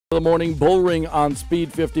The morning Bullring on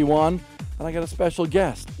Speed 51. And I got a special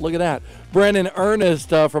guest. Look at that. Brandon Ernest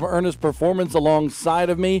from Ernest Performance alongside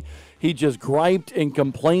of me. He just griped and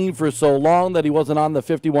complained for so long that he wasn't on the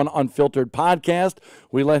 51 Unfiltered podcast.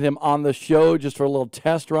 We let him on the show just for a little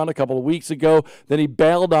test run a couple of weeks ago. Then he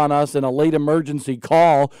bailed on us in a late emergency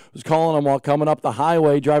call. I was calling him while coming up the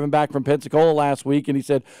highway, driving back from Pensacola last week, and he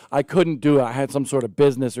said, I couldn't do it. I had some sort of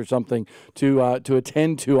business or something to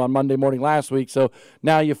attend to on Monday morning last week. So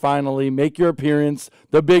now you finally make your appearance,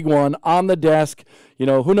 the big one, on the desk. You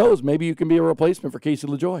know, who knows? Maybe you can be a replacement for Casey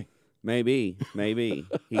LaJoy. Maybe.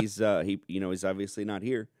 He's he's obviously not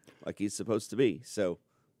here like he's supposed to be. So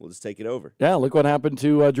we'll just take it over. Yeah, look what happened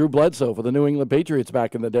to Drew Bledsoe for the New England Patriots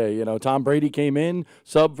back in the day. You know, Tom Brady came in,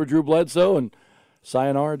 sub for Drew Bledsoe, and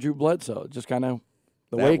sayonara Drew Bledsoe. Just kind of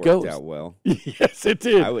the way it goes. That worked out well. Yes, it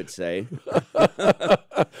did. I would say.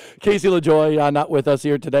 Casey LaJoy not with us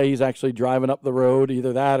here today. He's actually driving up the road,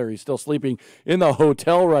 either that or he's still sleeping in the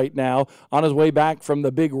hotel right now on his way back from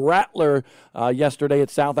the big Rattler yesterday at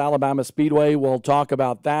South Alabama Speedway. We'll talk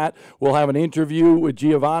about that. We'll have an interview with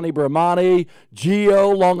Giovanni Bramante.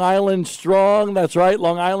 Gio, Long Island strong. That's right,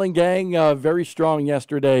 Long Island gang, very strong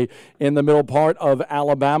yesterday in the middle part of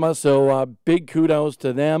Alabama. So big kudos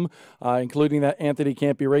to them, including that Anthony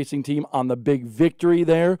Campy Racing team on the big victory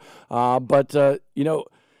there. But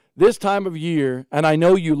this time of year, and I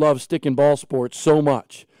know you love stick and ball sports so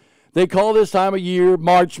much, they call this time of year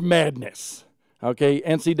March Madness. Okay,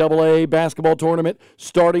 NCAA basketball tournament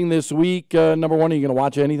starting this week. Number one, are you going to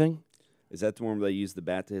watch anything? Is that the one where they use the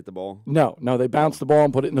bat to hit the ball? No, they bounce the ball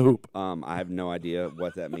and put it in the hoop. I have no idea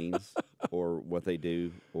what that means or what they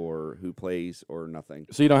do or who plays or nothing.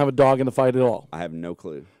 So you don't have a dog in the fight at all? I have no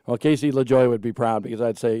clue. Well, Casey LaJoy would be proud because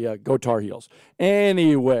I'd say go Tar Heels.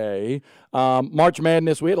 Anyway, March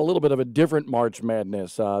Madness, we had a little bit of a different March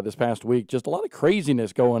Madness this past week. Just a lot of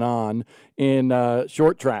craziness going on in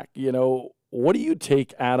short track. You know, what do you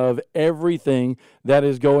take out of everything that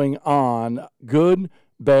is going on, good,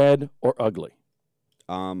 bad, or ugly?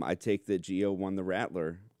 I take that Gio won the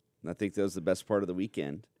Rattler. I think that was the best part of the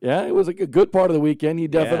weekend. Yeah, it was a good part of the weekend. He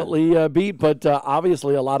definitely beat, but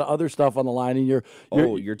obviously a lot of other stuff on the line. And you're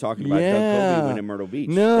talking about Doug Colby winning Myrtle Beach.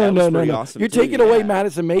 No. Awesome you're taking away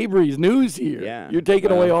Madison Mabry's news here. Yeah, you're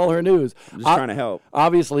taking away all her news. I'm just trying to help.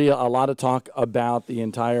 Obviously, a lot of talk about the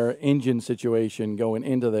entire engine situation going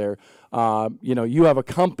into there. You have a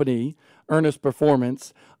company, Ernest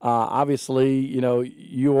Performance. Obviously,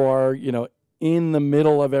 you are, in the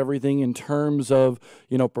middle of everything in terms of,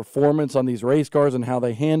 performance on these race cars and how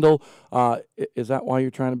they handle. Is that why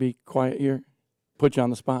you're trying to be quiet here? Put you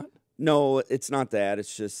on the spot? No, it's not that.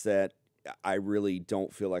 It's just that I really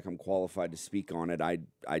don't feel like I'm qualified to speak on it.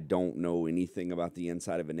 I don't know anything about the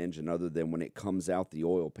inside of an engine other than when it comes out the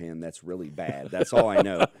oil pan, that's really bad. That's all I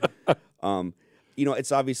know.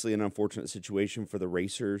 It's obviously an unfortunate situation for the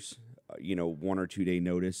racers. 1 or 2 day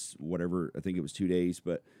notice, whatever. I think it was 2 days,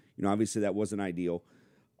 but obviously that wasn't ideal.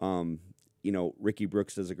 Ricky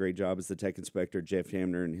Brooks does a great job as the tech inspector. Jeff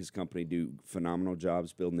Hamner and his company do phenomenal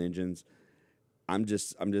jobs building engines. I'm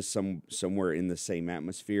just somewhere in the same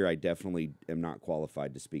atmosphere. I definitely am not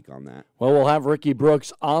qualified to speak on that. Well, we'll have Ricky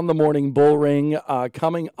Brooks on the morning Bullring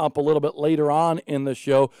coming up a little bit later on in the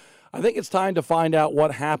show. I think it's time to find out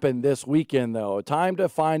what happened this weekend, though. Time to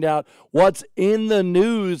find out what's in the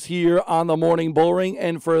news here on the Morning Bullring.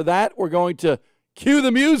 And for that, we're going to cue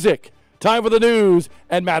the music. Time for the news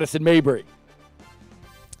and Madison Mabry.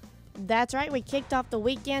 That's right. We kicked off the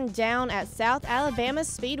weekend down at South Alabama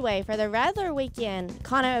Speedway for the Rattler weekend.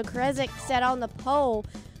 Connor Okrezik set on the pole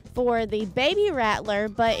for the baby Rattler,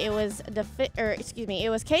 but it was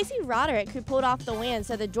Casey Roderick who pulled off the win.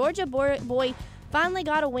 So the Georgia boy finally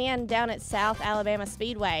got a win down at South Alabama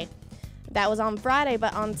Speedway. That was on Friday,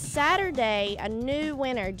 but on Saturday, a new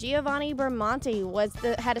winner, Giovanni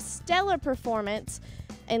Bramante, had a stellar performance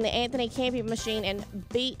in the Anthony Campy machine and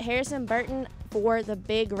beat Harrison Burton for the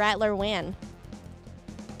big Rattler win.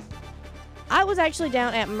 I was actually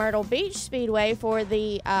down at Myrtle Beach Speedway for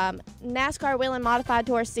the NASCAR Wheel and Modified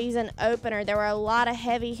Tour season opener. There were a lot of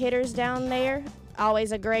heavy hitters down there.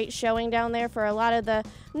 Always a great showing down there for a lot of the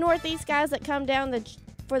Northeast guys that come down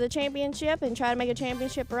for the championship and try to make a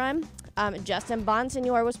championship run. Justin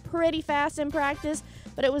Bonsignor was pretty fast in practice,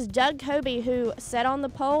 but it was Doug Colby who set on the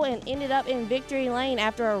pole and ended up in victory lane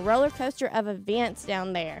after a roller coaster of events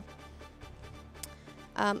down there.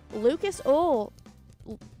 Lucas Oil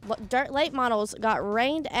dirt late models got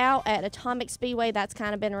rained out at Atomic Speedway. That's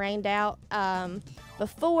kind of been rained out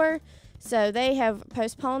before. So they have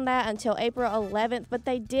postponed that until April 11th, but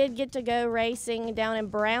they did get to go racing down in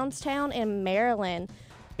Brownstown in Maryland.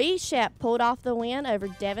 B-Shep pulled off the win over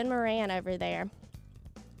Devin Moran over there.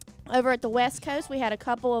 Over at the West Coast, we had a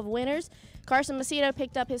couple of winners. Carson Macedo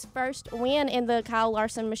picked up his first win in the Kyle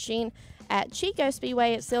Larson machine at Chico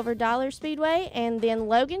Speedway at Silver Dollar Speedway, and then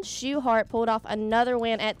Logan Schuhart pulled off another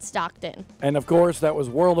win at Stockton. And, of course, that was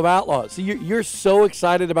World of Outlaws. See, you're so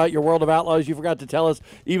excited about your World of Outlaws, you forgot to tell us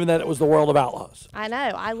even that it was the World of Outlaws. I know.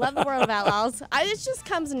 I love the World of Outlaws. It just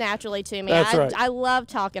comes naturally to me. That's right. I love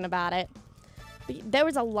talking about it. There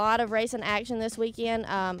was a lot of racing action this weekend.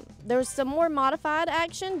 There was some more modified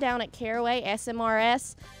action down at Caraway.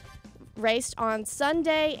 SMRS raced on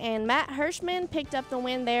Sunday, and Matt Hirschman picked up the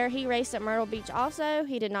win there. He raced at Myrtle Beach also.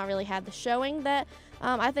 He did not really have the showing that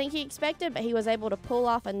I think he expected, but he was able to pull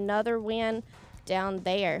off another win down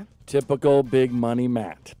there. Typical big money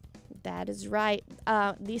Matt. That is right.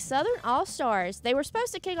 The Southern All-Stars, they were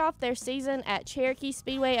supposed to kick off their season at Cherokee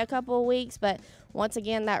Speedway a couple of weeks, but once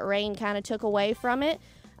again, that rain kind of took away from it.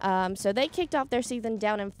 So they kicked off their season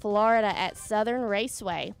down in Florida at Southern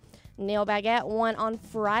Raceway. Neil Baggett won on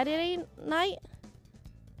Friday night.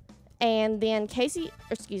 And then Casey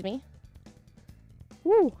of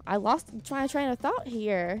thought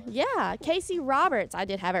here. Yeah, Casey Roberts, I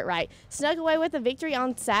did have it right, snuck away with a victory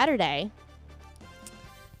on Saturday.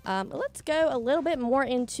 Let's go a little bit more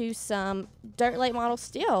into some dirt late model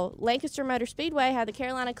steel. Lancaster Motor Speedway had the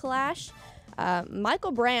Carolina Clash.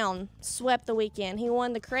 Michael Brown swept the weekend. He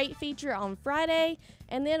won the crate feature on Friday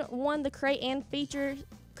and then won the crate and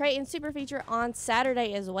super feature on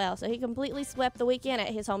Saturday as well. So he completely swept the weekend at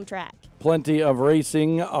his home track. Plenty of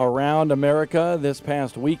racing around America this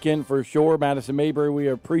past weekend for sure. Madison Mayberry, we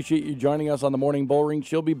appreciate you joining us on the Morning Bullring.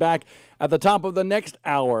 She'll be back at the top of the next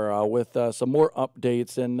hour with some more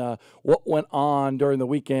updates and what went on during the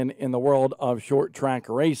weekend in the world of short track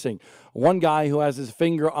racing. One guy who has his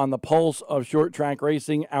finger on the pulse of short track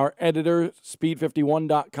racing, our editor,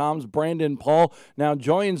 Speed51.com's Brandon Paul, now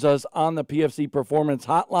joins us on the PFC Performance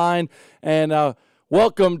Hotline. And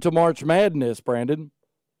welcome to March Madness, Brandon.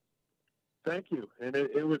 Thank you. And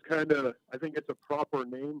it was kind of, I think it's a proper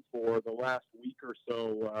name for the last week or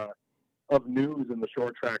so of news in the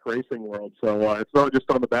short track racing world. So it's not just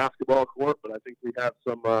on the basketball court, but I think we have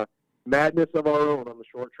some madness of our own on the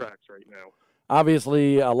short tracks right now.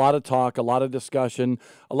 Obviously, a lot of talk, a lot of discussion,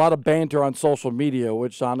 a lot of banter on social media,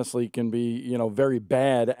 which honestly can be, very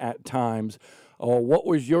bad at times. What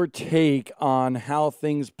was your take on how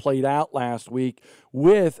things played out last week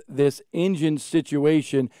with this engine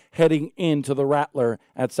situation heading into the Rattler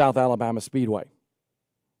at South Alabama Speedway?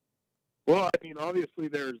 Well, I mean, obviously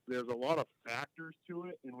there's a lot of factors to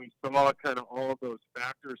it, and we saw kind of all of those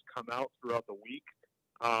factors come out throughout the week.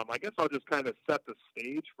 I guess I'll just kind of set the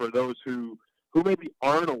stage for those who maybe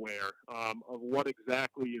aren't aware of what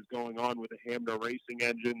exactly is going on with the Hamner racing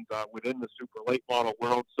engines within the super late model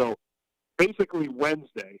world. So basically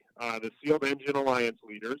Wednesday, the Sealed Engine Alliance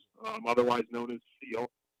leaders, otherwise known as SEAL,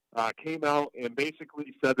 came out and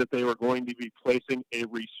basically said that they were going to be placing a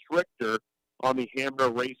restrictor on the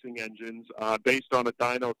Hamner racing engines based on a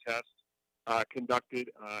dyno test conducted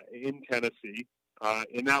in Tennessee.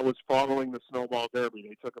 And that was following the Snowball Derby.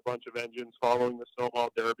 They took a bunch of engines following the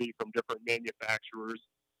Snowball Derby from different manufacturers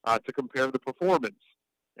to compare the performance.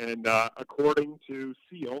 And according to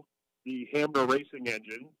SEAL, the Hamner racing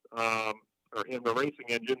engine, or Hamner racing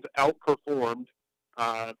engines, outperformed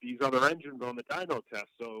these other engines on the dyno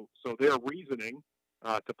test. So their reasoning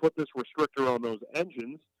to put this restrictor on those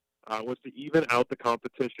engines was to even out the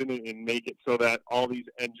competition and make it so that all these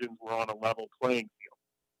engines were on a level playing field.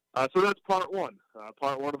 So that's part one.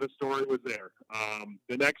 Part one of the story was there.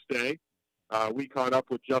 The next day, we caught up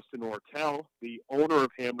with Justin Ortel, the owner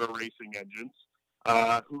of Hamner Racing Engines,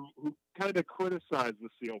 who kind of criticized the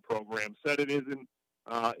SEAL program, said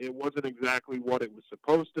it wasn't exactly what it was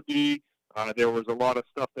supposed to be. There was a lot of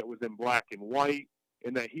stuff that was in black and white,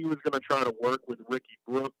 and that he was going to try to work with Ricky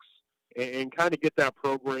Brooks and kind of get that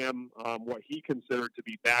program, what he considered to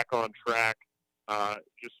be back on track,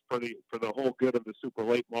 just for the whole good of the super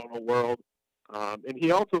late model world. And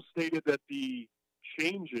he also stated that the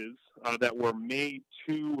changes that were made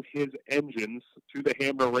to his engines, to the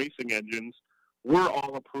Hamner racing engines, were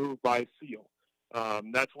all approved by SEAL.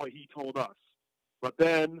 That's what he told us. But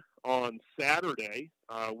then on Saturday,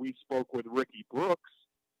 we spoke with Ricky Brooks,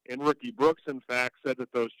 and Ricky Brooks, in fact, said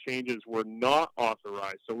that those changes were not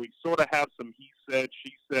authorized. So we sort of have some he said,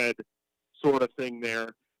 she said sort of thing there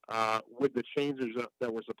with the changes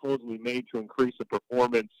that were supposedly made to increase the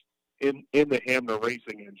performance in the Hamner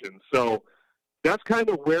racing engine. So that's kind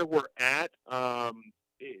of where we're at.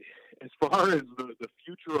 As far as the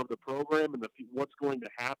future of the program and what's going to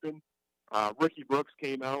happen, Ricky Brooks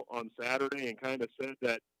came out on Saturday and kind of said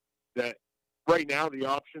that right now the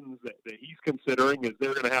options that he's considering is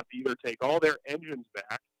they're going to have to either take all their engines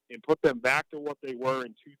back and put them back to what they were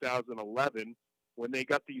in 2011 when they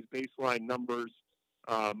got these baseline numbers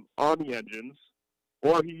on the engines,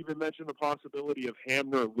 or he even mentioned the possibility of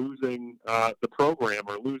Hamner losing the program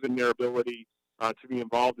or losing their ability to be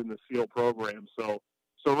involved in the SEAL program. So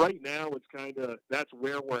right now it's kind of that's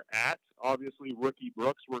where we're at. Obviously, Ricky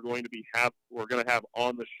Brooks we're going to have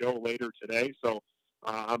on the show later today. So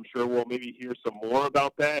I'm sure we'll maybe hear some more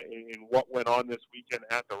about that and what went on this weekend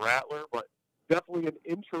at the Rattler. But definitely an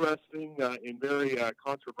interesting and very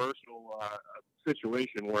controversial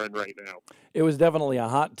situation we're in right now. It was definitely a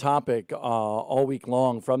hot topic all week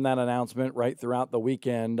long from that announcement right throughout the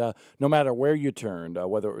weekend. No matter where you turned,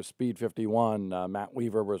 whether it was Speed 51, Matt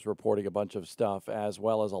Weaver was reporting a bunch of stuff, as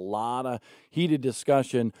well as a lot of heated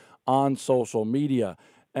discussion on social media.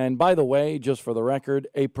 And by the way, just for the record,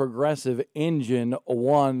 a Progressive engine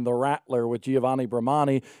won the Rattler with Giovanni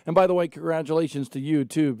Bramani. And by the way, congratulations to you,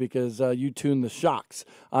 too, because you tuned the shocks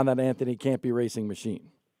on that Anthony Campy racing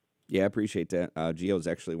machine. Yeah, I appreciate that. Gio is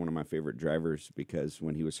actually one of my favorite drivers because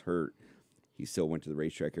when he was hurt, he still went to the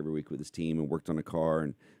racetrack every week with his team and worked on a car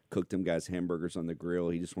and cooked them guys hamburgers on the grill.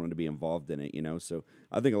 He just wanted to be involved in it, So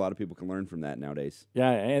I think a lot of people can learn from that nowadays.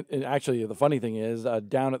 Yeah, and actually the funny thing is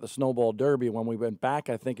down at the Snowball Derby when we went back,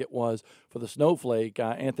 I think it was for the Snowflake,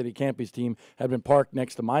 Anthony Campy's team had been parked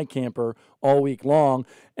next to my camper all week long,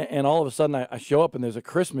 and all of a sudden I show up and there's a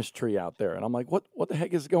Christmas tree out there, and I'm like, what the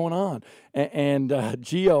heck is going on? And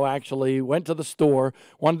Gio actually went to the store,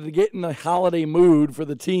 wanted to get in the holiday mood for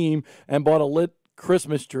the team, and bought a lit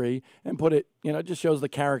Christmas tree and put it, it just shows the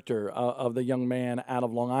character of the young man out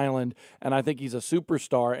of Long Island, and I think he's a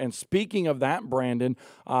superstar. And speaking of that, Brandon,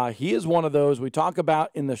 he is one of those we talk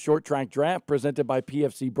about in the short track draft presented by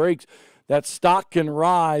PFC Brakes, that stock can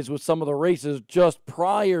rise with some of the races just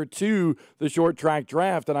prior to the short track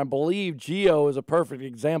draft, and I believe Gio is a perfect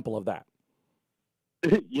example of that.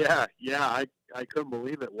 Yeah, I couldn't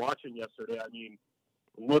believe it watching yesterday. I mean,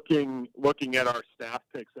 looking at our staff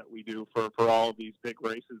picks that we do for all of these big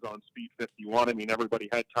races on Speed 51, I mean, everybody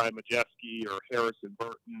had Ty Majeski or Harrison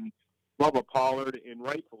Burton, Bubba Pollard, and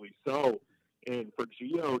rightfully so. And for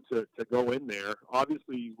Gio to go in there,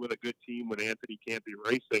 obviously he's with a good team with Anthony Campy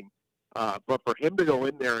Racing, but for him to go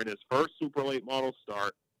in there in his first super late model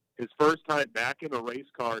start, his first time back in a race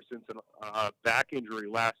car since a back injury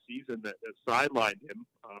last season that sidelined him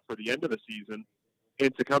for the end of the season,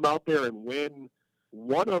 and to come out there and win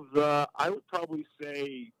one of the, I would probably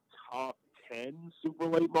say, top 10 super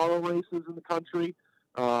late model races in the country.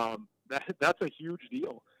 That's a huge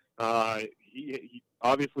deal. He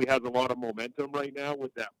obviously has a lot of momentum right now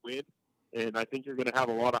with that win, and I think you're going to have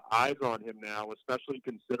a lot of eyes on him now, especially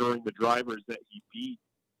considering the drivers that he beat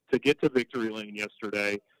to get to victory lane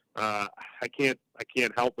yesterday. I can't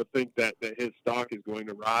help but think that his stock is going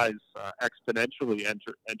to rise exponentially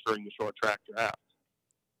entering the short track draft.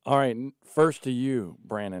 All right, first to you,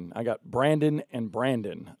 Brandon. I got Brandon and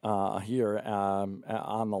Brandon here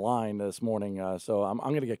on the line this morning, so I'm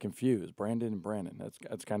going to get confused. Brandon and Brandon,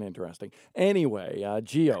 that's kind of interesting. Anyway,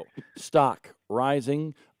 Gio, stock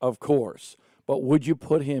rising, of course, but would you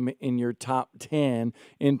put him in your top 10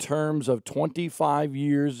 in terms of 25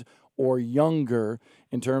 years or younger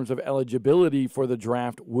in terms of eligibility for the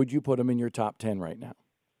draft? Would you put him in your top 10 right now?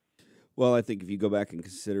 Well, I think if you go back and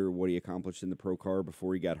consider what he accomplished in the pro car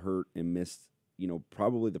before he got hurt and missed,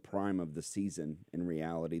 probably the prime of the season in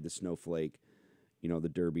reality, the Snowflake, the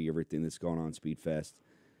Derby, everything that's going on Speedfest,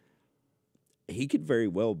 he could very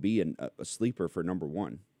well be a sleeper for number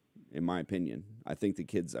one, in my opinion. I think the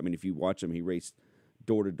kids, if you watch him, he raced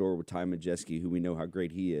door-to-door with Ty Majeski, who we know how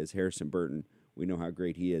great he is, Harrison Burton, we know how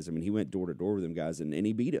great he is. He went door-to-door with them guys, and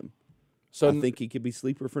he beat him. So I think he could be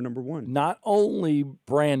sleeper for number one. Not only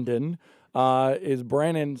Brandon, is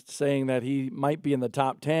Brandon saying that he might be in the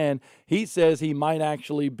top 10. He says he might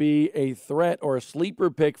actually be a threat or a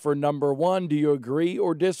sleeper pick for number one. Do you agree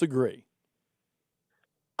or disagree?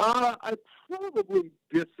 I probably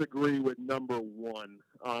disagree with number one.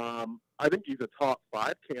 I think he's a top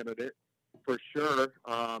 5 candidate for sure.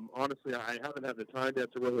 Honestly, I haven't had the time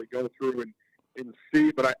yet to really go through and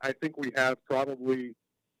see, but I think we have probably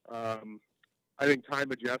I think Ty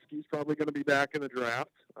Majeski's probably going to be back in the draft,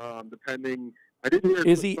 depending. I did hear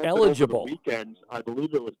is he eligible? Over the weekend, I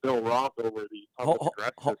believe it was Bill Roth over the public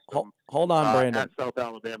address system. Hold on, Brandon. At South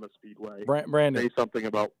Alabama Speedway. Brandon, say something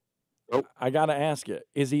about. Oh. I got to ask you,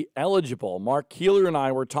 is he eligible? Mark Keeler and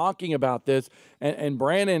I were talking about this, and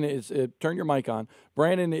Brandon is, turn your mic on,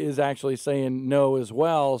 Brandon is actually saying no as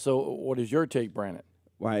well. So what is your take, Brandon?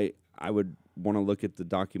 Why, I would want to look at the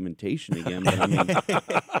documentation again. But I mean,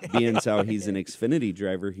 being how he's an Xfinity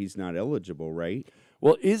driver, he's not eligible, right?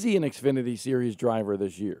 Well, is he an Xfinity Series driver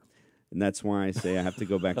this year? And that's why I say I have to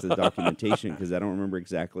go back to the documentation because I don't remember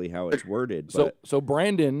exactly how it's worded. So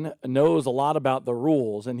Brandon knows a lot about the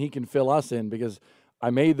rules, and he can fill us in because I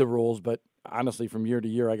made the rules, but honestly, from year to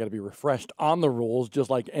year, I got to be refreshed on the rules, just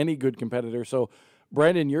like any good competitor. So,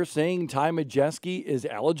 Brandon, you're saying Ty Majeski is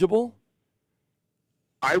eligible?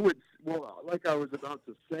 Well, like I was about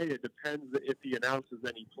to say, it depends if he announces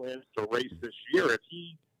any plans to race this year.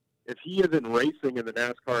 If he isn't racing in the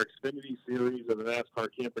NASCAR Xfinity Series or the NASCAR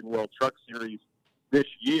Camping World Truck Series this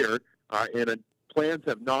year, and plans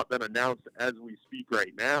have not been announced as we speak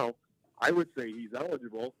right now, I would say he's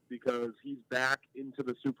eligible because he's back into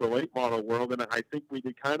the super late model world. And I think we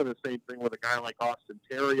did kind of the same thing with a guy like Austin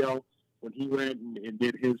Terrio when he went and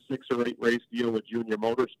did his 6 or 8 race deal with Junior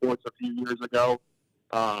Motorsports a few years ago.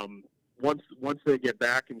 Once they get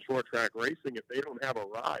back in short track racing, if they don't have a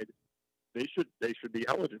ride, they should be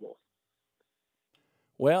eligible.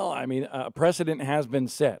 Well, I mean, a precedent has been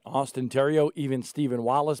set. Austin Terrio, even Stephen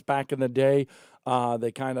Wallace back in the day,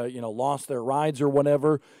 they kind of, lost their rides or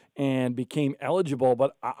whatever and became eligible.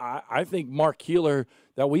 But I think, Mark Keeler,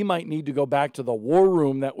 that we might need to go back to the war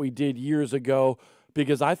room that we did years ago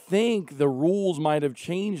because I think the rules might have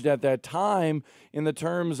changed at that time in the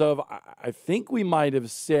terms of, I think we might have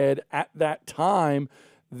said at that time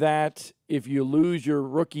that if you lose your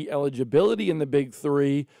rookie eligibility in the Big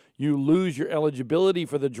Three, you lose your eligibility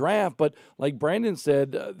for the draft. But like Brandon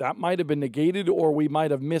said, that might have been negated or we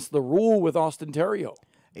might have missed the rule with Austin Terrio.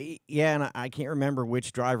 Yeah, and I can't remember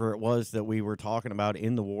which driver it was that we were talking about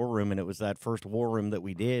in the war room, and it was that first war room that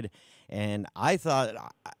we did. And I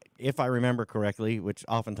thought, if I remember correctly, which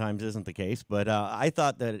oftentimes isn't the case, but I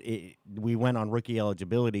thought that we went on rookie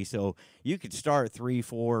eligibility, so you could start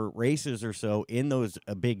 3-4 races or so in those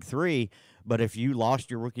Big Three, but if you lost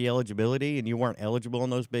your rookie eligibility and you weren't eligible in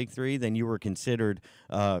those Big Three, then you were considered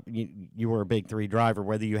you were a Big Three driver,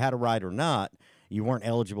 whether you had a ride or not. You weren't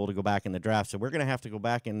eligible to go back in the draft. So we're going to have to go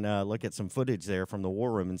back and look at some footage there from the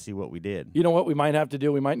war room and see what we did. You know what we might have to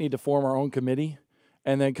do? We might need to form our own committee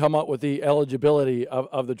and then come up with the eligibility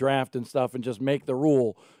of the draft and stuff and just make the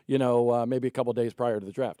rule, maybe a couple days prior to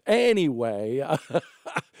the draft. Anyway,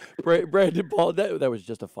 Brandon Paul, that was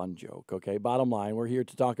just a fun joke, okay? Bottom line, we're here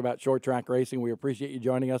to talk about short track racing. We appreciate you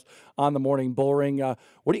joining us on the Morning Bullring.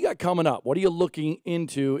 What do you got coming up? What are you looking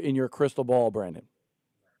into in your crystal ball, Brandon?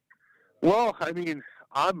 Well, I mean,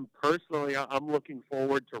 I'm looking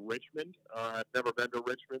forward to Richmond. I've never been to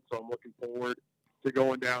Richmond, so I'm looking forward to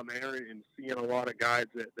going down there and seeing a lot of guys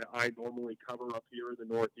that I normally cover up here in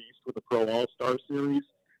the Northeast with the Pro All-Star Series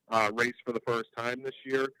race for the first time this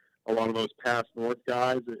year. A lot of those past North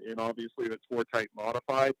guys, and obviously the Tour Type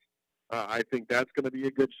Modified. I think that's going to be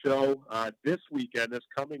a good show. This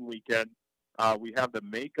coming weekend, we have the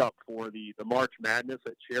makeup for the March Madness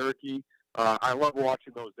at Cherokee. I love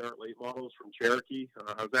watching those dirt late models from Cherokee.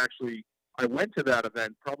 I went to that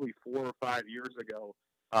event probably 4 or 5 years ago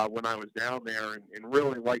when I was down there and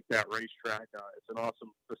really liked that racetrack. It's an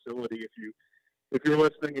awesome facility. If you're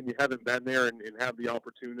listening and you haven't been there and have the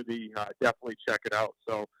opportunity, definitely check it out.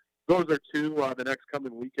 So those are two the next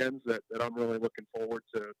coming weekends that I'm really looking forward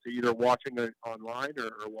to either watching it online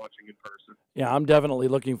or watching in person. Yeah, I'm definitely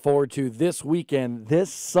looking forward to this weekend,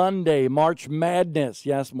 this Sunday, March Madness.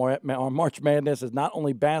 Yes, March Madness is not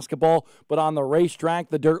only basketball, but on the racetrack,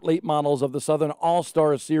 the dirt late models of the Southern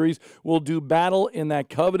All-Star Series will do battle in that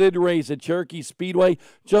coveted race at Cherokee Speedway,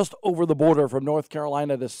 just over the border from North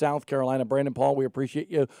Carolina to South Carolina. Brandon Paul, we appreciate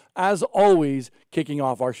you, as always, kicking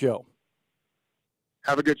off our show.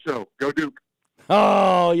 Have a good show. Go Duke.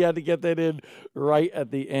 Oh, you had to get that in right at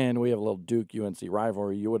the end. We have a little Duke-UNC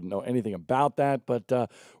rivalry. You wouldn't know anything about that, but we're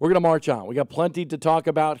going to march on. We got plenty to talk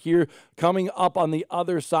about here. Coming up on the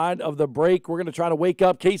other side of the break, we're going to try to wake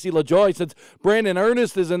up Casey LaJoie. Since Brandon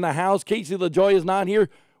Ernest is in the house, Casey LaJoie is not here,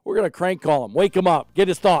 we're going to crank call him, wake him up, get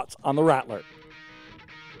his thoughts on the Rattler.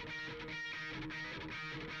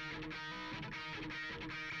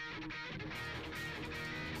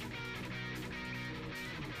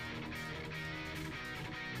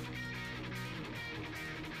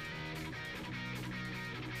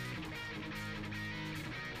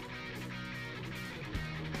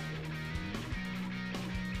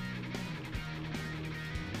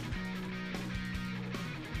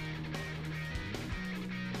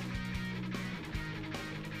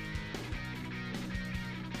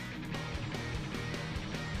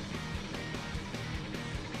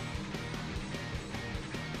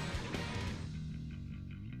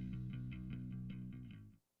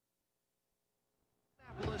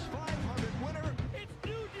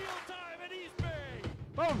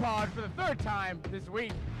 pod for the third time this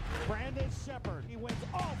week. Brandon Shepard, he wins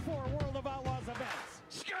all 4 World of Outlaws events.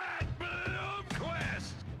 Scott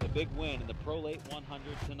Bloomquist! The big win in the Pro Late 100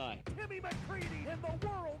 tonight. Timmy McCready in the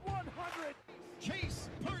World 100. Chase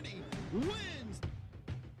Purdy wins!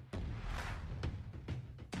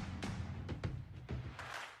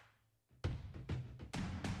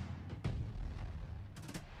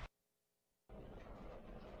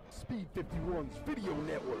 Speed 51's video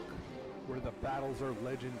network, where the battles are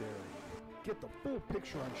legendary. Get the full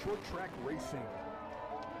picture on short track racing.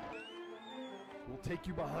 We'll take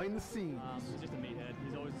you behind the scenes. He's just a meathead.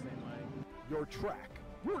 He's always the same way. Your track,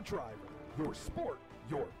 your driver, your sport,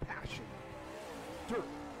 your passion. Dirt,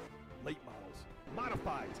 late models,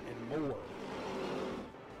 modifieds, and more.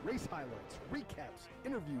 Race highlights, recaps,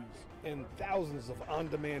 interviews, and thousands of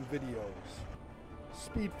on-demand videos.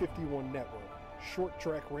 Speed 51 Network, short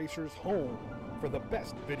track racers' home for the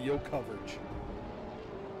best video coverage.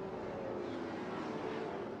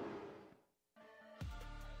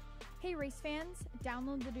 Hey race fans,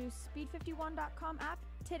 download the new Speed51.com app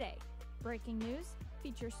today. Breaking news,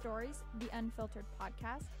 feature stories, the Unfiltered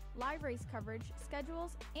podcast, live race coverage,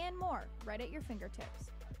 schedules, and more right at your fingertips.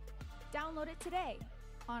 Download it today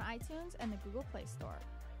on iTunes and the Google Play Store.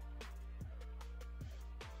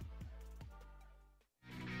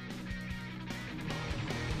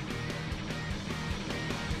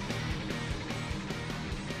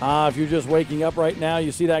 If you're just waking up right now,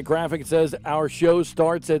 you see that graphic. It says our show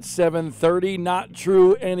starts at 7:30. Not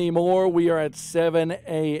true anymore. We are at 7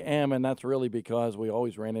 a.m., and that's really because we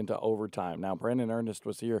always ran into overtime. Now, Brandon Ernest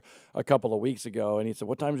was here a couple of weeks ago, and he said,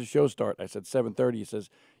 what time does the show start? I said 7:30. He says,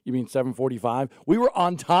 you mean 7:45? We were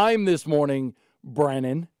on time this morning,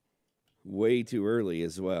 Brandon. Way too early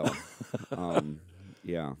as well.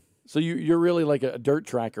 Yeah. So you're really like a dirt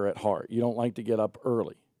tracker at heart. You don't like to get up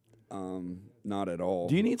early. Not at all.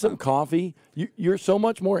 Do you need some coffee? You're so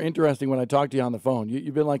much more interesting when I talk to you on the phone.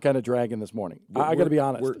 You've been like kind of dragging this morning. I got to be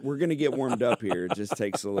honest. We're going to get warmed up here. It just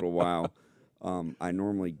takes a little while. I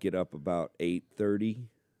normally get up about 8:30.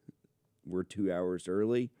 We're 2 hours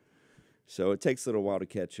early. So it takes a little while to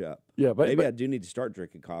catch up. Yeah, but maybe I do need to start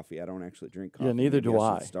drinking coffee. I don't actually drink coffee. Yeah, neither do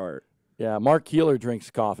I. Start. Yeah, Mark Keeler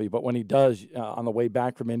drinks coffee, but when he does, on the way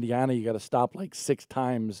back from Indiana, you got to stop like 6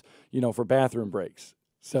 times, for bathroom breaks.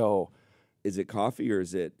 So, is it coffee or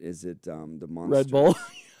is it the Monster? Red Bull?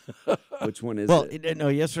 Which one is it? No,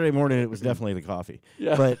 yesterday morning it was definitely the coffee.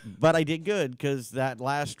 Yeah. But I did good because that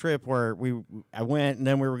last trip where I went and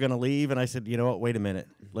then we were going to leave and I said, you know what, wait a minute.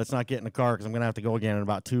 Let's not get in the car because I'm going to have to go again in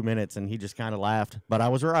about 2 minutes. And he just kind of laughed. But I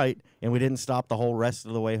was right, and we didn't stop the whole rest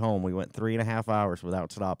of the way home. We went 3.5 hours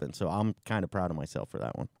without stopping. So I'm kind of proud of myself for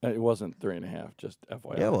that one. It wasn't 3.5, just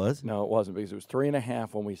FYI. Yeah, it was. No, it wasn't, because it was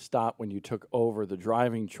 3.5 when we stopped when you took over the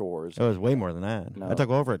driving chores. It was way more than that. No. I took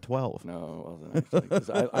over at 12. No, it wasn't actually. 'Cause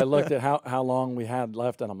I looked at how long we had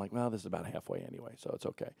left, and I'm like, well, this is about halfway anyway, so it's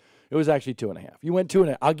okay. It was actually 2.5. You went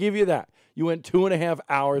 2.5. I'll give you that. You went 2.5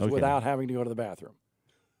 hours without having to go to the bathroom.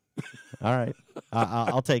 All right.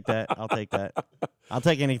 I'll take that. I'll take that. I'll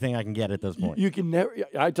take anything I can get at this point. You can never.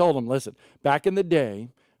 I told him, listen, back in the day,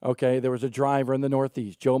 okay, there was a driver in the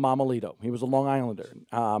Northeast, Joe Mamalito. He was a Long Islander,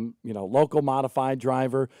 local modified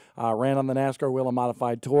driver, ran on the NASCAR Wheel and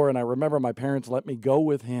Modified Tour, and I remember my parents let me go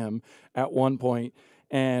with him at one point,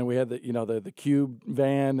 and we had the cube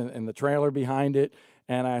van and the trailer behind it.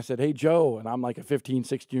 And I said, hey, Joe, and I'm like a 15,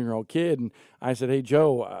 16-year-old kid. And I said, hey,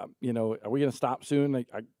 Joe, are we going to stop soon?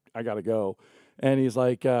 I got to go. And he's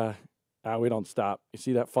like, we don't stop. You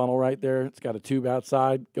see that funnel right there? It's got a tube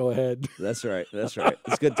outside. Go ahead. That's right. That's right.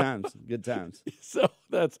 It's good times. Good times. So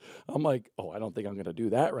I'm like, I don't think I'm going to do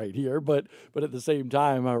that right here. But at the same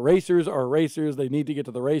time, racers are racers. They need to get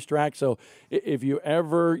to the racetrack. So if you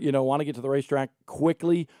ever, want to get to the racetrack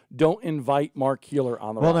quickly, don't invite Mark Keeler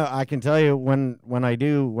on the ride. Well, no, I can tell you when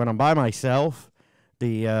I'm by myself,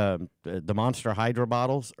 the Monster Hydro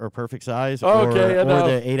bottles are perfect size. Okay, or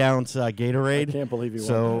the 8-ounce Gatorade. I can't believe you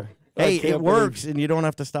so, went there. Hey, it works, and you don't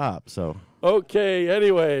have to stop. So okay,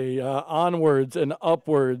 anyway, onwards and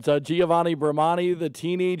upwards. Giovanni Bramani, the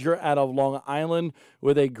teenager out of Long Island,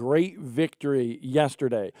 with a great victory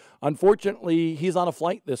yesterday. Unfortunately, he's on a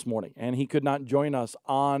flight this morning, and he could not join us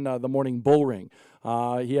on the morning Bullring.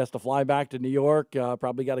 He has to fly back to New York,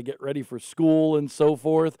 probably got to get ready for school and so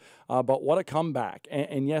forth. But what a comeback.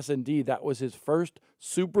 And yes, indeed, that was his first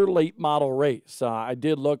super late model race. I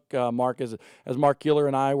did look, Mark, as Mark Keeler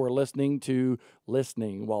and I were listening to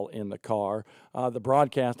listening while in the car. The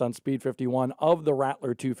broadcast on Speed 51 of the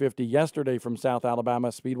Rattler 250 yesterday from South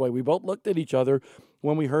Alabama Speedway, we both looked at each other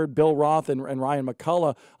when we heard Bill Roth and Ryan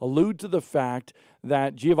McCullough allude to the fact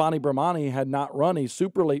that Giovanni Bramani had not run a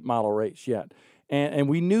super late model race yet. And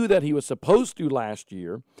we knew that he was supposed to last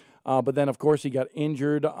year. But then, of course, he got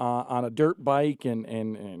injured on a dirt bike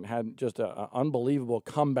and had just an unbelievable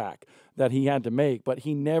comeback that he had to make. But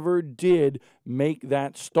he never did make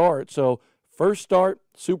that start. So first start,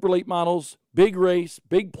 super late models, big race,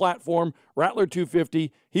 big platform, Rattler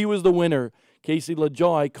 250. He was the winner. Casey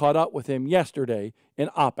LaJoie caught up with him yesterday in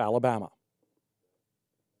Opp, Alabama.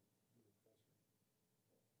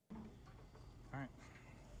 All right.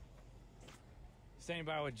 Standing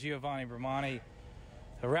by with Giovanni Bramani.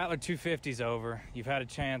 The Rattler 250 is over. You've had a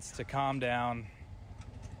chance to calm down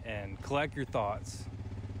and collect your thoughts.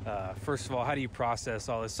 First of all, how do you process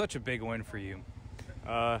all this? Such a big win for you.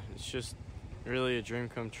 It's just really a dream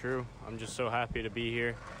come true. I'm just so happy to be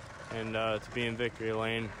here, and to be in victory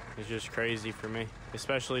lane is just crazy for me,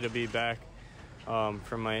 especially to be back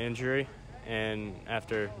from my injury and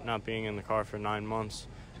after not being in the car for 9 months.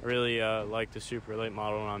 I really like the super late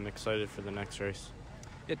model, and I'm excited for the next race.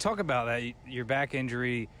 Yeah, talk about that, your back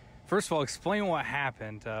injury. First of all, explain what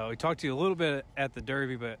happened. We talked to you a little bit at the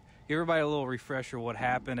Derby, but give everybody a little refresher what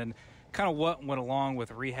happened and kind of what went along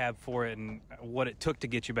with rehab for it and what it took to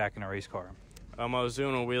get you back in a race car. I was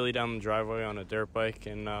doing a wheelie down the driveway on a dirt bike.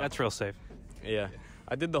 And that's real safe. Yeah.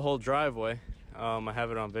 I did the whole driveway. I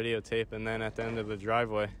have it on videotape, and then at the end of the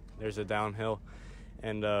driveway, there's a downhill,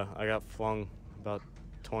 and I got flung about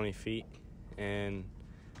 20 feet, and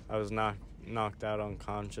I was knocked out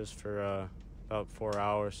unconscious for about 4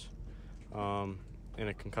 hours in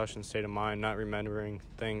a concussion state of mind, not remembering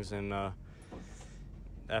things. And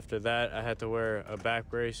after that, I had to wear a back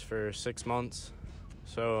brace for 6 months.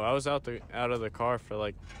 So I was out of the car for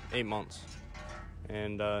like 8 months.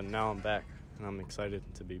 And now I'm back, and I'm excited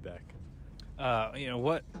to be back.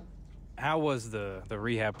 How was the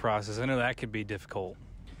rehab process? I know that could be difficult.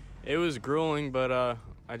 It was grueling, but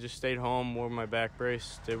I just stayed home, wore my back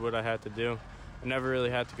brace, did what I had to do. I never really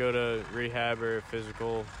had to go to rehab or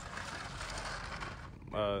physical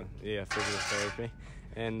therapy,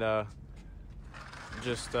 and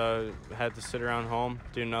just had to sit around home,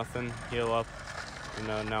 do nothing, heal up,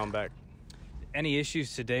 and now I'm back. Any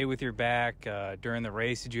issues today with your back during the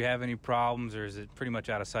race? Did you have any problems, or is it pretty much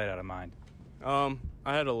out of sight, out of mind? I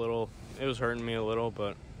had a little. It was hurting me a little,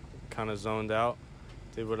 but kind of zoned out,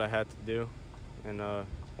 did what I had to do, and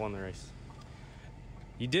won the race.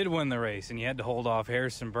 You did win the race, and you had to hold off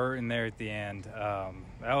Harrison Burton there at the end.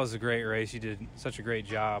 That was a great race. You did such a great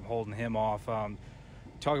job holding him off.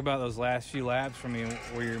 Talk about those last few laps for me.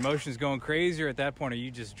 Were your emotions going crazy, or at that point, are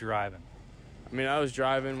you just driving? I mean, I was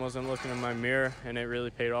driving, wasn't looking in my mirror, and it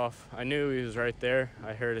really paid off. I knew he was right there.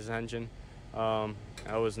 I heard his engine. I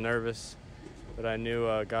was nervous, but I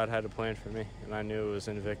knew God had a plan for me, and I knew it was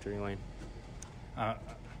in victory lane.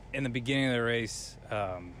 In the beginning of the race,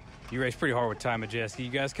 you raced pretty hard with Ty Majeski.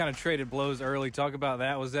 You guys kind of traded blows early. Talk about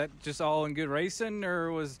that. Was that just all in good racing,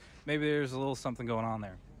 or was maybe there's a little something going on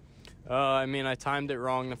there? I mean, I timed it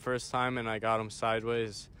wrong the first time, and I got him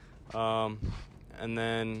sideways. And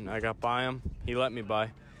then I got by him. He let me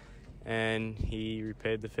by, and he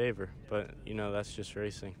repaid the favor. But, that's just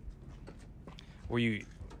racing. Were you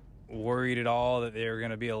worried at all that there were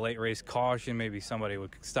going to be a late race caution? Maybe somebody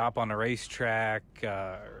would stop on the racetrack,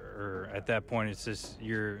 or at that point it's just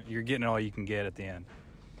you're getting all you can get at the end?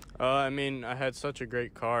 I mean, I had such a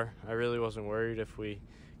great car. I really wasn't worried if we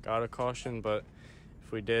got a caution, but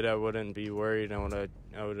if we did, I wouldn't be worried. I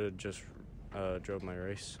would have just drove my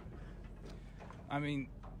race. I mean,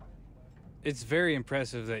 it's very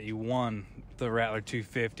impressive that you won the Rattler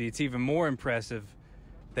 250. It's even more impressive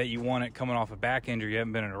that you won it coming off a back injury. You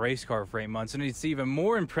haven't been in a race car for 8 months. And it's even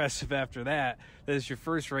more impressive after that it's your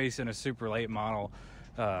first race in a super late model.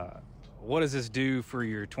 What does this do for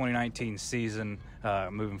your 2019 season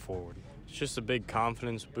moving forward? It's just a big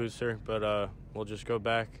confidence booster, but we'll just go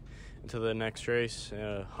back into the next race,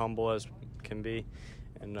 humble as can be,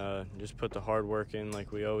 and just put the hard work in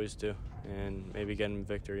like we always do, and maybe get in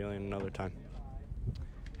victory lane another time.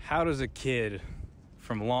 How does a kid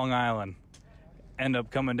from Long Island end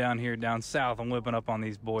up coming down here down south and whipping up on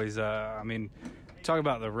these boys? I mean, talk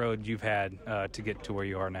about the road you've had to get to where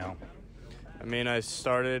you are now. I mean, I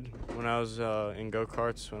started when I was in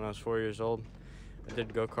go-karts when I was 4 years old. I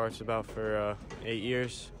did go-karts about for 8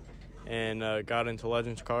 years, and got into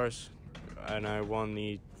Legends cars, and I won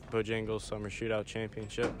the Bojangles Summer Shootout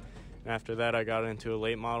Championship. And after that, I got into a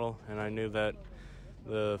late model, and I knew that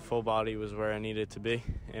the full body was where I needed to be,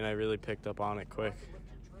 and I really picked up on it quick.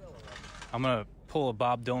 I'm going to pull a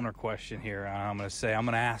Bob Dillner question here. I'm going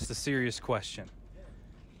to ask the serious question.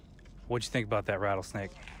 What'd you think about that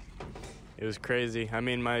rattlesnake? It was crazy. I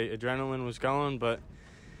mean, my adrenaline was going, but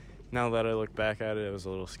now that I look back at it, it was a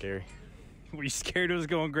little scary. Were you scared it was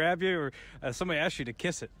going to grab you, or somebody asked you to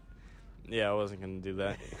kiss it? Yeah, I wasn't going to do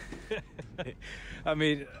that. I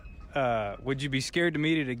mean, would you be scared to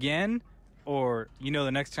meet it again, or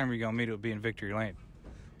the next time you're going to meet it will be in Victory Lane?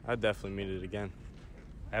 I'd definitely meet it again.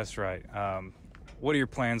 That's right. What are your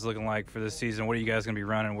plans looking like for this season? What are you guys going to be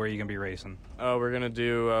running? Where are you going to be racing? We're going to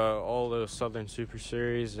do all the Southern Super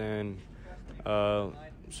Series and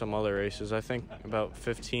some other races. I think about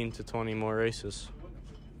 15 to 20 more races.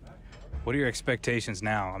 What are your expectations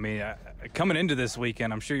now? I mean, coming into this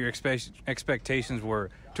weekend, I'm sure your expectations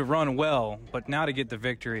were to run well, but now to get the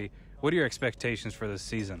victory, what are your expectations for this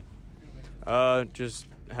season? Just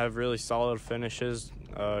have really solid finishes,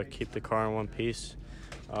 keep the car in one piece,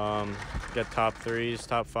 get top 3s,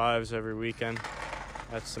 top 5s every weekend.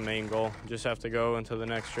 That's the main goal. Just have to go into the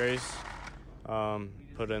next race,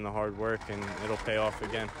 put in the hard work, and it'll pay off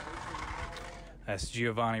again. That's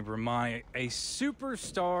Giovanni Bramani, a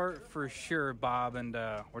superstar for sure, Bob, and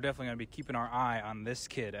we're definitely going to be keeping our eye on this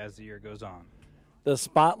kid as the year goes on. The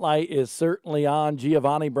spotlight is certainly on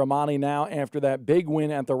Giovanni Bramani now after that big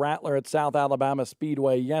win at the Rattler at South Alabama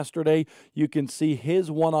Speedway yesterday. You can see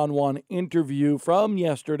his one-on-one interview from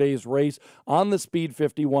yesterday's race on the Speed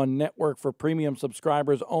 51 network for premium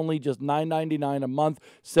subscribers, only just $9.99 a month,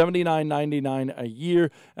 $79.99 a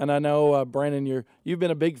year. And I know, Brandon, you've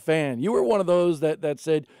been a big fan. You were one of those that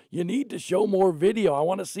said, you need to show more video. I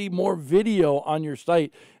want to see more video on your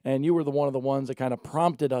site. And you were one of the ones that kind of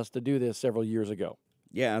prompted us to do this several years ago.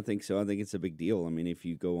 Yeah, I think so. I think it's a big deal. I mean, if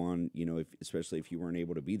you go on, especially if you weren't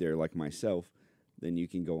able to be there like myself, then you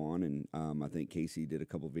can go on. And I think Casey did a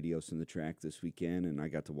couple videos from the track this weekend, and I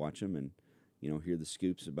got to watch them and, hear the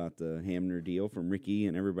scoops about the Hamner deal from Ricky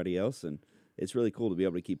and everybody else. And it's really cool to be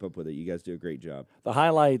able to keep up with it. You guys do a great job. The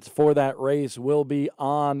highlights for that race will be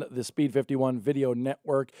on the Speed 51 video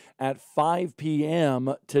network at 5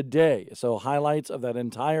 p.m. today. So highlights of that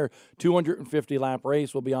entire 250-lap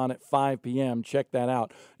race will be on at 5 p.m. Check that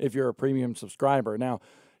out if you're a premium subscriber. Now,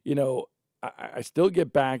 I still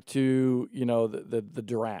get back to, the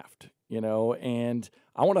draft, and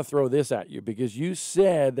I want to throw this at you because you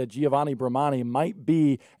said that Giovanni Bramani might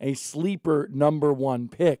be a sleeper number 1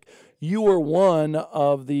 pick. You were one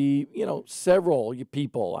of the, several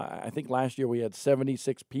people. I think last year we had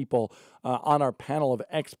 76 people on our panel of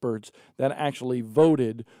experts that actually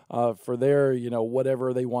voted for their,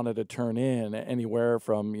 whatever they wanted to turn in, anywhere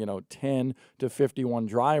from, 10 to 51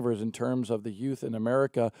 drivers in terms of the youth in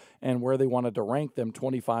America and where they wanted to rank them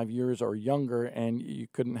 25 years or younger. And you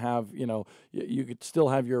couldn't have, you could still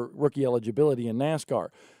have your rookie eligibility in NASCAR.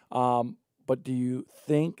 But do you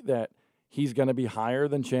think that he's going to be higher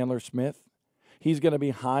than Chandler Smith? He's going to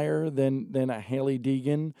be higher than a Haley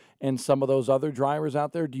Deegan and some of those other drivers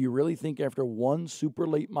out there? Do you really think after one super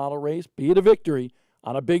late model race, be it a victory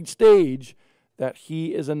on a big stage, that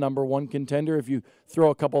he is a number 1 contender if you throw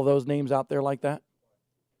a couple of those names out there like that?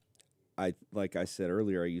 Like I said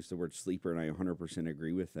earlier, I used the word sleeper, and I 100%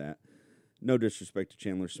 agree with that. No disrespect to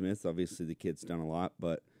Chandler Smith. Obviously, the kid's done a lot,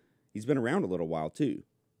 but he's been around a little while too.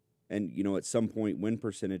 And, at some point, win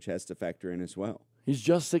percentage has to factor in as well. He's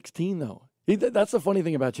just 16, though. That's the funny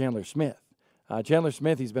thing about Chandler Smith. Chandler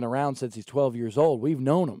Smith, he's been around since he's 12 years old. We've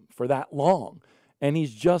known him for that long. And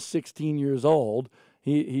he's just 16 years old.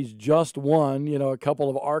 He's just won, a couple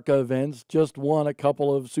of ARCA events, just won a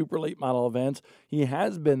couple of super late model events. He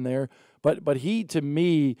has been there. But he, to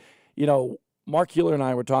me, Mark Heeler and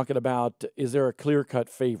I were talking about, is there a clear-cut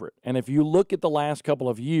favorite? And if you look at the last couple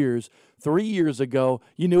of years, 3 years ago,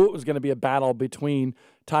 you knew it was going to be a battle between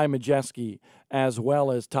Ty Majeski as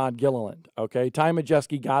well as Todd Gilliland, okay? Ty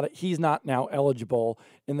Majeski got it. He's not now eligible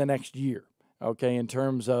in the next year, okay, in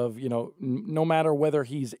terms of, no matter whether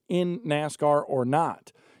he's in NASCAR or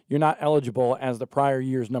not, you're not eligible as the prior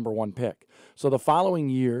year's number 1 pick. So the following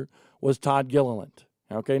year was Todd Gilliland,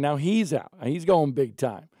 okay? Now he's out. He's going big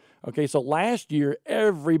time. Okay, so last year,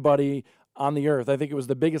 everybody on the earth, I think it was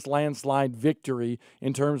the biggest landslide victory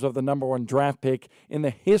in terms of the number 1 draft pick in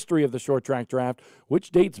the history of the short track draft,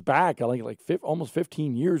 which dates back almost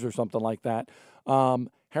 15 years or something like that.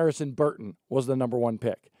 Harrison Burton was the number 1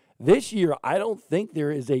 pick. This year, I don't think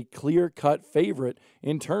there is a clear-cut favorite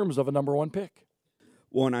in terms of a number 1 pick.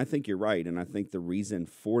 Well, and I think you're right, and I think the reason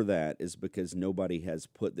for that is because nobody has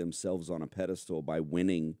put themselves on a pedestal by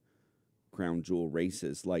winning crown jewel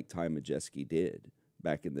races like Ty Majeski did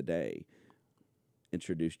back in the day.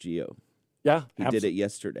 introduce Gio. Yeah. He did it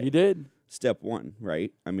yesterday. He did. Step one,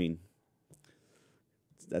 right? I mean,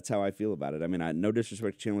 that's how I feel about it. I mean, no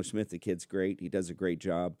disrespect to Chandler Smith. The kid's great. He does a great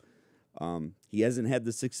job. He hasn't had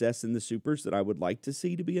the success in the supers that I would like to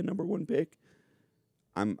see to be a number one pick.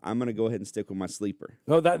 I'm going to go ahead and stick with my sleeper.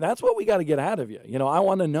 No, that's what we got to get out of you. I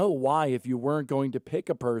want to know why, if you weren't going to pick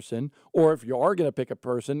a person, or if you are going to pick a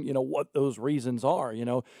person, what those reasons are,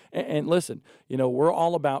 and listen, we're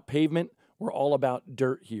all about pavement. We're all about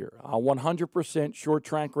dirt here. 100% short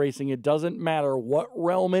track racing. It doesn't matter what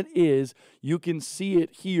realm it is. You can see it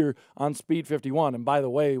here on Speed 51. And by the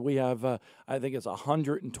way, we have, I think it's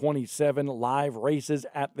 127 live races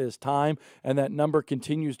at this time. And that number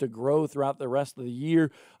continues to grow throughout the rest of the year.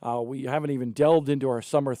 We haven't even delved into our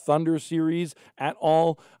Summer Thunder series at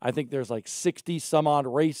all. I think there's like 60 some odd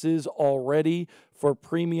races already for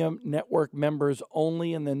premium network members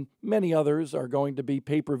only, and then many others are going to be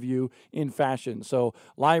pay-per-view in fashion. So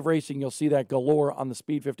live racing, you'll see that galore on the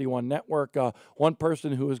Speed 51 network. One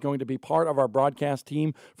person who is going to be part of our broadcast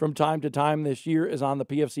team from time to time this year is on the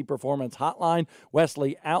PFC Performance Hotline.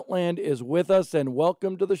 Wesley Outland is with us, and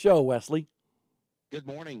welcome to the show, Wesley. Good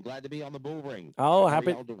morning. Glad to be on the Bullring. Oh, How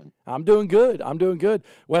happy. are y'all doing? I'm doing good.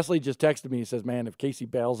 Wesley just texted me. He says, man, if Casey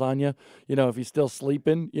bails on you, if he's still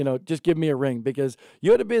sleeping, just give me a ring, because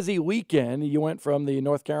you had a busy weekend. You went from the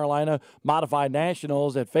North Carolina Modified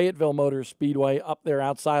Nationals at Fayetteville Motor Speedway up there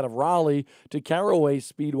outside of Raleigh to Caraway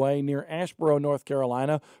Speedway near Asheboro, North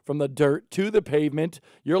Carolina, from the dirt to the pavement.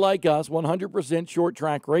 You're like us, 100% short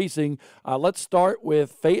track racing. Let's start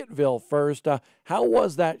with Fayetteville first. How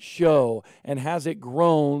was that show, and has it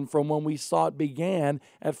grown from when we saw it began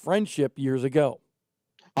at Friendship years ago?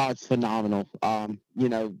 Oh, it's phenomenal.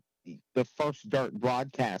 The first dirt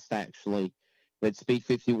broadcast, actually, that Speed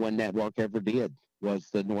 51 Network ever did was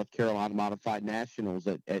the North Carolina Modified Nationals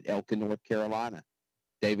at Elkin, North Carolina.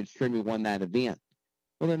 David Strimmy won that event.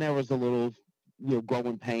 Well, then there was a little,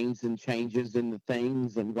 growing pains and changes in the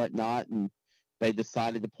things and whatnot, and they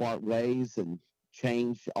decided to part ways and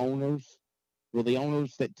change owners. Well, the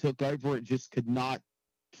owners that took over it just could not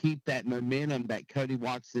keep that momentum that Cody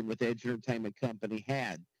Watson with Edge Entertainment Company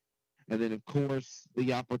had. And then, of course,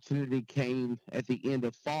 the opportunity came at the end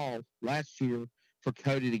of fall last year for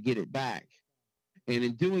Cody to get it back. And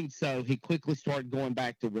in doing so, he quickly started going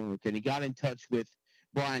back to work, and he got in touch with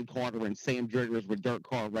Brian Carter and Sam Driggers with Dirt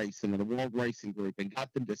Car Racing and the World Racing Group and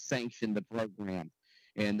got them to sanction the program.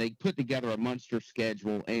 And they put together a monster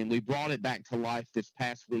schedule, and we brought it back to life this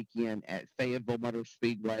past weekend at Fayetteville Motor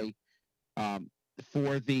Speedway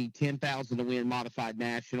for the 10,000 to win Modified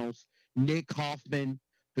Nationals. Nick Hoffman,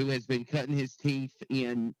 who has been cutting his teeth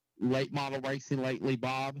in late model racing lately,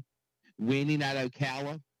 Bob, winning at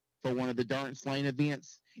Ocala for one of the Durance Lane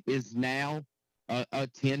events, is now a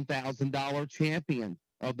 $10,000 champion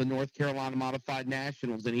of the North Carolina Modified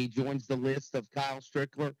Nationals, and he joins the list of Kyle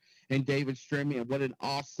Strickler and David Strimmy. And what an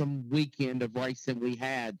awesome weekend of racing we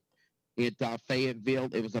had at Fayetteville.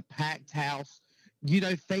 It was a packed house.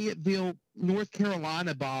 Fayetteville, North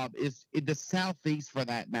Carolina, Bob, is in the southeast, for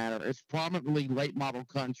that matter. It's prominently late model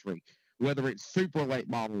country, whether it's super late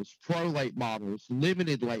models, pro late models,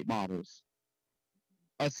 limited late models.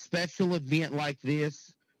 A special event like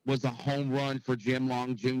this was a home run for Jim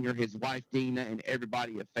Long Jr., his wife Dina, and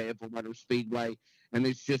everybody at Fayetteville Motor Speedway. And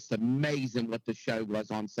it's just amazing what the show was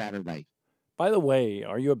on Saturday. By the way,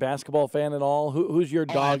 are you a basketball fan at all? Who's your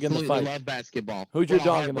dog in the fight? I love basketball. Who's your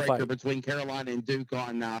dog in the fight? Between Carolina and Duke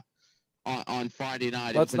on Friday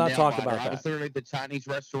night. Let's not talk about that. I was literally at the Chinese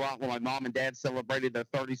restaurant where my mom and dad celebrated their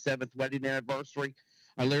 37th wedding anniversary.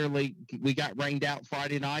 We got rained out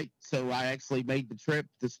Friday night, so I actually made the trip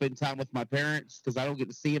to spend time with my parents because I don't get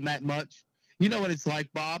to see them that much. You know what it's like,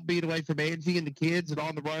 Bob, being away from Angie and the kids and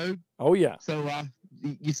on the road. Oh, yeah. So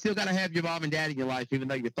you still got to have your mom and dad in your life, even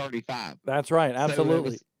though you're 35. That's right.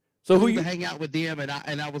 Absolutely. So who you hang out with them,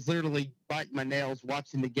 and I was literally biting my nails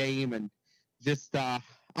watching the game, and just I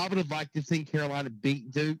would have liked to have seen Carolina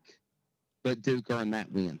beat Duke, but Duke earned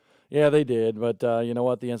that win. Yeah, they did, but you know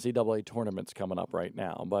what? The NCAA tournament's coming up right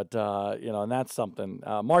now, but and that's something.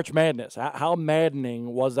 March Madness. How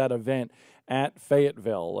maddening was that event at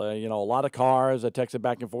Fayetteville? A lot of cars. I texted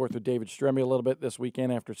back and forth with David Strimmy a little bit this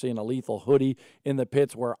weekend after seeing a lethal hoodie in the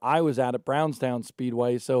pits where I was at Brownstown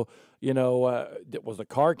Speedway. So, was the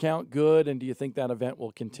car count good, and do you think that event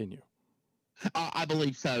will continue? I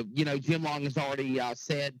believe so. Jim Long has already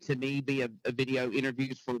said to me via video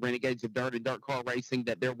interviews for Renegades of Dirt and Dirt Car Racing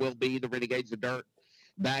that there will be the Renegades of Dirt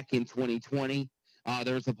back in 2020.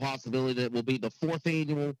 There's a possibility that it will be the 4th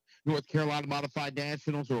annual North Carolina Modified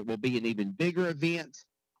Nationals, or it will be an even bigger event,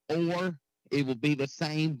 or It will be the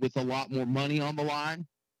same with a lot more money on the line.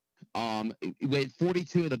 We had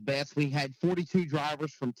 42 of the best. We had 42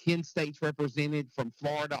 drivers from 10 states represented, from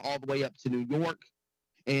Florida all the way up to New York.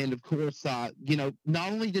 And of course,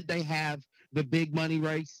 not only did they have the big money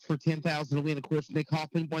race for $10,000 to win, of course, Nick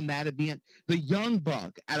Hoffman won that event. The young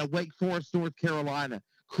buck out of Wake Forest, North Carolina,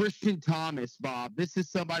 Christian Thomas, Bob. This is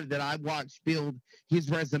somebody that I watched build his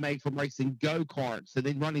resume from racing go-karts and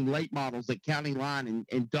then running late models at County Line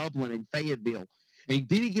in Dublin and Fayetteville. And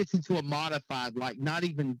then he gets into a modified like not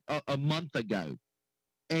even a month ago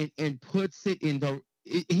and puts it into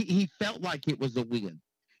he felt like it was a win.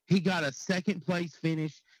 He got a second place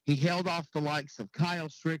finish. He held off the likes of Kyle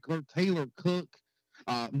Strickler, Taylor Cook,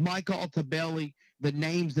 Mike Altabelli, the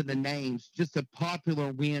names of the names. Just a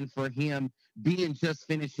popular win for him, being just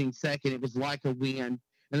finishing second. It was like a win.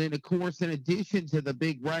 And then, of course, in addition to the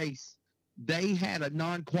big race, they had a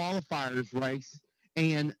non-qualifiers race.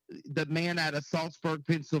 And the man out of Salzburg,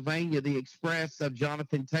 Pennsylvania, the Express of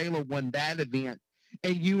Jonathan Taylor, won that event.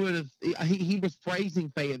 And you would have, he was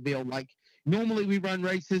praising Fayetteville like, normally we run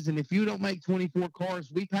races, and if you don't make 24 cars,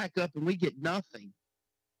 we pack up and we get nothing.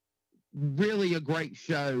 Really a great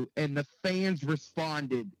show, and the fans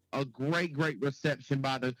responded. A great reception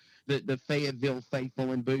by the Fayetteville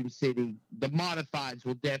faithful in Boone City. The modifieds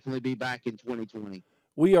will definitely be back in 2020.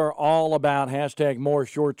 We are all about hashtag more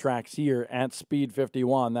short tracks here at Speed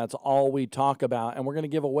 51. That's all we talk about. And we're going to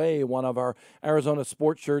give away one of our Arizona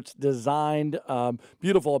sports shirts designed,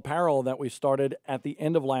 beautiful apparel that we started at the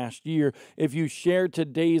end of last year. If you share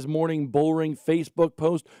today's Morning Bullring Facebook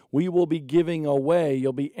post, we will be giving away,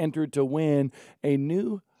 you'll be entered to win a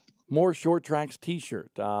new More Short Tracks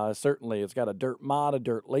t-shirt. Certainly, it's got a dirt mod, a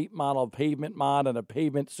dirt late model, a pavement mod, and a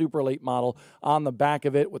pavement super late model on the back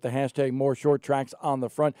of it with the hashtag More Short Tracks on the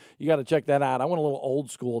front. You got to check that out. I went a little old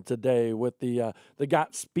school today with the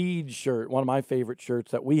Got Speed shirt, one of my favorite shirts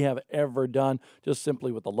that we have ever done, just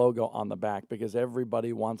simply with the logo on the back, because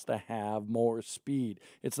everybody wants to have more speed.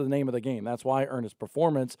 It's the name of the game. That's why Ernest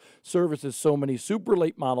Performance services so many super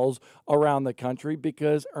late models around the country,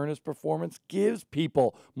 because Ernest Performance gives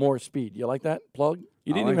people more speed. You like that plug?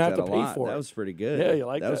 You didn't even have to pay for it. That was pretty good. Yeah, you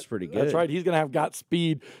like that? That was pretty good. That's right. He's going to have Got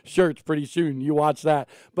Speed shirts pretty soon. You watch that.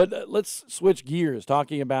 But let's switch gears,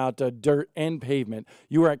 talking about dirt and pavement.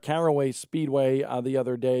 You were at Caraway Speedway the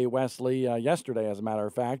other day, Wesley, yesterday, as a matter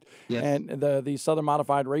of fact. Yes. And the Southern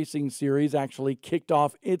Modified Racing Series actually kicked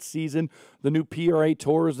off its season, the new PRA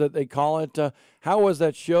Tours that they call it. How was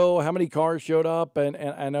that show? How many cars showed up? And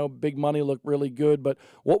I know Big Money looked really good, but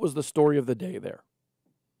what was the story of the day there?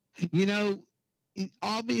 You know,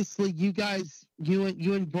 obviously you guys, you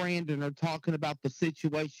and Brandon are talking about the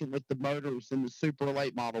situation with the motors in the super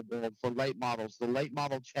late model world for late models. The late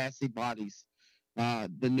model chassis bodies, the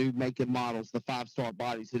new make and models, the 5-star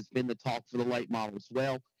bodies has been the talk for the late models.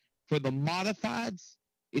 Well, for the modifieds,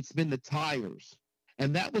 it's been the tires.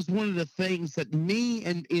 And that was one of the things that me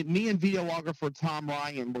and videographer Tom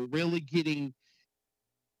Ryan were really getting,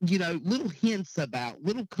 little hints about,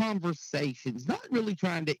 little conversations, not really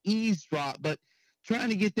trying to eavesdrop, but trying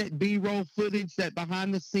to get that B-roll footage, that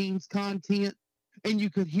behind-the-scenes content. And you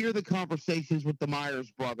could hear the conversations with the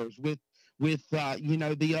Myers brothers, with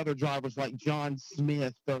the other drivers like John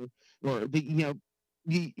Smith or the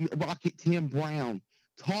Rocket Tim Brown,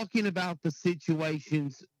 talking about the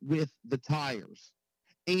situations with the tires.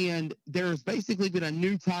 And there's basically been a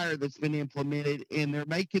new tire that's been implemented, and they're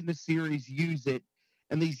making the series use it.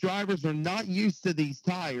 And these drivers are not used to these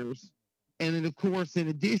tires. And then, of course, in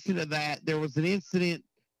addition to that, there was an incident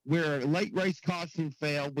where a late race caution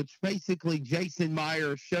failed, which basically Jason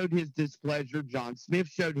Myers showed his displeasure. John Smith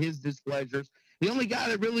showed his displeasures. The only guy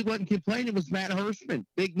that really wasn't complaining was Matt Hirschman,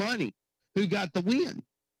 Big Money, who got the win,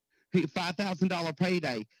 $5,000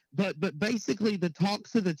 payday. But basically the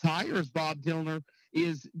talks of the tires, Bob Dillner,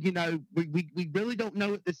 is, we really don't know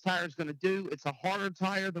what this tire is going to do. It's a harder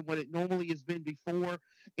tire than what it normally has been before.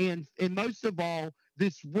 And most of all,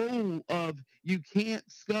 this rule of you can't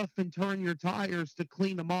scuff and turn your tires to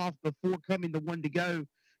clean them off before coming to one to go,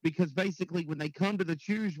 because basically when they come to the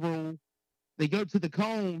choose rule, they go to the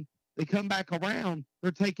cone, they come back around,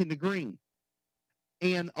 they're taking the green.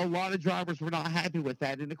 And a lot of drivers were not happy with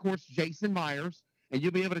that. And of course, Jason Myers, and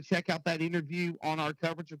you'll be able to check out that interview on our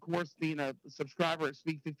coverage, of course, being a subscriber at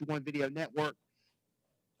Speed 51 Video Network.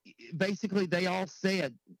 Basically, they all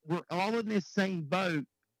said, we're all in this same boat.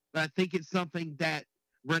 But I think it's something that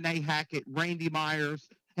Renee Hackett, Randy Myers,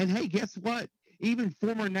 and hey, guess what? Even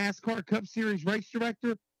former NASCAR Cup Series race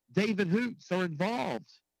director David Hoots are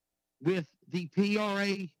involved with the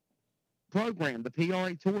PRA program, the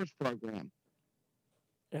PRA Tours program.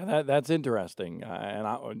 Yeah, that's interesting.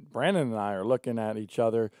 Brandon and I are looking at each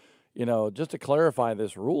other, just to clarify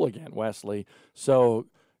this rule again, Wesley. So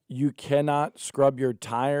you cannot scrub your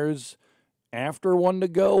tires after one to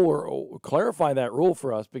go, or clarify that rule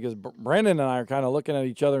for us, because Brandon and I are kind of looking at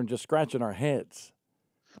each other and just scratching our heads.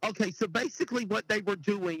 Okay, so basically what they were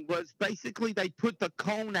doing was they put the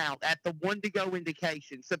cone out at the one-to-go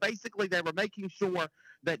indication. So basically they were making sure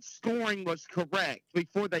that scoring was correct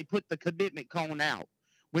before they put the commitment cone out.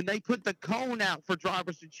 When they put the cone out for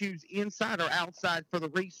drivers to choose inside or outside for the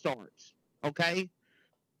restarts, okay,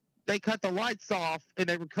 they cut the lights off and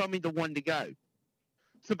they were coming to one-to-go.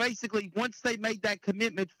 So basically once they made that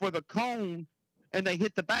commitment for the cone, and they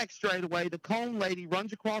hit the back straightaway, the cone lady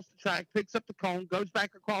runs across the track, picks up the cone, goes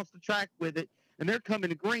back across the track with it, and they're coming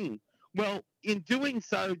to green. Well, in doing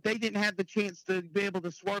so, they didn't have the chance to be able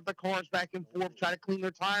to swerve the cars back and forth, try to clean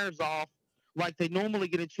their tires off like they normally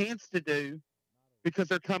get a chance to do, because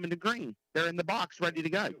they're coming to green. They're in the box ready to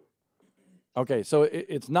go. Okay, so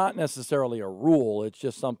it's not necessarily a rule. It's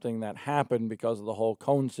just something that happened because of the whole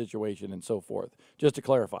cone situation and so forth, just to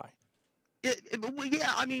clarify. Yeah,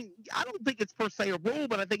 I mean, I don't think it's per se a rule,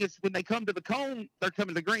 but I think it's when they come to the cone, they're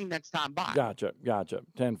coming to green next time by. Gotcha.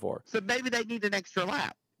 10-4. So maybe they need an extra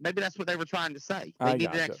lap. Maybe that's what they were trying to say. They need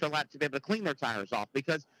an extra lap to be able to clean their tires off,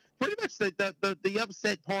 because pretty much the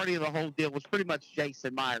upset party of the whole deal was pretty much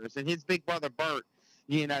Jason Myers and his big brother Bert.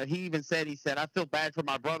 He even said, I feel bad for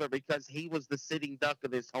my brother because he was the sitting duck of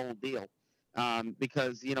this whole deal.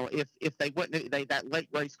 Because if they wouldn't, that late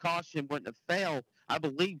race caution wouldn't have failed, I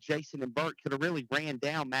believe Jason and Burt could have really ran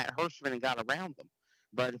down Matt Hirschman and got around them.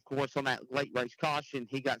 But of course, on that late race caution,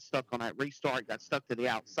 he got stuck on that restart, got stuck to the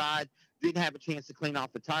outside, didn't have a chance to clean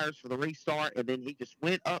off the tires for the restart, and then he just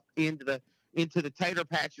went up into the tater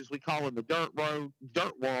patches, we call in the dirt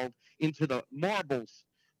world, into the marbles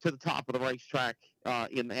to the top of the racetrack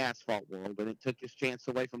in the asphalt world, and it took his chance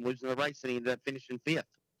away from losing the race, and he ended up finishing 5th.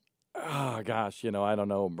 Oh, gosh, I don't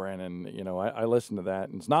know, Brandon. I listened to that,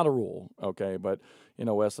 and it's not a rule, okay? But,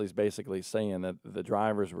 Wesley's basically saying that the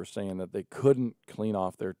drivers were saying that they couldn't clean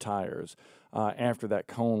off their tires after that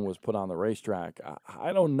cone was put on the racetrack.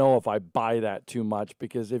 I don't know if I buy that too much,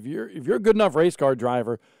 because if you're a good enough race car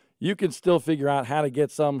driver, you can still figure out how to get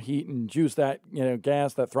some heat and juice that,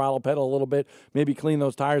 gas, that throttle pedal a little bit, maybe clean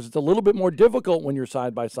those tires. It's a little bit more difficult when you're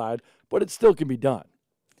side by side, but it still can be done.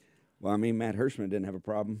 Well, I mean, Matt Hirschman didn't have a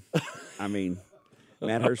problem. I mean,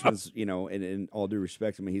 Matt Hirschman's, in all due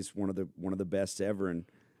respect, I mean, he's one of the best ever, and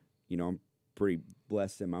I'm pretty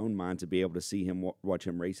blessed in my own mind to be able to see him, watch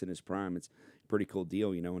him race in his prime. It's a pretty cool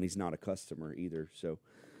deal, and he's not a customer either. So,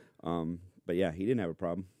 but yeah, he didn't have a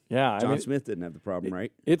problem. Yeah, John Smith didn't have the problem,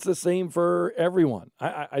 right? It's the same for everyone.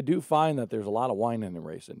 I do find that there's a lot of whining in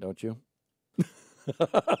racing, don't you?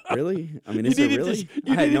 Really? I mean, is it really?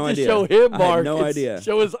 You I had needed no to idea. show him, Mark. I had no idea.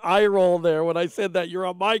 Show his eye roll there when I said that. You're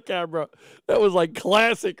on my camera. That was like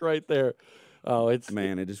classic right there. Oh, it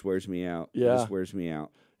just wears me out. Yeah. It just wears me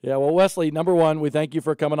out. Yeah, well, Wesley, number one, we thank you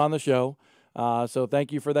for coming on the show. So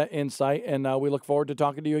thank you for that insight, and we look forward to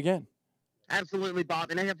talking to you again. Absolutely,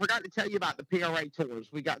 Bob. And I forgot to tell you about the PRA tours.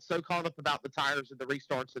 We got so caught up about the tires and the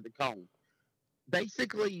restarts of the cone.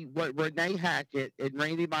 Basically, what Renee Hackett and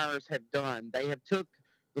Randy Myers have done, they have took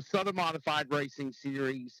the Southern Modified Racing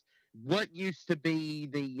Series, what used to be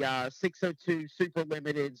the 602 Super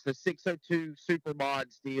Limiteds, the 602 Super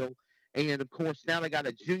Mods deal, and of course now they got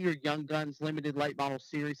a Junior Young Guns Limited Late Model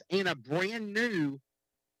Series and a brand new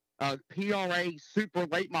PRA Super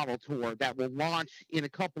Late Model Tour that will launch in a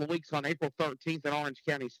couple of weeks on April 13th at Orange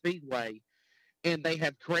County Speedway. And they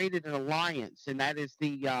have created an alliance, and that is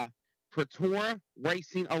the Pretora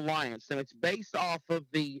Racing Alliance. And it's based off of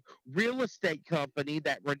the real estate company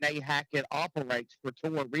that Renee Hackett operates,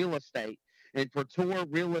 Pretora Real Estate. And Pretora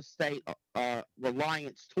Real Estate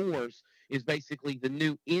Alliance Tours is basically the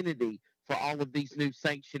new entity for all of these new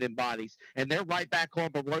sanctioning bodies. And they're right back on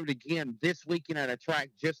the road again this weekend at a track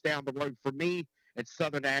just down the road from me at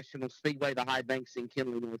Southern National Speedway, the High Banks in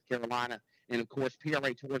Kinley, North Carolina. And, of course,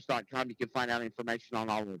 PRAtours.com, you can find out information on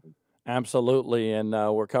all of them. Absolutely, and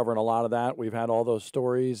we're covering a lot of that. We've had all those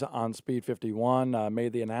stories on Speed 51,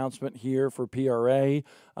 made the announcement here for PRA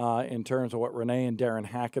in terms of what Renee and Darren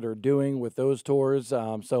Hackett are doing with those tours.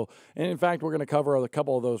 And in fact, we're going to cover a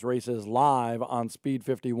couple of those races live on Speed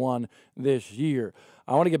 51 this year.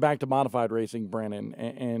 I want to get back to modified racing, Brandon,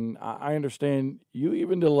 and I understand you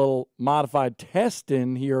even did a little modified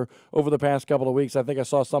testing here over the past couple of weeks. I think I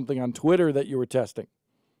saw something on Twitter that you were testing.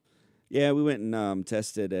 Yeah, we went and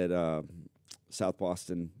tested at South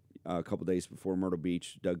Boston a couple days before Myrtle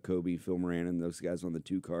Beach. Doug Kobe, Phil Moran, and those guys on the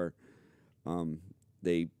 2-car.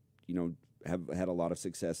 They, have had a lot of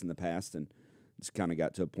success in the past, and just kind of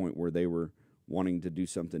got to a point where they were wanting to do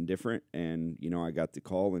something different. And, I got the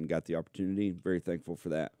call and got the opportunity. Very thankful for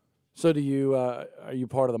that. So are you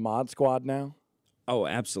part of the mod squad now? Oh,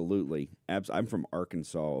 absolutely. I'm from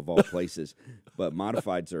Arkansas, of all places, but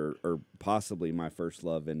modifieds are possibly my first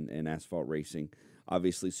love in asphalt racing.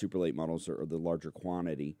 Obviously, super late models are the larger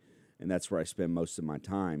quantity, and that's where I spend most of my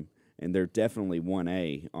time. And they're definitely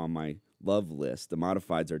 1A on my love list. The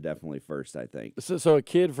modifieds are definitely first, I think. So a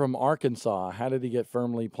kid from Arkansas, how did he get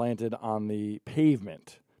firmly planted on the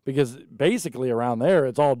pavement? Because basically around there,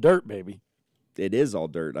 it's all dirt, baby. It is all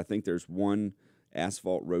dirt. I think there's one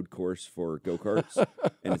asphalt road course for go-karts,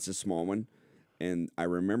 and it's a small one. And I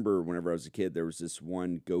remember whenever I was a kid, there was this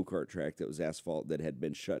one go-kart track that was asphalt that had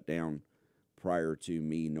been shut down prior to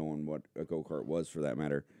me knowing what a go-kart was, for that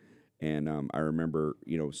matter. And I remember,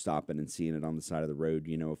 stopping and seeing it on the side of the road,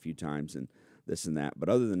 a few times and this and that. But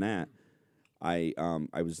other than that, I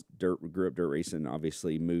grew up dirt racing,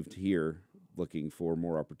 obviously moved here looking for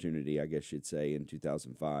more opportunity, I guess you'd say, in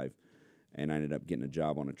 2005. And I ended up getting a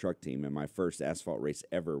job on a truck team. And my first asphalt race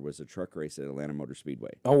ever was a truck race at Atlanta Motor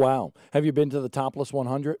Speedway. Oh, wow. Have you been to the Topless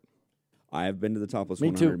 100? I have been to the Topless Me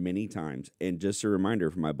 100 too. many times. And just a reminder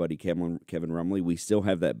from my buddy Kevin Rumley, we still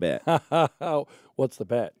have that bet. What's the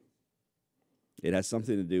bet? It has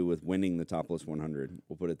something to do with winning the Topless 100.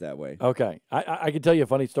 We'll put it that way. Okay. I can tell you a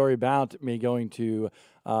funny story about me going to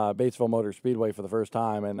Batesville Motor Speedway for the first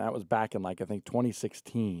time, and that was back in, I think,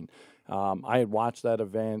 2016. I had watched that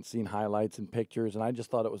event, seen highlights and pictures, and I just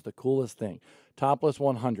thought it was the coolest thing. Topless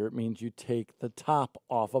 100 means you take the top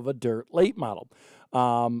off of a dirt late model.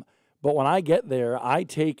 But when I get there, I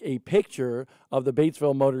take a picture of the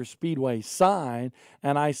Batesville Motor Speedway sign,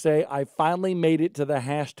 and I say, I finally made it to the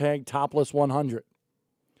hashtag Topless 100.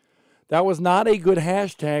 That was not a good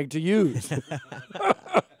hashtag to use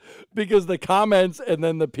because the comments and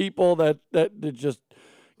then the people that just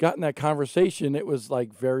got in that conversation, it was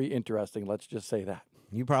very interesting. Let's just say that.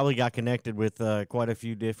 You probably got connected with quite a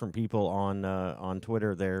few different people on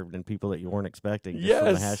Twitter there, and people that you weren't expecting just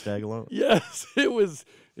from the hashtag alone. Yes, it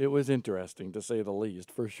was interesting, to say the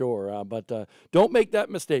least, for sure. But don't make that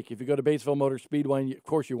mistake. If you go to Batesville Motor Speedway, of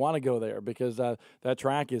course you want to go there because that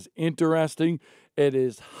track is interesting. It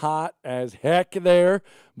is hot as heck there,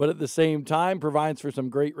 but at the same time provides for some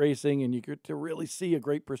great racing, and you get to really see a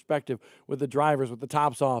great perspective with the drivers with the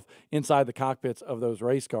tops off inside the cockpits of those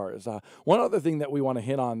race cars. One other thing that we want to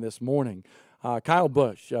hit on this morning, Kyle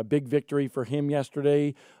Busch, a big victory for him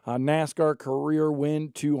yesterday. NASCAR career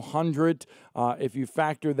win 200. If you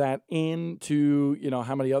factor that into,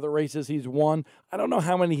 how many other races he's won, I don't know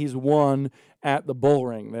how many he's won at the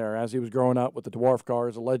Bullring there as he was growing up with the dwarf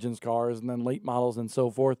cars, the Legends cars, and then late models and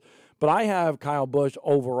so forth. But I have Kyle Busch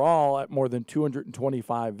overall at more than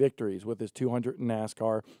 225 victories with his 200 in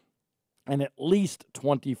NASCAR and at least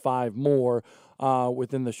 25 more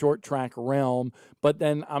within the short track realm. But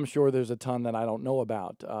then I'm sure there's a ton that I don't know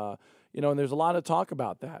about. And there's a lot of talk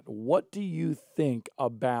about that. What do you think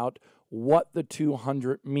about what the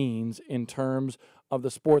 200 means in terms of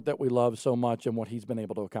the sport that we love so much and what he's been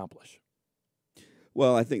able to accomplish?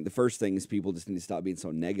 Well, I think the first thing is people just need to stop being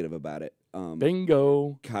so negative about it.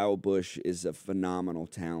 Bingo. Kyle Busch is a phenomenal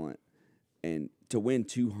talent. And to win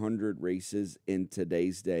 200 races in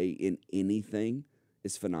today's day in anything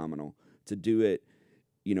is phenomenal. To do it,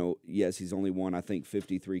 yes, he's only won, I think,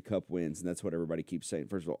 53 Cup wins, and that's what everybody keeps saying.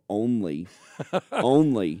 First of all, only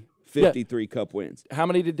 53 Cup wins. How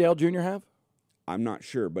many did Dale Jr. have? I'm not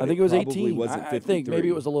sure, but I think it was probably 18. wasn't 53. I think maybe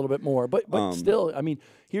it was a little bit more, but still, I mean,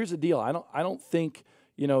 here's the deal. I don't think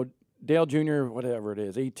Dale Jr. whatever it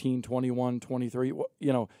is, 18, 21, 23.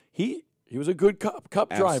 He was a good cup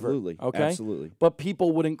driver. Absolutely. Okay. Absolutely. But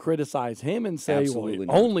people wouldn't criticize him and say, Absolutely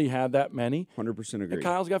well, he only had that many. 100% agree. And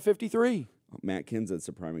Kyle's got 53. Matt Kenseth's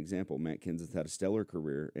a prime example. Matt Kenseth had a stellar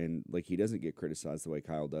career, and he doesn't get criticized the way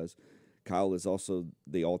Kyle does. Kyle is also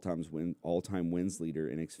the all-time wins leader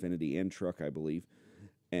in Xfinity and truck, I believe.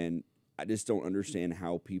 And I just don't understand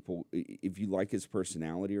how people, if you like his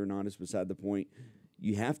personality or not, is beside the point.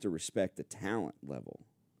 You have to respect the talent level.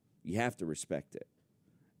 You have to respect it.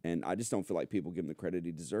 And I just don't feel like people give him the credit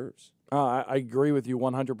he deserves. I agree with you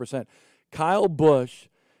 100%. Kyle Busch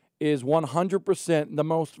is 100% the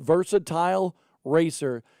most versatile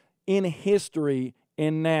racer in history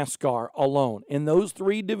in NASCAR alone. In those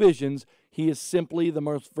three divisions, he is simply the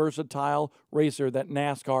most versatile racer that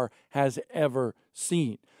NASCAR has ever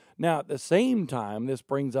seen. Now, at the same time, this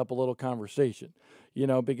brings up a little conversation,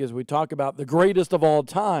 because we talk about the greatest of all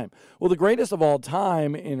time. Well, the greatest of all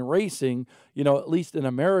time in racing, at least in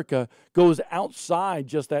America, goes outside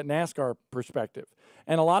just that NASCAR perspective.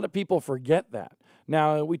 And a lot of people forget that.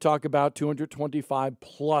 Now, we talk about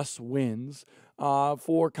 225-plus wins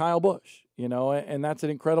for Kyle Busch, and that's an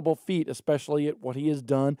incredible feat, especially at what he has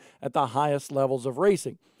done at the highest levels of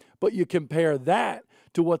racing. But you compare that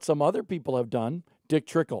to what some other people have done. Dick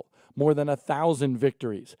Trickle, more than 1,000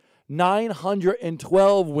 victories.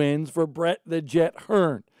 912 wins for Brett the Jet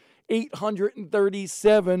Hearn.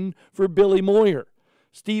 837 for Billy Moyer.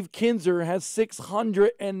 Steve Kinzer has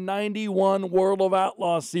 691 World of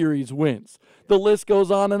Outlaw Series wins. The list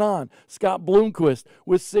goes on and on. Scott Bloomquist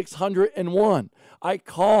with 601. I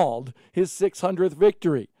called his 600th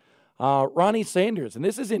victory. Ronnie Sanders, and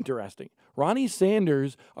this is interesting. Ronnie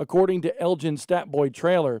Sanders, according to Elgin Statboy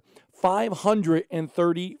Trailer,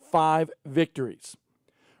 535 victories.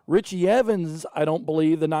 Richie Evans, I don't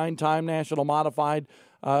believe, the 9-time National Modified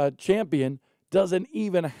champion, doesn't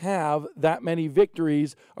even have that many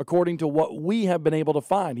victories according to what we have been able to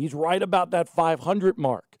find. He's right about that 500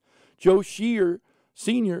 mark. Joe Shear,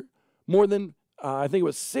 Sr., more than, I think it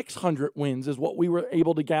was 600 wins is what we were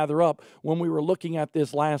able to gather up when we were looking at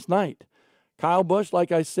this last night. Kyle Busch,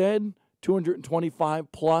 like I said, 225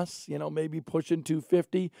 plus, maybe pushing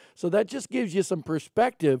 250. So that just gives you some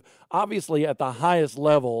perspective, obviously at the highest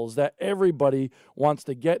levels that everybody wants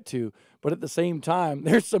to get to. But at the same time,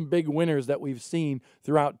 there's some big winners that we've seen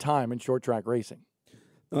throughout time in short track racing.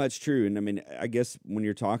 No, that's true. And I mean, I guess when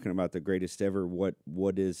you're talking about the greatest ever,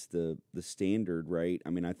 what is the standard, right?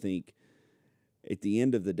 I mean, I think at the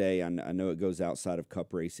end of the day, I know it goes outside of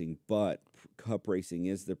cup racing, but cup racing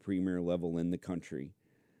is the premier level in the country.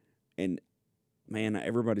 And, man,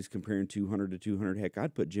 everybody's comparing 200 to 200. Heck,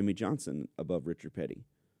 I'd put Jimmy Johnson above Richard Petty.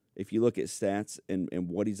 If you look at stats and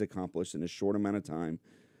what he's accomplished in a short amount of time,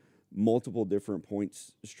 multiple different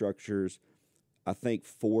points structures, I think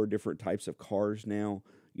 4 different types of cars now.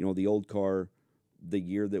 The old car, the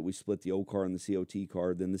year that we split the old car and the COT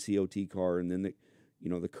car, then the COT car, and then the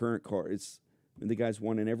current car. The guy's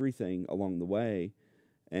won in everything along the way.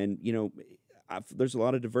 And, there's a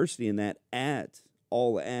lot of diversity in that at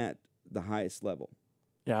the highest level.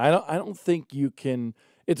 Yeah, I don't think you can.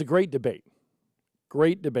 It's a great debate.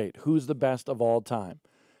 Great debate. Who's the best of all time?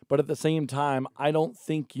 But at the same time, I don't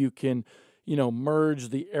think you can, merge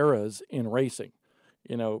the eras in racing.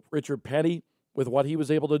 Richard Petty, with what he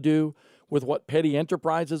was able to do, with what Petty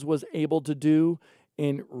Enterprises was able to do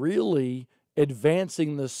in really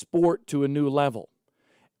advancing the sport to a new level.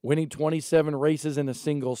 Winning 27 races in a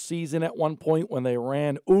single season at one point when they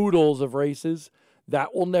ran oodles of races.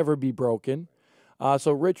 That will never be broken.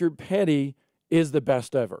 So Richard Petty is the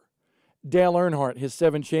best ever. Dale Earnhardt, his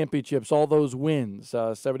 7 championships, all those wins,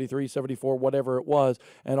 73, 74, whatever it was,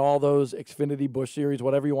 and all those Xfinity Busch Series,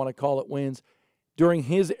 whatever you want to call it, wins, during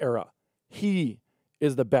his era, he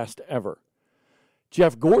is the best ever.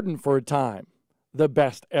 Jeff Gordon for a time, the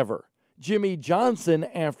best ever. Jimmy Johnson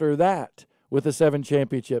after that with the 7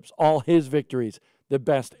 championships, all his victories, the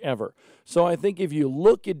best ever. So I think if you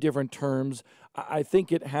look at different terms, I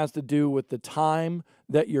think it has to do with the time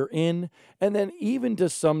that you're in, and then even to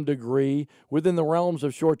some degree within the realms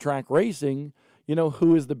of short track racing,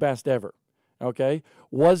 who is the best ever. Okay?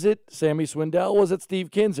 Was it Sammy Swindell? Was it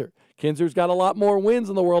Steve Kinzer? Kinzer's got a lot more wins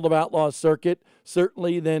in the World of Outlaws circuit,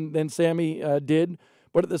 certainly than Sammy did,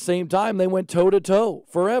 but at the same time, they went toe-to-toe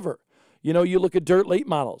forever. You look at dirt late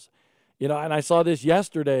models. And I saw this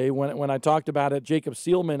yesterday when I talked about it. Jacob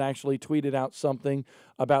Seelman actually tweeted out something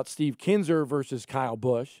about Steve Kinzer versus Kyle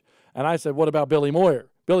Busch. And I said, what about Billy Moyer?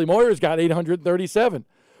 Billy Moyer's got 837.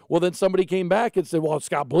 Well, then somebody came back and said, well,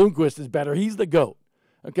 Scott Bloomquist is better. He's the GOAT.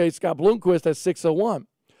 Okay, Scott Bloomquist has 601.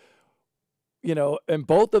 And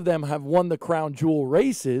both of them have won the crown jewel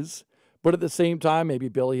races. But at the same time, maybe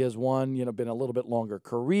Billy has won, been a little bit longer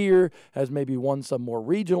career, has maybe won some more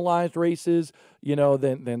regionalized races,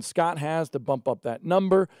 than Scott has to bump up that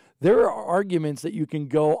number. There are arguments that you can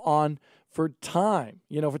go on for time,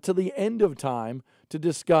 to the end of time to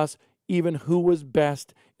discuss even who was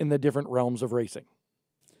best in the different realms of racing.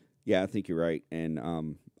 Yeah, I think you're right. And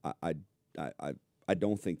I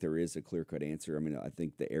don't think there is a clear-cut answer. I mean, I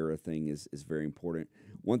think the era thing is very important.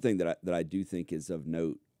 One thing that I do think is of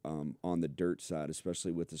note, on the dirt side,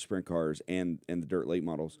 especially with the sprint cars and the dirt late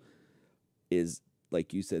models, is,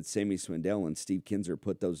 like you said, Sammy Swindell and Steve Kinzer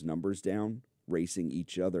put those numbers down racing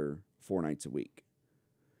each other 4 nights a week.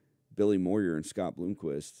 Billy Moyer and Scott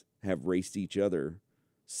Bloomquist have raced each other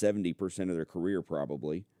 70% of their career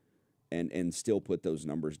probably, and still put those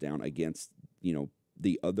numbers down against,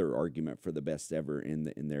 the other argument for the best ever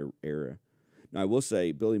in their era. Now, I will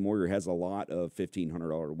say Billy Moyer has a lot of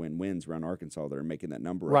 $1,500 wins around Arkansas that are making that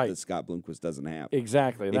number right up that Scott Bloomquist doesn't have.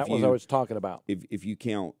 Exactly. That was what I was talking about. If you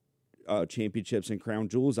count championships and crown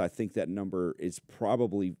jewels. I think that number is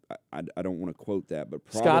probably, I don't want to quote that, but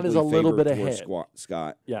probably Scott is a little bit ahead.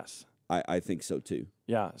 Scott. Yes. I think so too.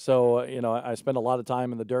 Yeah, so, I spent a lot of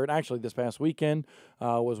time in the dirt. Actually, this past weekend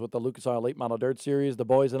was with the Lucas Oil Late Model Dirt Series, the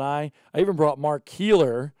boys and I. I even brought Mark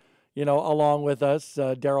Keeler, along with us,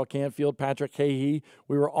 Daryl Canfield, Patrick Hahey.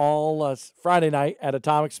 We were all Friday night at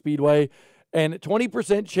Atomic Speedway, and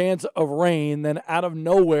 20% chance of rain. Then out of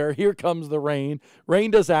nowhere, here comes the rain.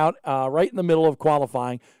 Rained us out right in the middle of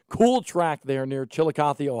qualifying. Cool track there near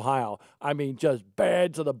Chillicothe, Ohio. I mean, just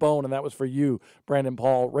bad to the bone, and that was for you, Brandon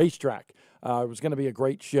Paul Racetrack. It was going to be a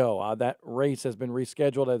great show. That race has been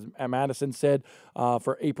rescheduled, as Madison said,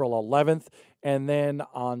 for April 11th. And then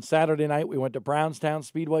on Saturday night, we went to Brownstown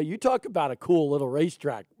Speedway. You talk about a cool little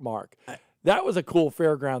racetrack, Mark. That was a cool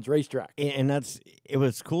fairgrounds racetrack. And it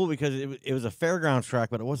was cool because it was a fairgrounds track,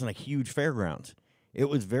 but it wasn't a huge fairgrounds. It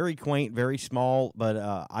was very quaint, very small, but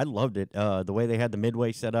I loved it. The way they had the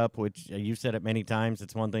midway set up, which you've said it many times,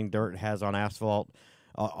 it's one thing dirt has on asphalt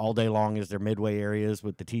all day long is their midway areas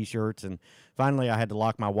with the T-shirts. And finally, I had to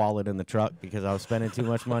lock my wallet in the truck because I was spending too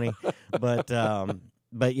much money.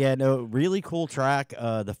 But yeah, no, really cool track.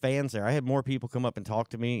 The fans there, I had more people come up and talk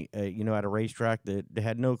to me, at a racetrack that they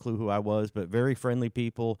had no clue who I was, but very friendly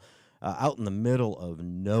people out in the middle of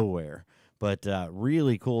nowhere. But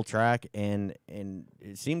really cool track, and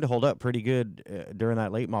it seemed to hold up pretty good during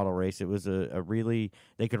that late model race. It was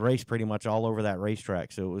they could race pretty much all over that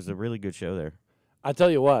racetrack, so it was a really good show there. I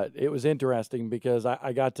tell you what, it was interesting because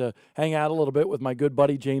I got to hang out a little bit with my good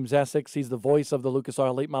buddy James Essex. He's the voice of the Lucas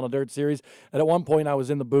Oil Late Model Dirt Series. And at one point I was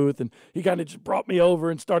in the booth, and he kind of just brought me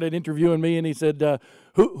over and started interviewing me, and he said,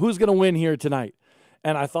 who's going to win here tonight?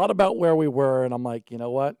 And I thought about where we were, and I'm like, you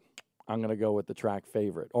know what? I'm going to go with the track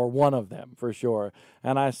favorite, or one of them for sure.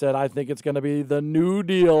 And I said, I think it's going to be the New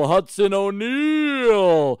Deal, Hudson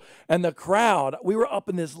O'Neal. And the crowd, we were up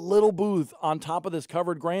in this little booth on top of this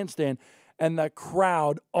covered grandstand, and the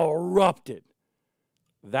crowd erupted.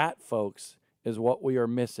 That, folks, is what we are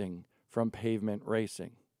missing from pavement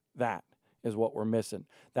racing. That is what we're missing.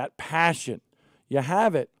 That passion. You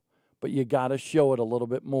have it, but you got to show it a little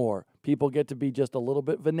bit more. People get to be just a little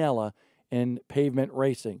bit vanilla in pavement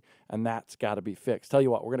racing, and that's got to be fixed. Tell you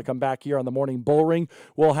what, we're going to come back here on the Morning Bullring.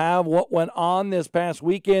 We'll have what went on this past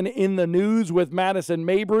weekend in the news with Madison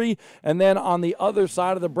Mabry, and then on the other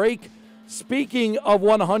side of the break, speaking of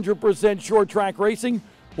 100% short track racing,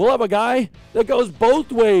 we'll have a guy that goes both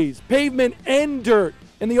ways, pavement and dirt,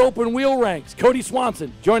 in the open wheel ranks. Cody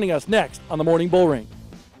Swanson joining us next on the Morning Bullring.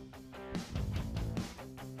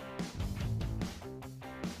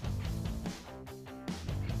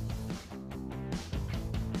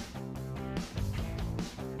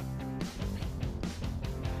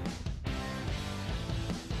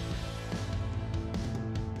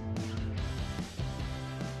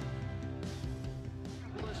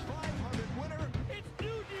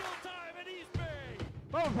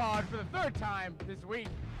 Pod for the third time this week.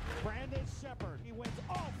 Brandon Shepard. He wins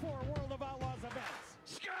all 4 World of Outlaws events.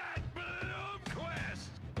 Scott Blomquist.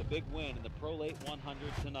 The big win in the Pro Late 100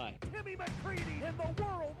 tonight. Timmy McCready in the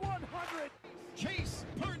World 100. Chase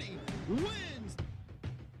Purdy wins.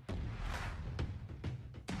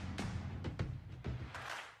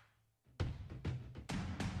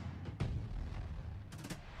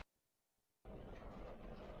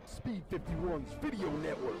 Speed 51's video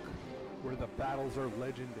network, where the battles are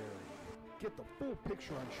legendary. Get the full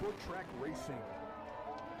picture on short track racing.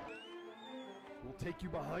 We'll take you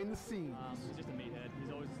behind the scenes. He's just a meathead.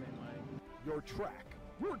 He's always the same way. Your track,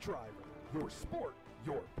 your driver, your sport,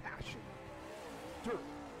 your passion. Dirt,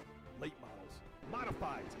 late models,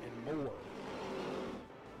 modifieds, and more.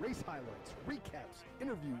 Race highlights, recaps,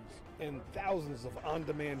 interviews, and thousands of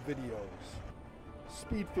on-demand videos.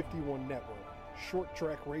 Speed 51 Network. Short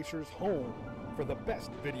track racers' home for the best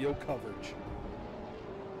video coverage.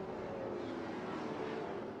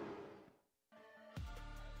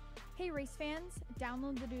 Hey race fans,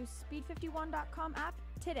 download the new Speed51.com app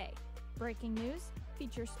today. Breaking news,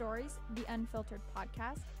 feature stories, the Unfiltered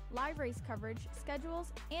podcast, live race coverage,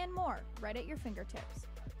 schedules, and more right at your fingertips.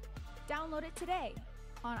 Download it today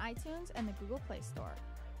on iTunes and the Google Play Store.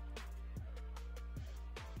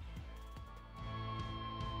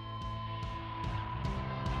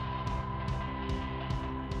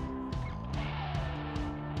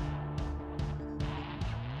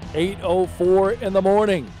 $8:04 in the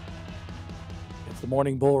morning. It's the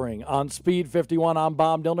Morning Bullring on Speed 51. I'm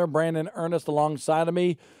Bob Dillner, Brandon Ernest alongside of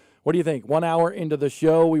me. What do you think? 1 hour into the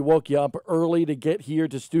show, we woke you up early to get here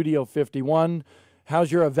to Studio 51.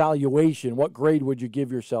 How's your evaluation? What grade would you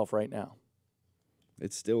give yourself right now?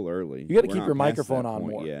 It's still early. You got to keep your microphone on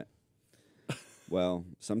more. Yet. Well,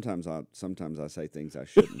 sometimes I say things I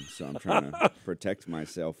shouldn't, so I'm trying to protect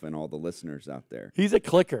myself and all the listeners out there. He's a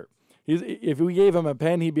clicker. If we gave him a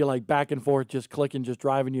pen, he'd be like back and forth, just clicking, just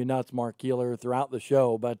driving you nuts, Mark Keeler, throughout the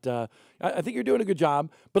show. But I think you're doing a good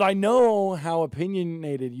job. But I know how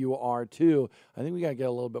opinionated you are, too. I think we got to get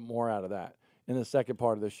a little bit more out of that in the second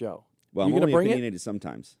part of the show. Well, I'm only opinionated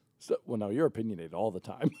sometimes. Well, no, you're opinionated all the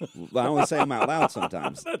time. I only say them out loud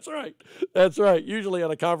sometimes. That's right. That's right. Usually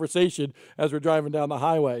on a conversation as we're driving down the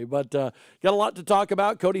highway. But got a lot to talk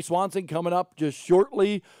about. Cody Swanson coming up just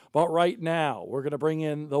shortly. But right now, we're going to bring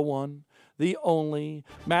in the one, the only,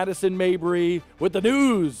 Madison Mabry with the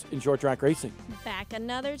news in short track racing. Back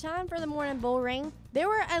another time for the morning Bullring. There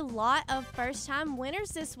were a lot of first-time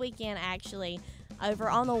winners this weekend, actually. Over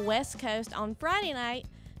on the West Coast on Friday night,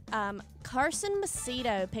 Carson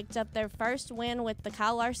Macedo picked up their first win with the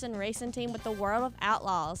Kyle Larson racing team with the World of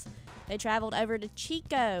Outlaws. They traveled over to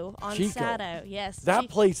Chico on Sato. Yes. That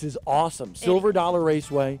place is awesome. Silver Dollar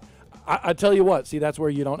Raceway. I tell you what, see, that's where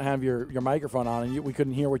you don't have your microphone on and we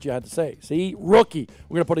couldn't hear what you had to say. See, rookie.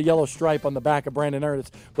 We're going to put a yellow stripe on the back of Brandon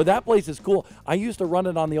Ernest. But that place is cool. I used to run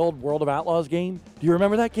it on the old World of Outlaws game. Do you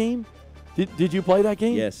remember that game? Did you play that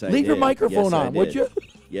game? Yes, I did. Leave your microphone on, would you?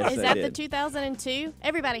 Yes, Is that the 2002?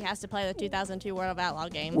 Everybody has to play the 2002 World of Outlaw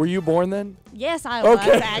game. Were you born then? Yes, I was,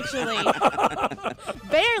 actually.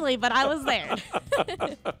 Barely, but I was there.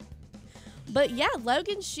 But, yeah,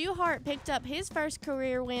 Logan Schuhart picked up his first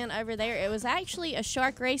career win over there. It was actually a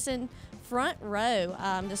Shark Racing front row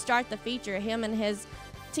to start the feature. Him and his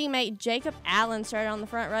teammate Jacob Allen started on the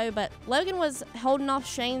front row, but Logan was holding off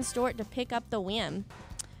Shane Stewart to pick up the win.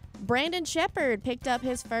 Brandon Shepard picked up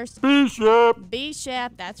his first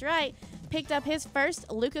B-Shep, that's right. Picked up his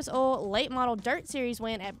first Lucas Oil Late Model Dirt Series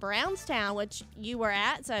win at Brownstown, which you were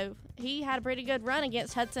at, so he had a pretty good run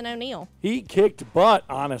against Hudson O'Neill. He kicked butt,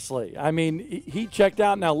 honestly. I mean, he checked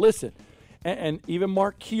out. Now, listen, and even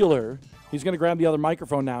Mark Keeler, he's going to grab the other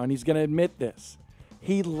microphone now, and he's going to admit this.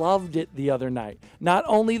 He loved it the other night. Not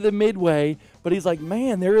only the midway, but he's like,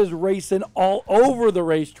 man, there is racing all over the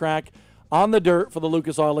racetrack on the dirt for the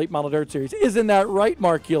Lucas Oil Late Model Dirt Series. Isn't that right,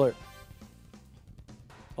 Mark Keeler?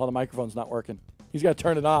 Oh, the microphone's not working. He's got to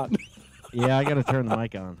turn it on. Yeah, I got to turn the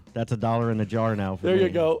mic on. That's $1 in the jar now for there me. You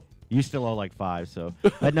go. You still owe like 5, so.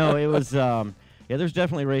 But no, it was, yeah, there's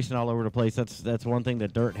definitely racing all over the place. That's one thing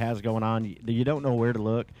that dirt has going on. You don't know where to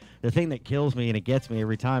look. The thing that kills me, and it gets me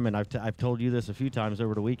every time, and I've told you this a few times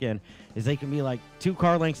over the weekend, is they can be like 2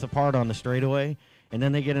 car lengths apart on the straightaway, and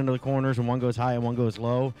then they get into the corners, and one goes high and one goes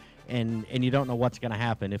low. And you don't know what's going to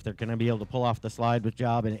happen, if they're going to be able to pull off the slide with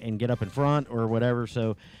job and get up in front or whatever.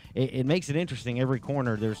 So it makes it interesting every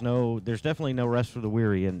corner. There's definitely no rest for the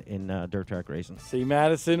weary in dirt track racing. See,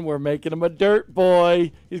 Madison, we're making him a dirt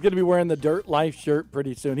boy. He's going to be wearing the Dirt Life shirt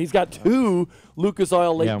pretty soon. He's got 2 Lucas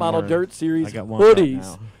Oil Late Model Dirt Series hoodies.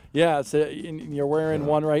 Right, yeah, so you're wearing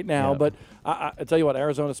one right now. Yeah. But I tell you what,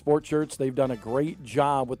 Arizona Sports Shirts, they've done a great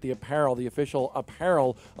job with the apparel, the official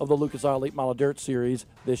apparel of the Lucas Oil Late Model Dirt Series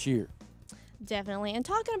this year. Definitely. And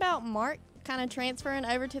talking about Mark kind of transferring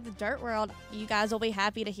over to the dirt world, you guys will be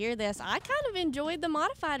happy to hear this. I kind of enjoyed the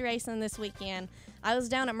modified racing this weekend. I was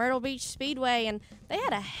down at Myrtle Beach Speedway, and they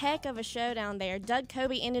had a heck of a show down there. Doug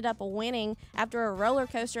Kobe ended up winning after a roller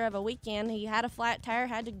coaster of a weekend. He had a flat tire,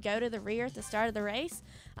 had to go to the rear at the start of the race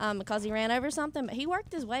because he ran over something, but he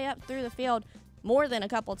worked his way up through the field more than a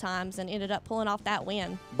couple times and ended up pulling off that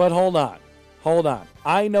win. But hold on.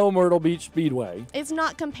 I know Myrtle Beach Speedway. It's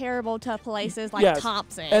not comparable to places like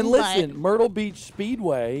Thompson. And listen, Myrtle Beach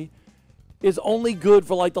Speedway is only good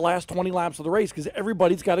for like the last 20 laps of the race because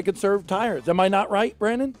everybody's got to conserve tires. Am I not right,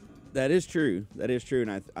 Brandon? That is true.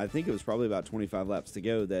 And I think it was probably about 25 laps to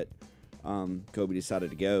go that Kobe decided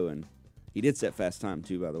to go. And he did set fast time,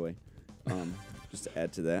 too, by the way, just to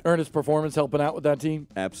add to that. Ernest Performance helping out with that team?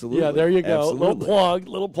 Absolutely. Yeah, there you go.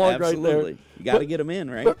 Absolutely. Little plug right there. You got to get them in,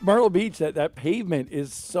 right? But Myrtle Beach, that pavement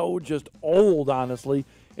is so just old, honestly.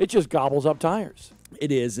 It just gobbles up tires.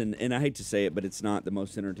 It is, and I hate to say it, but it's not the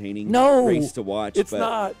most entertaining race to watch. It's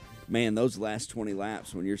not. Man, those last 20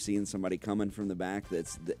 laps, when you're seeing somebody coming from the back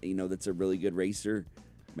that's a really good racer,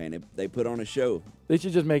 man, they put on a show. They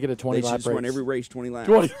should just make it a 20-lap race. They should just run every race 20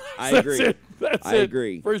 laps. I agree. I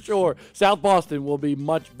agree. For sure. South Boston will be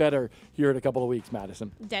much better here in a couple of weeks,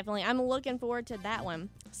 Madison. Definitely. I'm looking forward to that one.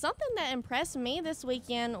 Something that impressed me this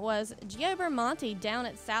weekend was Gio Bermonti down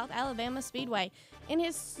at South Alabama Speedway. In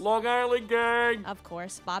his Long Island gang. Of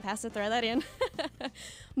course, Bob has to throw that in.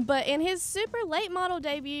 But in his super late model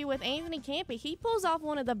debut with Anthony Campy, he pulls off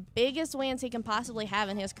one of the biggest wins he can possibly have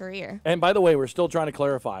in his career. And by the way, we're still trying to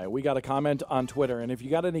clarify. We got a comment on Twitter, and if you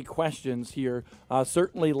got any questions here,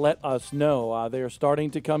 certainly let us know. They are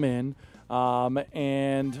starting to come in.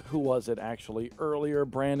 And who was it actually earlier?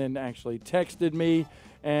 Brandon actually texted me,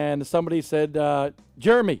 and somebody said,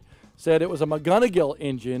 Jeremy said it was a McGonigal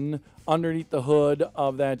engine underneath the hood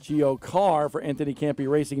of that Geo car for Anthony Campy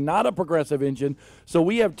Racing, not a Progressive engine. So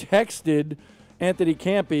we have texted Anthony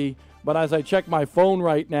Campy, but as I check my phone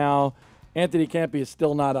right now, Anthony Campy is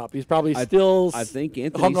still not up. He's probably still I think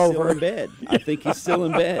Anthony's hungover. still in bed. I think he's still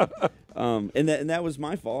in bed. And that was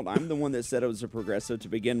my fault. I'm the one that said it was a Progressive to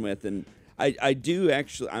begin with. And I do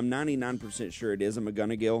actually, I'm 99% sure it is a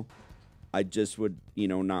McGonigal. I just would,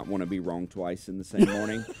 not want to be wrong twice in the same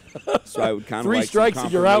morning. So I would kind of Three like strikes some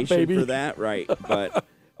and you're out, confirmation baby. for that, right? But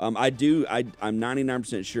I'm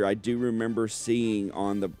 99% sure I do remember seeing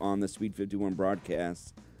on the Speed 51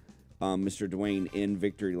 broadcast Mr. Dwayne in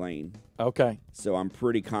Victory Lane. Okay. So I'm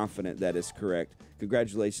pretty confident that is correct.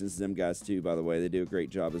 Congratulations to them guys too, by the way. They do a great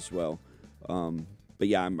job as well. But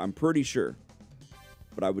yeah, I'm pretty sure.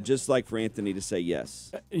 But I would just like for Anthony to say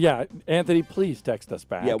yes. Yeah, Anthony, please text us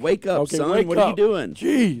back. Yeah, wake up, okay, son. Wake what up. are you doing?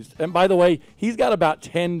 Jeez. And by the way, he's got about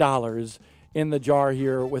 $10 in the jar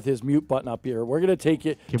here with his mute button up here. We're going to take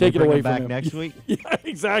it away from him. Next week? Yeah,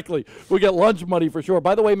 exactly. We get lunch money for sure.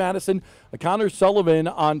 By the way, Madison, Connor Sullivan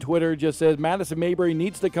on Twitter just says Madison Mayberry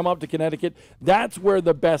needs to come up to Connecticut. That's where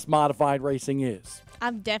the best modified racing is.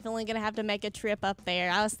 I'm definitely going to have to make a trip up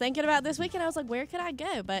there. I was thinking about this weekend. I was like, where could I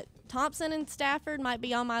go? But Thompson and Stafford might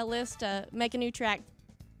be on my list to make a new track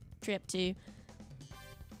trip to.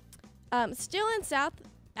 Still in South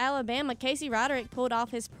Alabama, Casey Roderick pulled off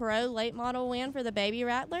his pro late model win for the Baby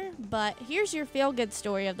Rattler. But here's your feel-good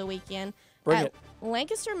story of the weekend. Bring it.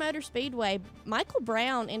 Lancaster Motor Speedway, Michael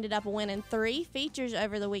Brown ended up winning 3 features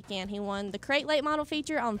over the weekend. He won the crate late model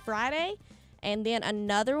feature on Friday, and then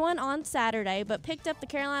another one on Saturday, but picked up the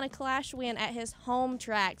Carolina Clash win at his home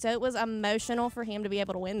track. So it was emotional for him to be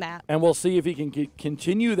able to win that. And we'll see if he can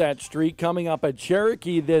continue that streak coming up at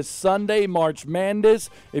Cherokee this Sunday, March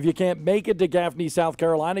Madness. If you can't make it to Gaffney, South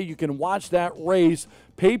Carolina, you can watch that race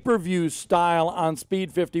pay-per-view style on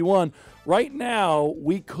Speed 51. Right now,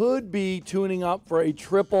 we could be tuning up for a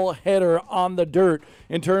triple header on the dirt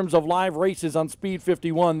in terms of live races on Speed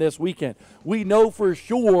 51 this weekend. We know for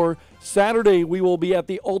sure Saturday we will be at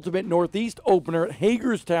the Ultimate Northeast Opener at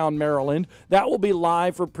Hagerstown, Maryland. That will be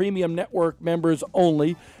live for Premium Network members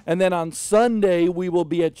only. And then on Sunday, we will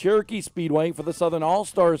be at Cherokee Speedway for the Southern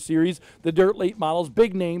All-Star Series, the Dirt Late Models,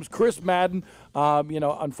 big names, Chris Madden,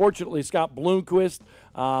 unfortunately, Scott Bloomquist.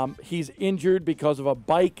 He's injured because of a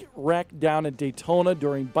bike wreck down in Daytona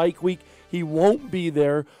during Bike Week. He won't be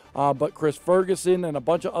there, but Chris Ferguson and a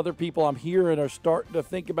bunch of other people I'm hearing are starting to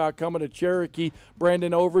think about coming to Cherokee,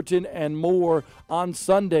 Brandon Overton, and more on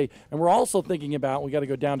Sunday. And we're also thinking about, we got to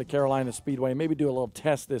go down to Carolina Speedway and maybe do a little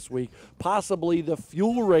test this week, possibly the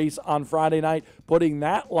fuel race on Friday night, putting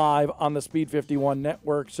that live on the Speed 51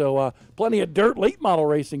 network. So plenty of dirt late model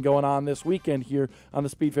racing going on this weekend here on the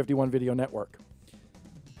Speed 51 video network.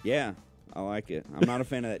 Yeah, I like it. I'm not a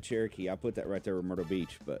fan of that Cherokee. I put that right there with Myrtle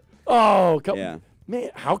Beach, but Yeah. Man,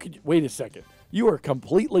 how could you? Wait a second. You are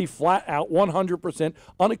completely flat out 100%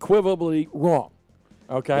 unequivocally wrong.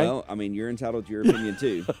 Okay? Well, I mean, you're entitled to your opinion,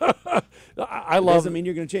 too. I love. Doesn't mean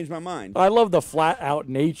you're going to change my mind. I love the flat-out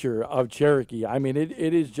nature of Cherokee. I mean, it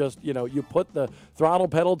is just, you put the throttle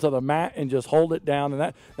pedal to the mat and just hold it down,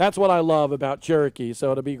 and that's what I love about Cherokee.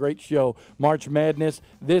 So it'll be a great show. March Madness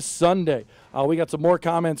this Sunday. We got some more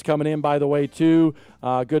comments coming in, by the way, too.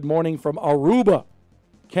 Good morning from Aruba,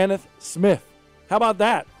 Kenneth Smith. How about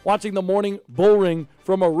that? Watching the morning bullring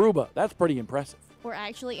from Aruba. That's pretty impressive. We're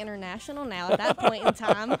actually international now at that point in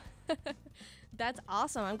time. That's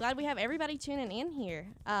awesome. I'm glad we have everybody tuning in here.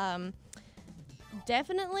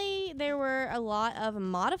 Definitely there were a lot of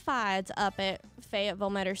modifieds up at Fayetteville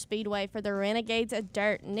Motor Speedway for the Renegades of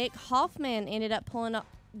Dirt. Nick Hoffman ended up pulling up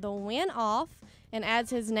the win off and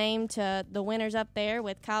adds his name to the winners up there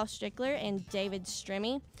with Kyle Strickler and David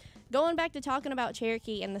Strimmy. Going back to talking about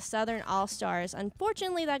Cherokee and the Southern All-Stars,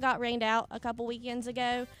 unfortunately that got rained out a couple weekends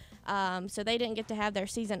ago. So they didn't get to have their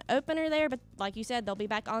season opener there, but like you said, they'll be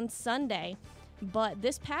back on Sunday. But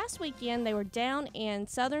this past weekend, they were down in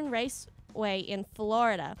Southern Raceway in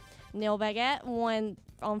Florida. Neil Baguette won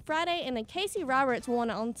on Friday, and then Casey Roberts won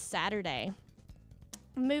on Saturday.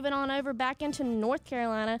 Moving on over back into North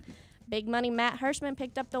Carolina, Big Money Matt Hirschman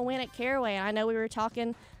picked up the win at Caraway. I know we were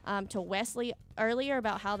talking to Wesley earlier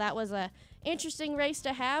about how that was a interesting race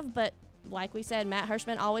to have, but like we said, Matt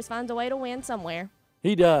Hirschman always finds a way to win somewhere.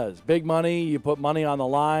 He does. Big money, you put money on the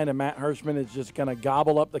line, and Matt Hirschman is just going to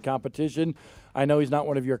gobble up the competition. I know he's not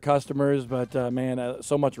one of your customers, but,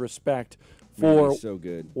 so much respect for he's so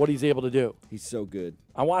good. What he's able to do. He's so good.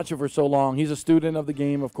 I watch him for so long. He's a student of the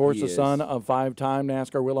game, of course, He the is. son of 5-time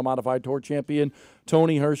NASCAR Wheel Modified Tour champion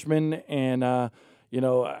Tony Hirschman, and I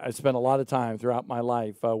spent a lot of time throughout my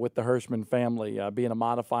life with the Hirschman family, being a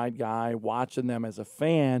modified guy, watching them as a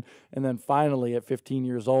fan, and then finally at 15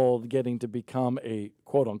 years old getting to become a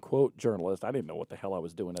quote-unquote journalist. I didn't know what the hell I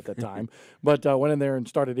was doing at that time, but went in there and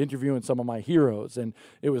started interviewing some of my heroes, and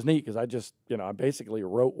it was neat because I just, I basically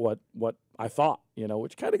wrote what I thought,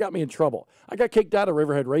 which kind of got me in trouble. I got kicked out of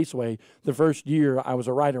Riverhead Raceway the first year I was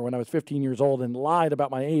a rider when I was 15 years old and lied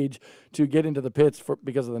about my age to get into the pits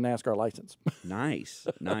because of the NASCAR license. Nice.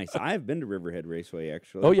 I've been to Riverhead Raceway,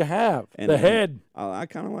 actually. Oh, you have? And the head. I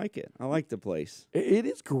kind of like it. I like the place. It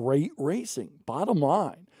is great racing, bottom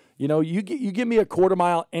line. You give me a quarter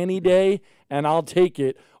mile any day, and I'll take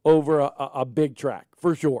it over a big track,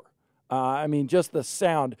 for sure. Just the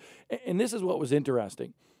sound. And this is what was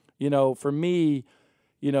interesting. For me,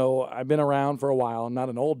 I've been around for a while. I'm not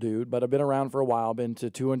an old dude, but I've been around for a while. I've been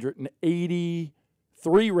to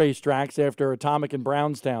 283 racetracks after Atomic and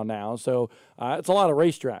Brownstown now. So it's a lot of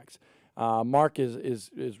racetracks. Mark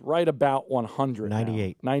is right about 100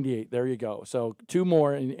 98. now. 98, there you go. So 2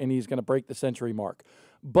 more, and he's going to break the century mark.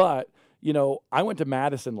 But, I went to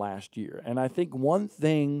Madison last year, and I think one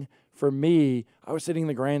thing for me, I was sitting in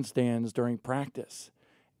the grandstands during practice,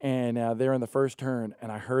 and there in the first turn,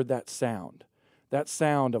 and I heard that sound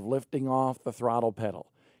of lifting off the throttle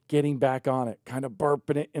pedal, getting back on it, kind of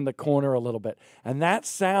burping it in the corner a little bit. And that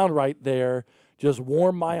sound right there just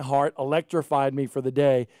warmed my heart, electrified me for the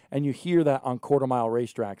day, and you hear that on quarter-mile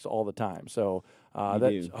racetracks all the time. So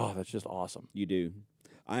that's just awesome. You do.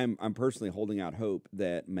 I'm personally holding out hope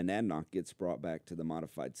that Monadnock gets brought back to the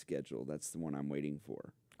modified schedule. That's the one I'm waiting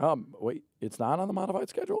for. Wait, it's not on the modified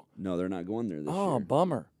schedule? No, they're not going there this year. Oh,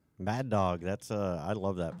 bummer. Mad Dog, that's I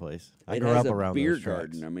love that place. I It grew has up a around beer those tracks.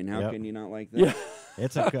 garden. I mean, how can you not like that? Yeah.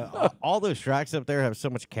 It's all those tracks up there have so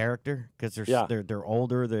much character because they're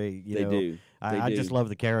older. They do. I just love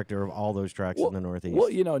the character of all those tracks in the Northeast.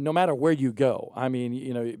 Well, no matter where you go,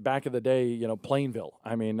 back in the day, Plainville,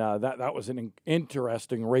 that was an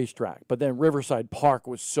interesting racetrack. But then Riverside Park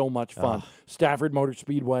was so much fun. Stafford Motor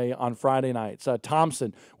Speedway on Friday nights.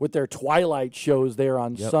 Thompson with their twilight shows there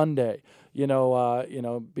on Sunday.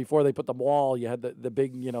 Before they put the wall, you had the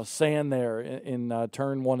big, sand there in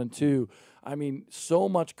turn 1 and 2. So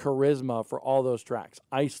much charisma for all those tracks.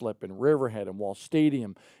 Islip and Riverhead and Wall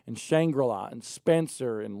Stadium and Shangri-La and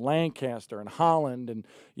Spencer and Lancaster and Holland and,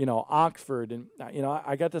 Oxford. And,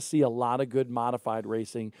 I got to see a lot of good modified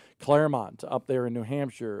racing. Claremont up there in New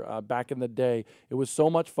Hampshire back in the day. It was so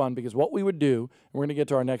much fun because what we would do, and we're going to get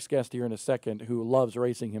to our next guest here in a second who loves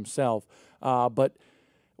racing himself, but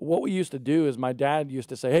what we used to do is my dad used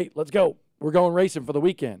to say, hey, let's go. We're going racing for the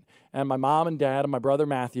weekend. And my mom and dad and my brother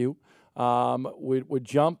Matthew would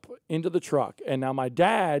jump into the truck. And now my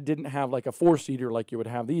dad didn't have like a 4-seater like you would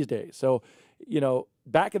have these days. So,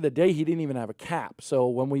 back in the day, he didn't even have a cap. So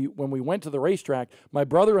when we went to the racetrack, my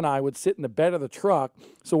brother and I would sit in the bed of the truck.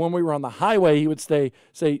 So when we were on the highway, he would say,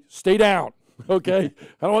 stay down. Okay,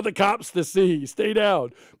 I don't want the cops to see. Stay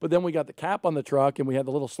down. But then we got the cap on the truck, and we had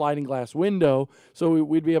the little sliding glass window, so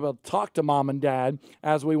we'd be able to talk to Mom and Dad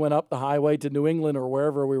as we went up the highway to New England or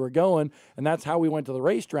wherever we were going, and that's how we went to the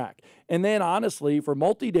racetrack. And then, honestly, for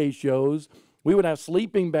multi-day shows, we would have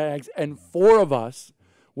sleeping bags, and 4 of us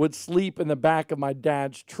would sleep in the back of my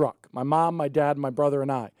dad's truck. My mom, my dad, my brother,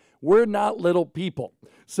 and I. We're not little people,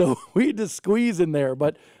 so we had to squeeze in there,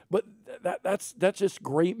 but that's just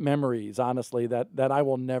great memories, honestly, that I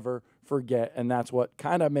will never forget, and that's what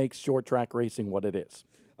kind of makes short track racing what it is.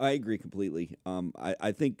 I agree completely.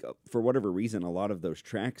 I think for whatever reason, a lot of those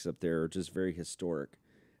tracks up there are just very historic,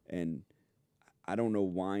 and I don't know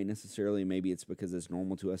why necessarily. Maybe it's because it's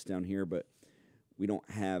normal to us down here, but we don't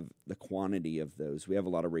have the quantity of those. We have a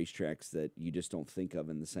lot of racetracks that you just don't think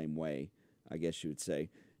of in the same way, I guess you would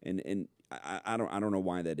say. And I don't know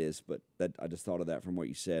why that is, but that I just thought of that from what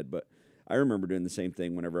you said. But I remember doing the same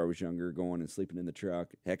thing whenever I was younger, going and sleeping in the truck.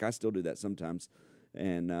 Heck, I still do that sometimes,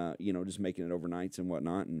 and just making it overnights and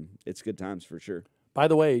whatnot. And it's good times for sure. By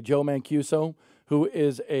the way, Joe Mancuso, who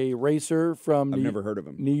is a racer from I've never heard of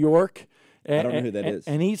him. New York. I don't know who that is.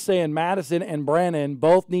 And he's saying Madison and Brannon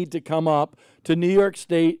both need to come up to New York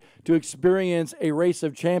State to experience a Race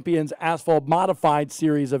of Champions Asphalt Modified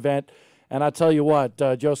Series event. And I tell you what,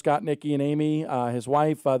 Joe Scott, Nikki, and Amy, his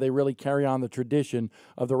wife, they really carry on the tradition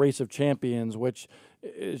of the Race of Champions, which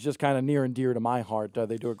is just kind of near and dear to my heart.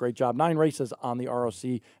 They do a great job. 9 races on the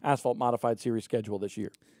ROC Asphalt Modified Series schedule this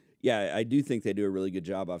year. Yeah, I do think they do a really good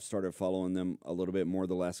job. I've started following them a little bit more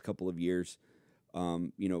the last couple of years,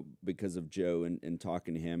 because of Joe and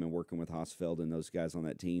talking to him and working with Hosfeld and those guys on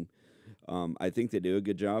that team. I think they do a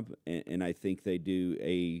good job, and I think they do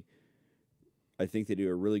a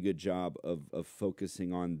really good job of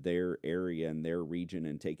focusing on their area and their region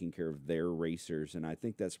and taking care of their racers, and I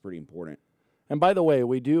think that's pretty important. And by the way,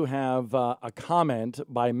 we do have a comment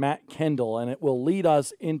by Matt Kendall, and it will lead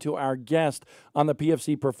us into our guest on the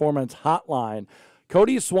PFC Performance Hotline.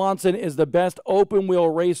 Cody Swanson is the best open-wheel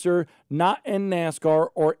racer, not in NASCAR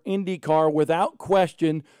or IndyCar, without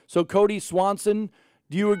question. So, Cody Swanson,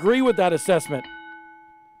 do you agree with that assessment?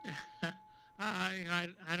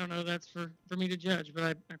 I don't know. That's for me to judge, but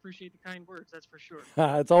I appreciate the kind words. That's for sure.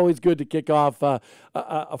 It's always good to kick off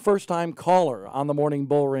a first-time caller on the Morning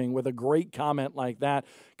Bullring with a great comment like that.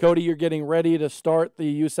 Cody, you're getting ready to start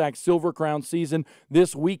the USAC Silver Crown season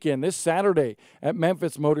this weekend, this Saturday at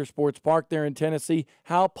Memphis Motorsports Park there in Tennessee.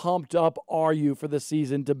 How pumped up are you for the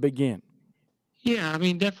season to begin? Yeah, I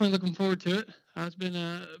mean, definitely looking forward to it. It's been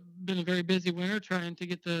a very busy winter trying to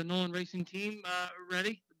get the Nolan Racing team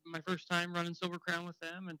ready. My first time running Silver Crown with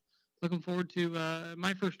them, and looking forward to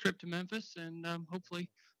my first trip to Memphis, and hopefully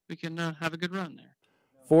we can have a good run there.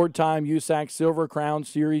 4-time USAC Silver Crown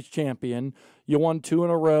Series champion. You won 2 in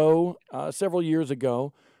a row several years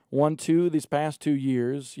ago. Won 2 these past 2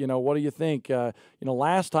 years. What do you think?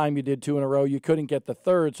 Last time you did 2 in a row, you couldn't get the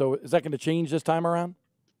 3rd. So is that going to change this time around?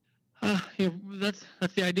 That's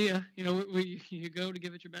the idea. You go to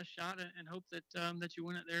give it your best shot and hope that you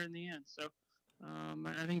win it there in the end. So.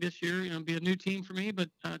 I think this year, it'll be a new team for me, but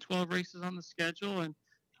 12 races on the schedule, and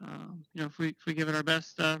if we give it our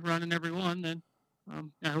best run in every one, then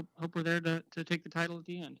I hope we're there to take the title at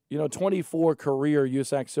the end. 24 career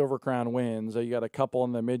USAC Silver Crown wins. You got a couple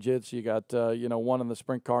in the midgets. You got one in the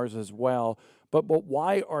sprint cars as well. But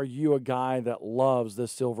why are you a guy that loves the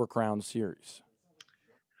Silver Crown Series?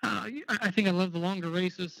 I think I love the longer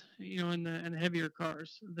races, and the heavier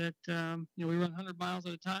cars. That we run 100 miles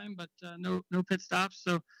at a time, but no pit stops.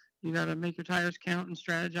 So you got to make your tires count and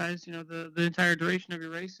strategize. The entire duration of your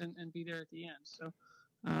race and be there at the end. So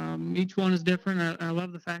each one is different. I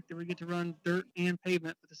love the fact that we get to run dirt and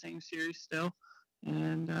pavement with the same series still,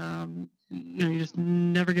 and you just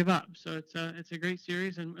never give up. So it's a great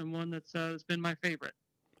series and one that's been my favorite.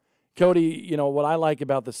 Cody, what I like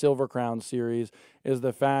about the Silver Crown Series is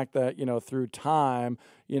the fact that, through time,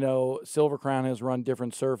 Silver Crown has run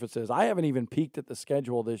different surfaces. I haven't even peeked at the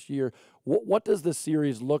schedule this year. What does the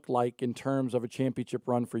series look like in terms of a championship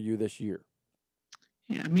run for you this year?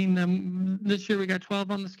 Yeah, I mean, this year we got 12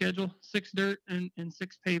 on the schedule, 6 dirt and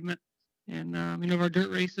 6 pavement. And, our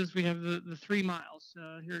dirt races, we have the 3 miles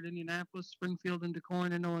here at Indianapolis, Springfield, and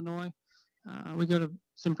DuQuoin in Illinois. We go to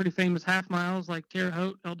some pretty famous half miles like Terre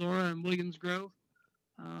Haute, Eldora, and Williams Grove.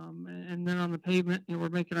 And then on the pavement, we're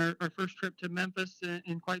making our first trip to Memphis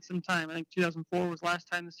in quite some time. I think 2004 was last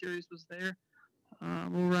time the series was there.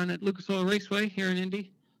 We'll run at Lucas Oil Raceway here in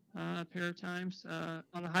Indy a pair of times,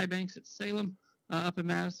 on the high banks at Salem, up in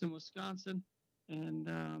Madison, Wisconsin,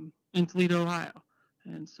 and in Toledo, Ohio.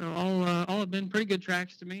 And so all have been pretty good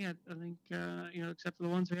tracks to me. I think, except for the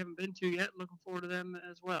ones we haven't been to yet, looking forward to them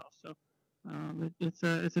as well. So it's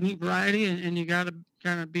a neat variety, and you got to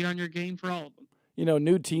kind of be on your game for all of them.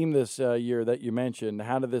 New team this year that you mentioned.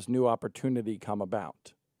 How did this new opportunity come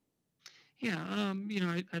about? Yeah,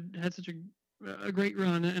 I had such a great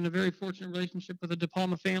run and a very fortunate relationship with the De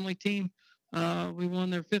Palma family team. We won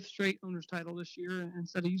their 5th straight owners title this year and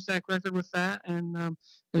set a USAC record with that. And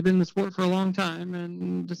they've been in the sport for a long time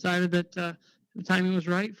and decided that the timing was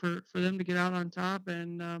right for them to get out on top.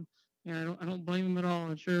 And I don't blame them at all.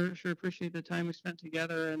 And sure appreciate the time we spent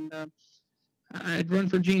together. And I'd run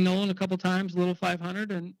for Gene Nolan a couple times, Little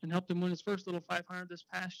 500, and helped him win his first Little 500 this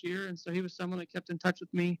past year. And so he was someone that kept in touch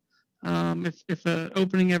with me if an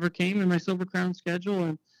opening ever came in my Silver Crown schedule.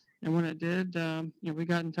 And when it did, we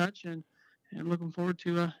got in touch and looking forward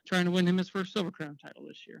to trying to win him his first Silver Crown title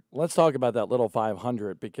this year. Let's talk about that Little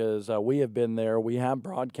 500 because we have been there. We have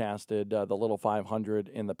broadcasted the Little 500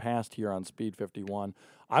 in the past here on Speed 51.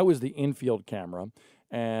 I was the infield camera,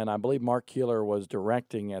 and I believe Mark Keeler was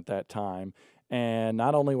directing at that time. And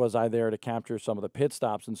not only was I there to capture some of the pit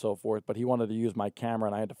stops and so forth, but he wanted to use my camera,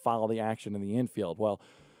 and I had to follow the action in the infield. Well,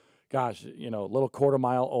 Gosh, little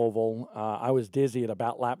quarter-mile oval. I was dizzy at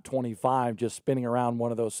about lap 25 just spinning around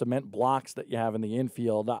one of those cement blocks that you have in the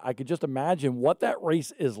infield. I could just imagine what that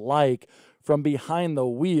race is like from behind the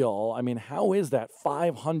wheel. I mean, how is that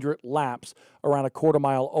 500 laps around a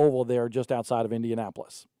quarter-mile oval there just outside of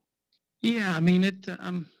Indianapolis? Yeah, I mean, it's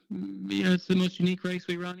the most unique race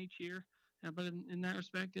we run each year. But in that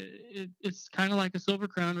respect, it's kind of like a Silver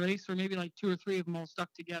Crown race, or maybe like 2 or 3 of them all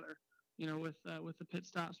stuck together, with the pit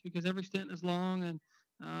stops, because every stint is long, and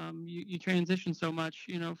you transition so much,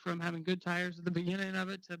 from having good tires at the beginning of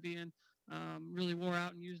it to being really wore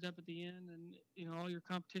out and used up at the end, and all your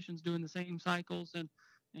competition's doing the same cycles,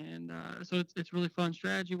 and so it's really fun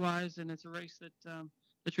strategy wise, and it's a race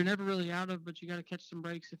that you're never really out of, but you got to catch some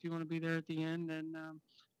breaks if you want to be there at the end. And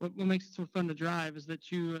what makes it so fun to drive is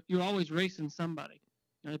that you're always racing somebody.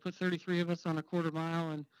 They put 33 of us on a quarter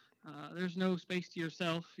mile, and there's no space to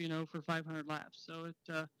yourself, for 500 laps. So it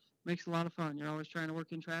makes a lot of fun. You're always trying to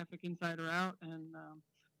work in traffic inside or out, and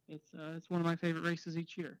it's one of my favorite races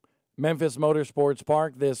each year. Memphis Motorsports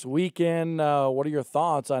Park this weekend. What are your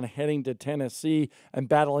thoughts on heading to Tennessee and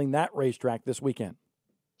battling that racetrack this weekend?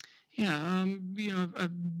 Yeah,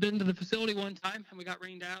 I've been to the facility one time and we got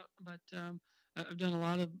rained out, but I've done a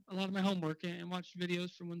lot of my homework and watched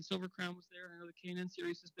videos from when Silver Crown was there. I know the K&N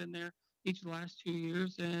Series has been there each of the last 2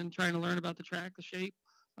 years, and trying to learn about the track, the shape,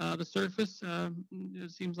 the surface.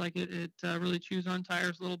 It seems like it really chews on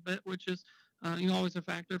tires a little bit, which is always a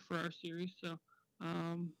factor for our series. So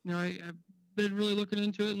I've been really looking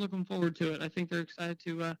into it and looking forward to it. I think they're excited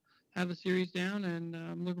to have the series down, and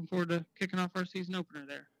I'm looking forward to kicking off our season opener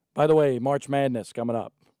there. By the way, March Madness coming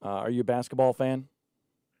up. Are you a basketball fan?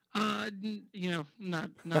 Not.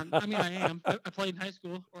 I mean, I am. I played in high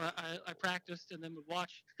school, or I practiced and then would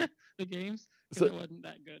watch the games because it wasn't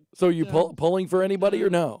that good. So are you pulling for anybody or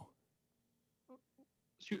no?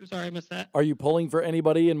 Sorry, I missed that. Are you pulling for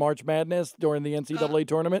anybody in March Madness during the NCAA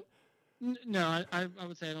tournament? No, I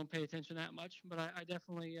would say I don't pay attention that much, but I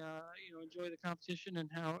definitely enjoy the competition,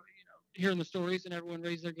 and how hearing the stories and everyone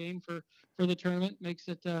raise their game for the tournament makes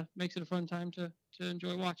it a fun time to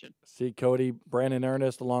enjoy watching. See, Cody, Brandon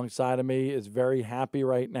Ernest alongside of me is very happy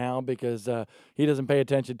right now because he doesn't pay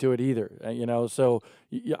attention to it either. So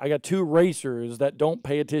I got 2 racers that don't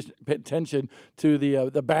pay attention to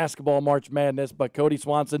the basketball March Madness. But Cody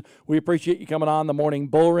Swanson, we appreciate you coming on the Morning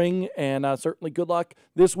Bullring, and certainly good luck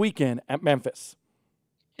this weekend at Memphis.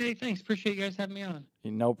 Hey, thanks. Appreciate you guys having me on.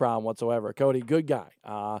 No problem whatsoever. Cody, good guy.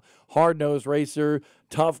 Hard-nosed racer,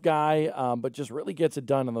 tough guy, but just really gets it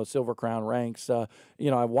done in those Silver Crown ranks. I've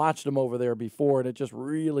watched him over there before, and it just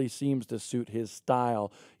really seems to suit his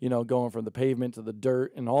style, going from the pavement to the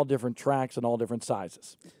dirt and all different tracks and all different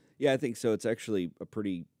sizes. Yeah, I think so. It's actually a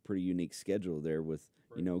pretty unique schedule there with,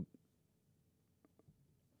 I'm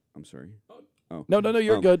sorry. Oh. No,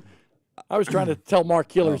 you're good. I was trying to tell Mark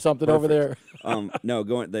Keeler something perfect. over there. No,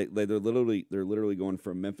 they're literally going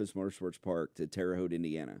from Memphis Motorsports Park to Terre Haute,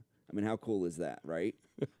 Indiana. I mean, how cool is that, right?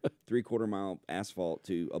 3/4 mile asphalt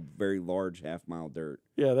to a very large half-mile dirt.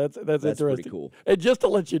 Yeah, that's interesting. Pretty cool. And just to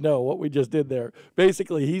let you know what we just did there,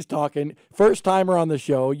 basically he's talking, first timer on the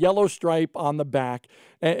show, yellow stripe on the back,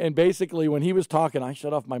 and basically when he was talking, I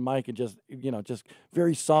shut off my mic and just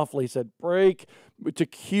very softly said, break, to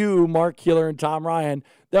cue Mark Keeler and Tom Ryan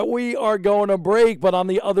that we are going to break. But on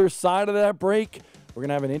the other side of that break, we're going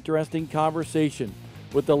to have an interesting conversation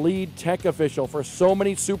with the lead tech official for so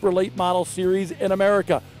many super late model series in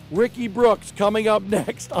America, Ricky Brooks, coming up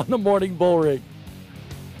next on the Morning Bullring.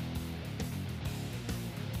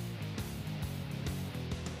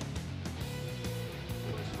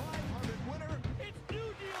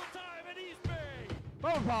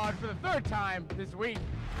 Pod for the 3rd time this week.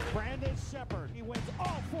 Brandon Shepard. He wins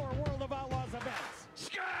all 4 World of Outlaws events.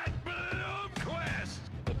 Scott Bloomquist.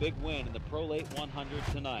 The big win in the Pro Late 100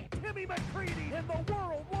 tonight. Timmy McCready in the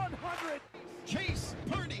World 100. Chase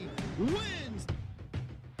Purdy wins.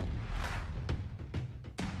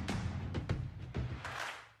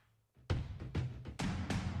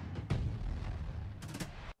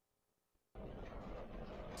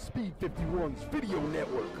 Speed 51's video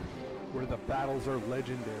network, where the battles are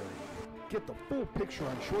legendary. Get the full picture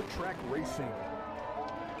on short track racing.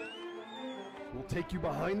 We'll take you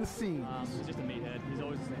behind the scenes. He's just a meathead. He's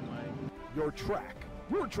always the same way. Your track,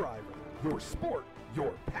 your driver, your sport,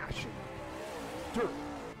 your passion. Dirt,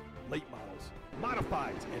 late models,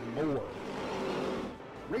 modifieds, and more.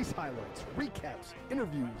 Race highlights, recaps,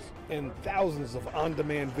 interviews, and thousands of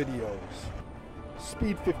on-demand videos.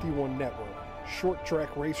 Speed 51 Network, short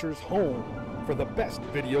track racers' home for the best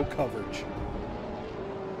video coverage.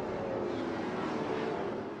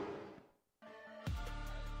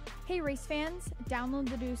 Hey race fans, download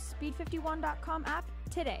the new Speed51.com app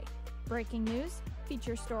today. Breaking news,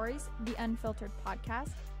 feature stories, the unfiltered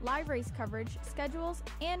podcast, live race coverage, schedules,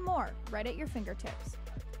 and more right at your fingertips.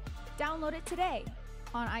 Download it today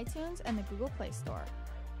on iTunes and the Google Play Store.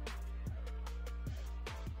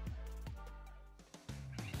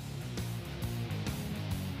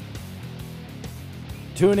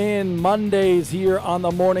 Tune in Mondays here on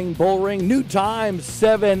the Morning Bullring. New time,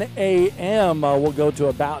 7 a.m. We'll go to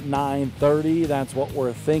about 9:30. That's what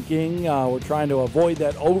we're thinking. We're trying to avoid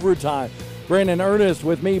that overtime. Brandon Ernest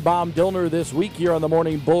with me, Bob Dillner, this week here on the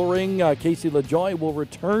Morning Bullring. Casey LaJoy will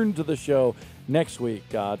return to the show next week.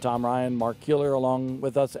 Tom Ryan, Mark Keeler along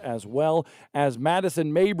with us as well as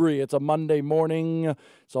Madison Mabry. It's a Monday morning.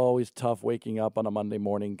 It's always tough waking up on a Monday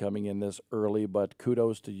morning coming in this early, but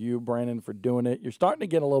kudos to you, Brandon, for doing it. You're starting to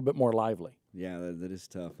get a little bit more lively. Yeah, that is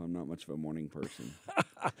tough. I'm not much of a morning person.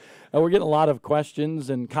 And we're getting a lot of questions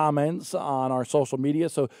and comments on our social media,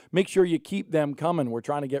 so make sure you keep them coming. We're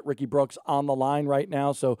trying to get Ricky Brooks on the line right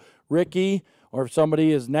now. So, Ricky, or if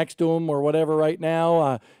somebody is next to him or whatever right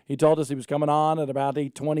now, he told us he was coming on at about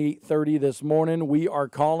 8:20, 8:30 this morning. We are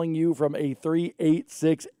calling you from a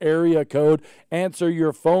 386 area code. Answer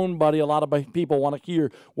your phone, buddy. A lot of people want to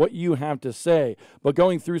hear what you have to say. But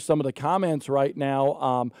going through some of the comments right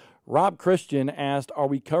now, Rob Christian asked, are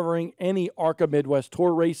we covering any ARCA Midwest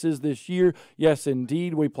Tour races this year? Yes,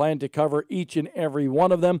 indeed. We plan to cover each and every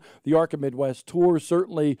one of them. The ARCA Midwest Tour,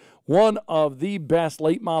 certainly one of the best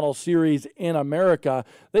late model series in America.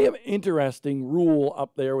 They have an interesting rule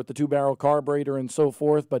up there with the two-barrel carburetor and so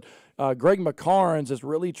forth, but Greg McCarnes has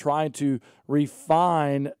really tried to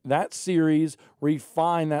refine that series,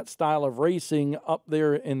 refine that style of racing up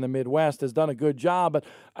there in the Midwest, has done a good job. But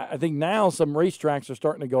I think now some racetracks are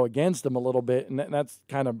starting to go against them a little bit, and that's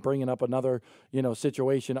kind of bringing up another,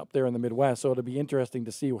 situation up there in the Midwest. So it'll be interesting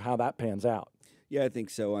to see how that pans out. Yeah, I think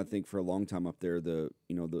so. I think for a long time up there, the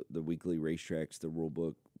weekly racetracks, the rule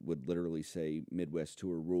book would literally say Midwest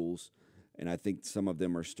Tour rules, and I think some of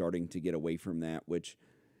them are starting to get away from that, which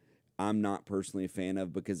I'm not personally a fan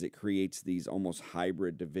of because it creates these almost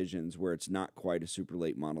hybrid divisions where it's not quite a super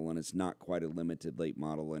late model and it's not quite a limited late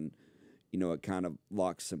model, and it kind of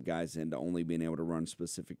locks some guys into only being able to run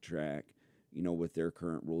specific track, with their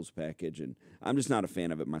current rules package, and I'm just not a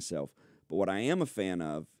fan of it myself. But what I am a fan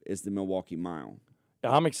of is the Milwaukee Mile.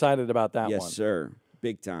 I'm excited about that one. Yes, sir.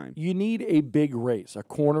 Big time. You need a big race, a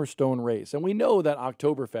cornerstone race. And we know that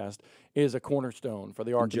Oktoberfest is a cornerstone for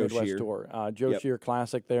the ARCA Midwest Scheer. Tour. Joe Scheer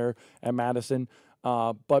Classic there at Madison.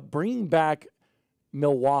 But bringing back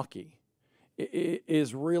Milwaukee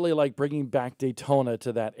is really like bringing back Daytona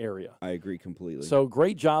to that area. I agree completely. So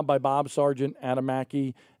great job by Bob Sargent, Adam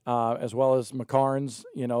Mackey, as well as McCarnes,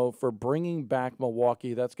 for bringing back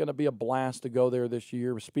Milwaukee. That's going to be a blast to go there this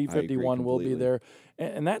year. Speed 51 will be there.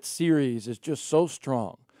 And that series is just so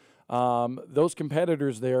strong. Those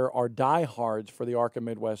competitors there are diehards for the ARCA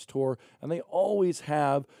Midwest Tour, and they always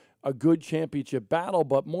have a good championship battle.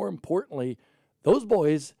 But more importantly, those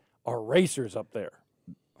boys are racers up there.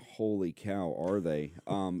 Holy cow, are they?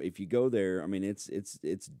 If you go there, I mean, it's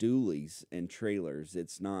dualies and trailers.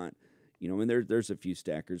 It's not, there's a few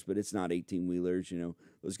stackers, but it's not 18-wheelers.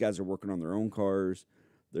 Those guys are working on their own cars.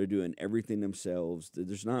 They're doing everything themselves.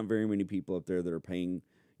 There's not very many people up there that are paying,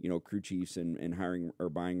 crew chiefs and hiring or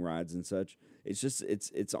buying rides and such. It's just,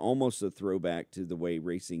 it's almost a throwback to the way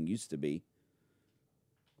racing used to be.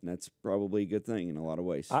 And that's probably a good thing in a lot of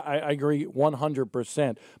ways. I agree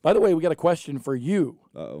 100%. By the way, we got a question for you.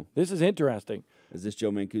 Uh-oh. This is interesting. Is this Joe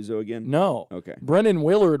Mancuso again? No. Okay. Brennan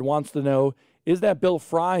Willard wants to know, is that Bill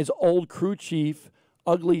Fry's old crew chief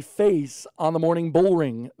ugly face on the Morning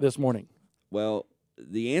Bullring this morning? Well,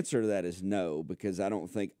 the answer to that is no, because I don't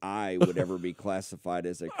think I would ever be classified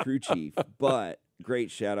as a crew chief. But great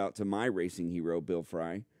shout out to my racing hero, Bill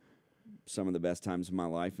Fry. Some of the best times of my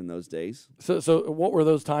life in those days. So what were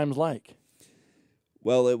those times like?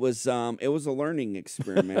 Well, it was a learning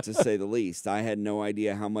experiment to say the least. I had no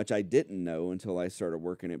idea how much I didn't know until I started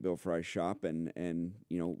working at Bill Fry's shop and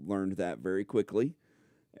learned that very quickly,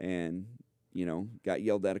 and got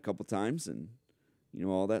yelled at a couple times and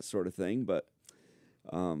all that sort of thing, but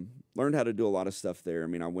learned how to do a lot of stuff there. I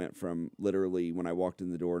mean, I went from literally when I walked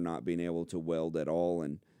in the door not being able to weld at all,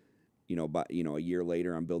 and a year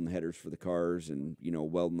later, I'm building headers for the cars and,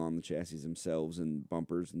 welding on the chassis themselves and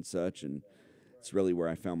bumpers and such. And it's really where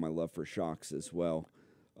I found my love for shocks as well.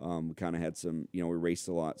 We kind of had some, we raced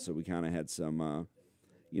a lot, so we kind of had some,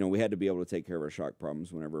 we had to be able to take care of our shock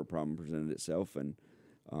problems whenever a problem presented itself. And,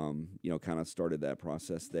 kind of started that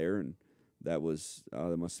process there. And that was,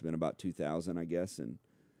 that must have been about 2000, I guess. And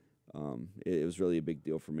it was really a big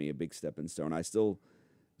deal for me, a big stepping stone. I still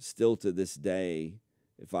to this day,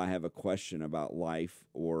 if I have a question about life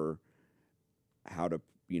or how to,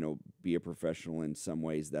 be a professional in some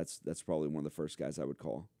ways, that's probably one of the first guys I would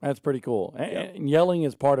call. That's pretty cool. Yep. And yelling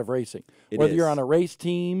is part of racing. Whether you're on a race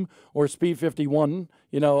team or Speed 51,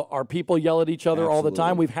 our people yell at each other all the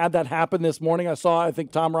time. Absolutely. We've had that happen this morning. I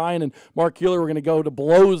think Tom Ryan and Mark Keeler were going to go to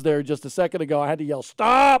blows there just a second ago. I had to yell,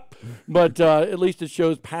 stop! But at least it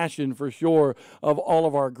shows passion for sure of all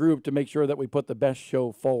of our group to make sure that we put the best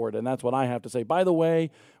show forward. And that's what I have to say. By the way,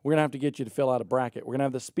 we're going to have to get you to fill out a bracket. We're going to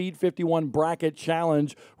have the Speed 51 Bracket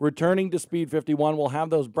Challenge returning to Speed 51. We'll have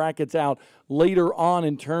those brackets out later on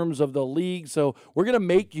in terms of the league. So we're going to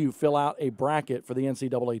make you fill out a bracket for the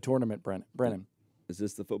NCAA tournament, Brennan. Is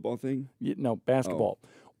this the football thing? No, basketball.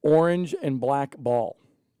 Orange and black ball.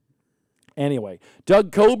 Anyway,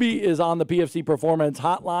 Doug Kobe is on the PFC Performance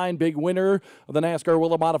Hotline, big winner of the NASCAR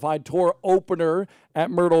Willa Modified Tour opener at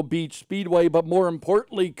Myrtle Beach Speedway. But more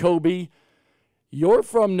importantly, Kobe, you're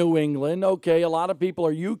from New England. Okay, a lot of people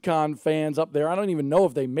are UConn fans up there. I don't even know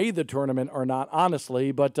if they made the tournament or not,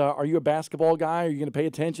 honestly. But are you a basketball guy? Are you going to pay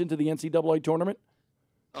attention to the NCAA tournament?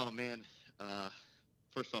 Oh, man.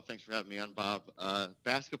 First off, thanks for having me on, Bob.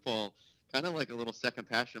 Basketball, kind of like a little second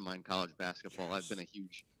passion of mine, college basketball. I've been a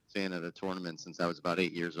huge fan of the tournament since I was about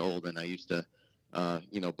 8 years old, and I used to,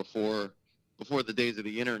 before the days of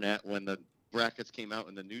the internet, when the brackets came out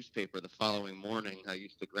in the newspaper the following morning, I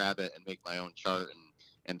used to grab it and make my own chart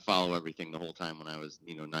and follow everything the whole time when I was,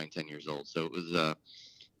 9, 10 years old. So it was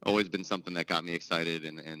always been something that got me excited,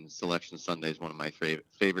 and Selection Sunday is one of my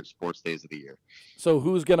favorite sports days of the year. So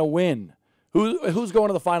who's going to win? Who's going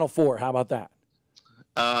to the Final Four? How about that?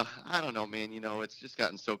 I don't know, man. It's just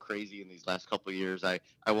gotten so crazy in these last couple of years. I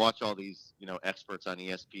watch all these, experts on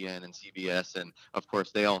ESPN and CBS, and of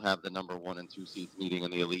course they all have the number 1 and 2 seeds meeting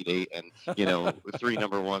in the Elite Eight, and 3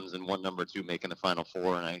 number 1s and 1 number 2 making the Final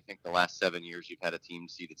Four. And I think the last 7 years you've had a team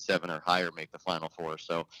seeded 7 or higher make the Final Four.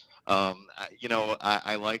 So, I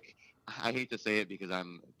hate to say it because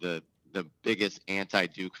I'm the biggest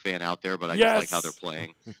anti-Duke fan out there, but I just like how they're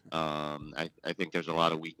playing. I think there's a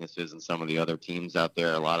lot of weaknesses in some of the other teams out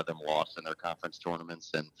there. A lot of them lost in their conference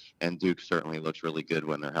tournaments, and Duke certainly looks really good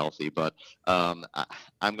when they're healthy. But I'm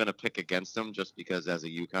going to pick against them just because as a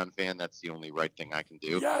UConn fan, that's the only right thing I can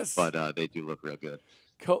do. Yes. But they do look real good.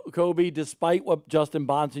 Kobe, despite what Justin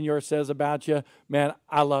Bonsignor says about you, man,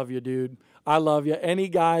 I love you, dude. I love you. Any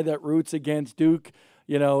guy that roots against Duke,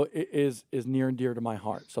 is near and dear to my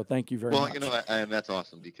heart. So thank you very much. Well, and that's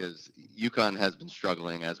awesome because UConn has been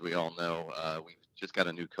struggling, as we all know. We've just got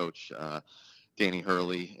a new coach, Danny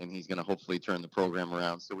Hurley, and he's going to hopefully turn the program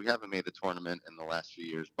around. So we haven't made the tournament in the last few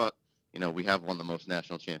years, but, we have won the most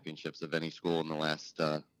national championships of any school in the last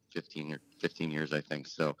 15 years, I think,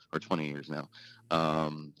 so, or 20 years now.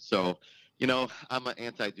 I'm an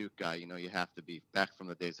anti-Duke guy. You have to be back from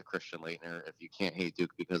the days of Christian Laettner. If you can't hate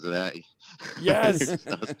Duke because of that, yes,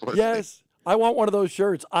 yes. I want one of those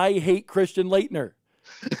shirts. I hate Christian Laettner.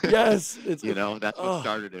 Yes, that's what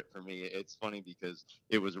started it for me. It's funny because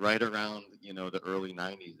it was right around the early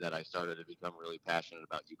 '90s that I started to become really passionate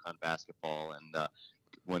about UConn basketball. And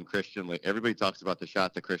when everybody talks about the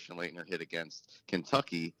shot that Christian Laettner hit against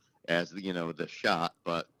Kentucky as the shot,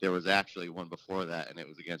 but there was actually one before that, and it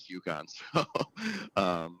was against UConn. So,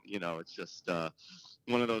 it's just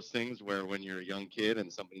one of those things where when you're a young kid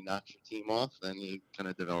and somebody knocks your team off, then you kind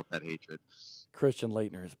of develop that hatred. Christian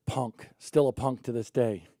Laettner is punk, still a punk to this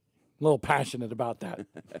day. A little passionate about that.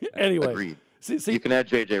 Anyway, agreed. See, you can add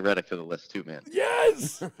JJ Redick to the list too, man.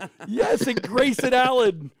 Yes, yes, and Grayson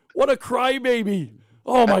Allen. What a crybaby!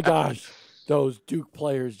 Oh my gosh. Those Duke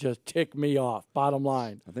players just tick me off. Bottom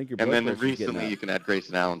line. I think you're. And then recently, you can add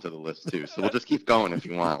Grayson Allen to the list too. So we'll just keep going if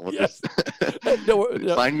you want. We'll yes.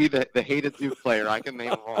 just find me the hated Duke player. I can name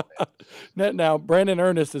them all. Now, Brandon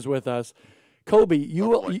Ernest is with us. Kobe,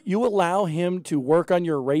 you allow him to work on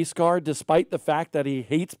your race car despite the fact that he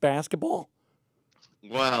hates basketball?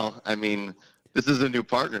 Well, I mean, this is a new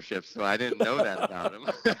partnership, so I didn't know that about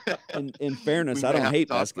him. In fairness, I don't hate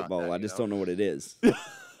basketball. I just don't know what it is.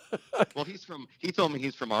 Well, he told me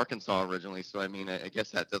he's from Arkansas originally, so I mean, I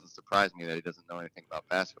guess that doesn't surprise me that he doesn't know anything about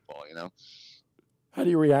basketball, How do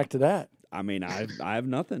you react to that? I mean, I have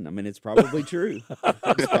nothing. I mean, it's probably true.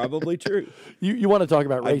 It's probably true. You want to talk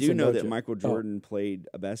about racing? I do know that Michael Jordan played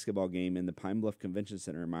a basketball game in the Pine Bluff Convention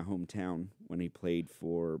Center in my hometown when he played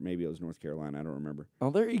for, maybe it was North Carolina. I don't remember. Oh,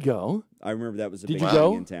 there you go. I remember that was a big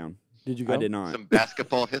thing in town. Did you go? I did not. Some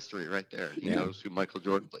basketball history right there. He knows who Michael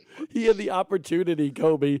Jordan played for. He had the opportunity,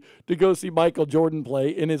 Kobe, to go see Michael Jordan play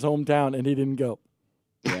in his hometown, and he didn't go.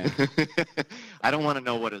 Yeah. I don't want to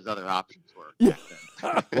know what his other options were. Yeah.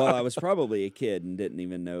 Well, I was probably a kid and didn't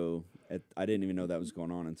even know. I didn't even know that was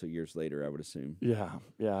going on until years later, I would assume. Yeah.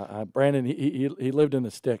 Brandon, he lived in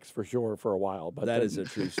the sticks for sure for a while, but that is a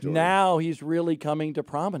true story. Now he's really coming to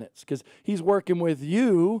prominence because he's working with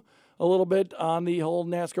you a little bit on the whole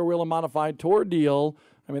NASCAR Wheel and Modified Tour deal.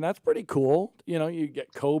 I mean, that's pretty cool. You know, you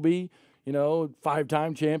get Kobe, you know,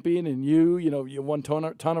 5-time champion, and you won ton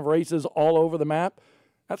of races all over the map.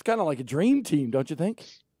 That's kind of like a dream team, don't you think?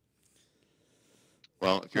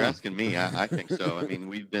 Well, if you're asking me, I think so. I mean,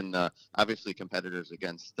 we've been obviously competitors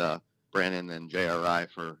against Brandon and JRI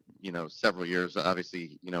for, several years.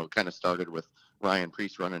 Obviously, kind of started with Ryan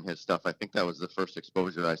Preece running his stuff. I think that was the first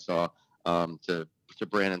exposure I saw to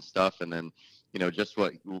Brandon's stuff. And then, just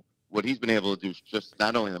what he's been able to do, just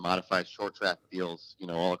not only the modified short track deals,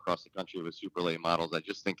 all across the country with super late models. I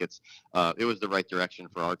just think it was the right direction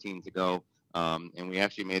for our team to go. And we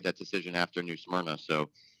actually made that decision after New Smyrna. So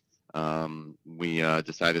we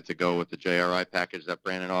decided to go with the JRI package that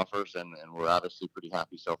Brandon offers, and we're obviously pretty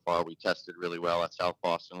happy so far. We tested really well at South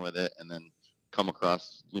Boston with it, and then come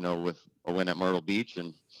across, with a win at Myrtle Beach,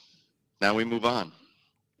 and now we move on.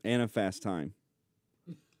 And a fast time.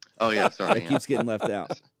 Oh, yeah, sorry. That keeps getting left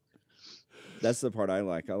out. That's the part I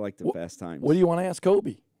like. I like the fast times. What do you want to ask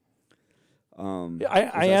Kobe?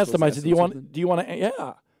 I asked him. I said, "Do you want to?"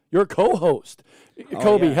 Yeah, you're a co-host.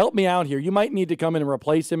 Kobe, help me out here. You might need to come in and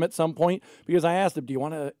replace him at some point because I asked him, "Do you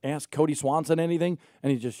want to ask Cody Swanson anything?"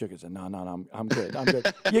 And he just shook his head. No, I'm good. I'm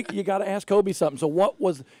good. you got to ask Kobe something. So, what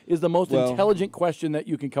is the most intelligent question that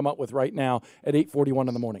you can come up with right now at 8:41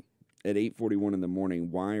 in the morning? At 8:41 in the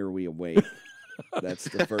morning, why are we awake? That's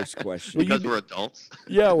the first question. Because we're adults.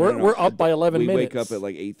 Yeah, we're up by 11 minutes. We wake up at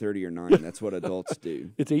like 8:30 or 9. That's what adults do.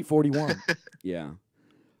 It's 8:41. Yeah.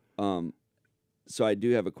 So I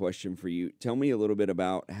do have a question for you. Tell me a little bit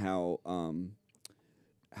about how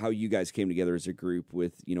you guys came together as a group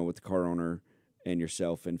with the car owner and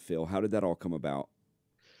yourself and Phil. How did that all come about?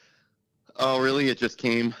 Oh, really? It just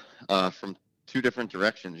came from two different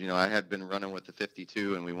directions. I had been running with the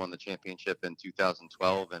 52, and we won the championship in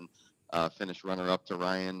 2012, and finished runner-up to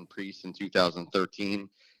Ryan Preece in 2013.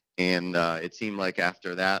 And it seemed like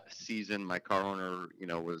after that season, my car owner,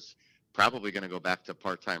 was probably going to go back to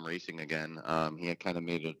part-time racing again. He had kind of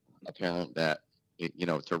made it apparent that,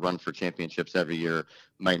 to run for championships every year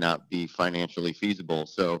might not be financially feasible.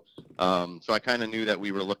 So I kind of knew that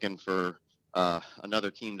we were looking for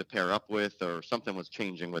another team to pair up with, or something was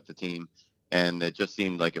changing with the team. And it just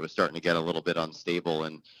seemed like it was starting to get a little bit unstable.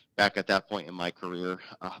 And back at that point in my career,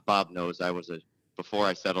 Bob knows before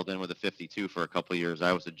I settled in with a 52 for a couple of years,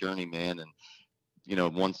 I was a journeyman, and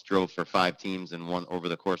once drove for 5 teams and one over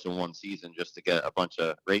the course of one season just to get a bunch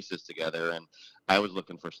of races together. And I was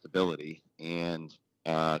looking for stability. And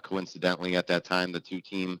coincidentally, at that time, the 2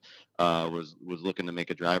 team was looking to make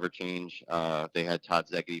a driver change. They had Todd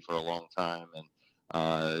Zegedy for a long time, and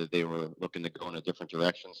they were looking to go in a different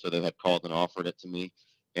direction. So they had called and offered it to me.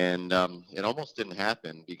 And it almost didn't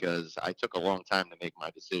happen because I took a long time to make my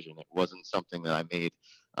decision. It wasn't something that I made.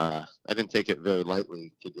 I didn't take it very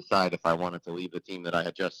lightly to decide if I wanted to leave the team that I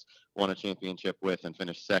had just won a championship with and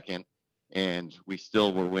finished second. And we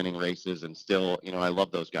still were winning races, and still, I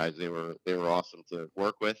love those guys. They were awesome to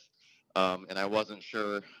work with. And I wasn't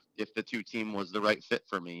sure if the 2 team was the right fit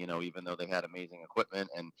for me, even though they had amazing equipment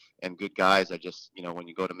and good guys. I just, when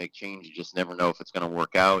you go to make change, you just never know if it's going to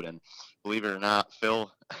work out. And believe it or not, Phil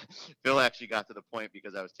actually got to the point,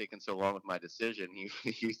 because I was taking so long with my decision,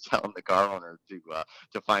 he's telling the car owner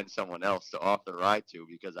to find someone else to offer the ride to,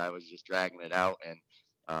 because I was just dragging it out. And,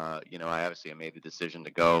 I made the decision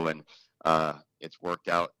to go, and it's worked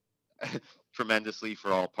out tremendously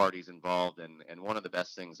for all parties involved. And one of the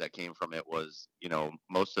best things that came from it was,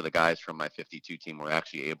 most of the guys from my 52 team were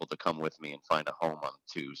actually able to come with me and find a home on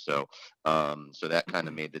 2. So that kind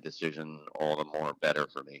of made the decision all the more better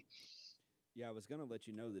for me. Yeah, I was going to let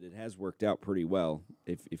you know that it has worked out pretty well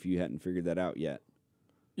if you hadn't figured that out yet.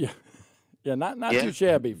 Yeah. Yeah, not too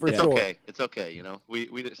shabby for it's sure. Okay. It's okay.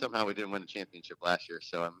 We somehow we didn't win a championship last year,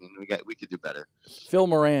 so I mean we could do better. Phil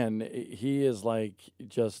Moran, he is like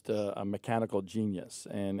just a mechanical genius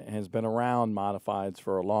and has been around modifieds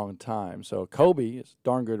for a long time. So Kobe is a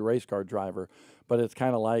darn good race car driver, but it's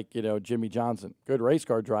kind of like Jimmy Johnson, good race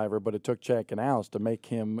car driver, but it took Chad Canals to make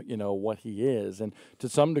him what he is. And to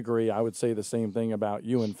some degree, I would say the same thing about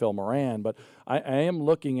you and Phil Moran. But I am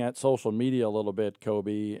looking at social media a little bit,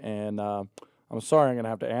 Kobe, and I'm sorry, I'm going to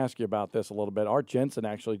have to ask you about this a little bit. Art Jensen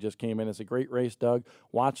actually just came in. It's a great race, Doug.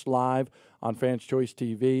 Watched live on Fans Choice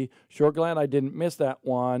TV. Sure glad I didn't miss that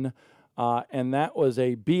one. and that was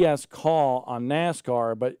a BS call on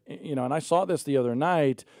NASCAR. But, and I saw this the other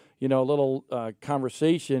night, a little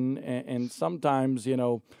conversation, and sometimes,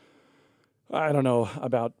 I don't know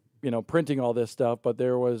about, printing all this stuff, but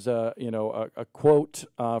there was, a quote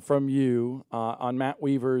from you on Matt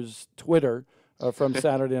Weaver's Twitter from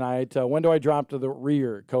Saturday night. When do I drop to the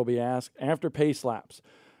rear, Kobe asked, after pace laps.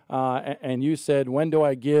 And you said, when do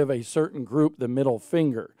I give a certain group the middle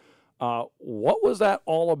finger? What was that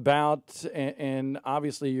all about? And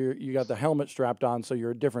obviously you got the helmet strapped on, so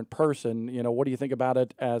you're a different person. What do you think about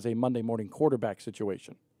it as a Monday morning quarterback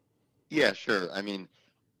situation? Yeah, sure. I mean,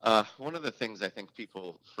 one of the things I think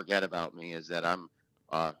people forget about me is that I'm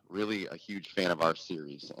really a huge fan of our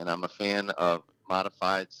series, and I'm a fan of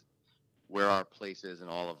modifieds, where our place is in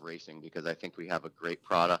all of racing, because I think we have a great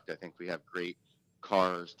product. I think we have great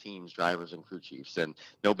cars, teams, drivers, and crew chiefs. And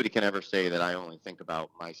nobody can ever say that I only think about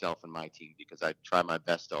myself and my team, because I try my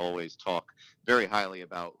best to always talk very highly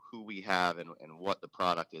about who we have and what the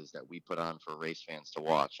product is that we put on for race fans to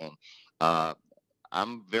watch. And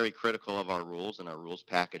I'm very critical of our rules and our rules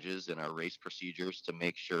packages and our race procedures to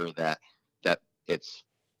make sure that it's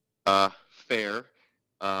fair,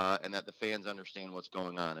 and that the fans understand what's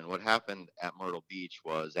going on. And what happened at Myrtle Beach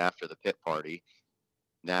was, after the pit party,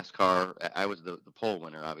 NASCAR, I was the pole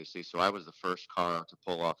winner, obviously, so I was the first car to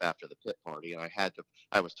pull off after the pit party, and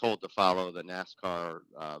I was told to follow the NASCAR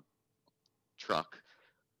truck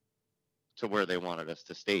to where they wanted us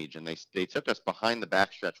to stage. And they took us behind the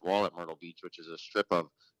backstretch wall at Myrtle Beach, which is a strip of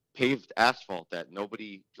paved asphalt that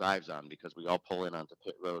nobody drives on, because we all pull in onto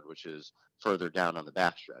pit road, which is further down on the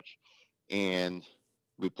backstretch. And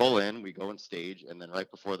we pull in, we go and stage, and then right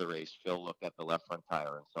before the race, Phil looked at the left front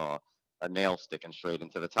tire and saw a nail sticking straight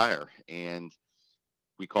into the tire. And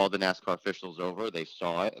we called the NASCAR officials over. They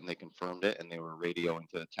saw it and they confirmed it, and they were radioing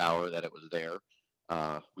to the tower that it was there.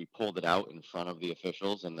 We pulled it out in front of the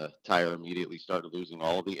officials, and the tire immediately started losing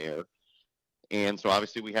all of the air. And so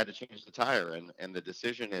obviously we had to change the tire, and the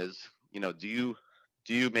decision is, do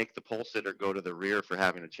you make the pole sitter go to the rear for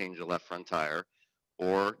having to change the left front tire,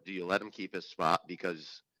 or do you let him keep his spot?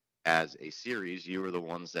 Because as a series, you were the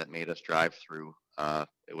ones that made us drive through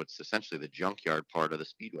it was essentially the junkyard part of the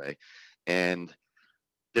speedway. And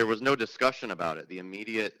there was no discussion about it. The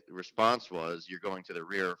immediate response was, you're going to the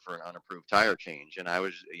rear for an unapproved tire change. And I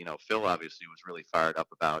was, Phil obviously was really fired up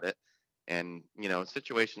about it. And, in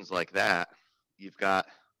situations like that, you've got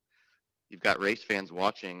race fans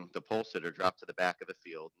watching the pole sitter drop to the back of the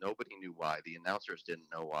field. Nobody knew why. The announcers didn't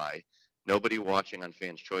know why. Nobody watching on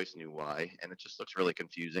Fans Choice knew why, and it just looks really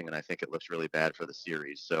confusing, and I think it looks really bad for the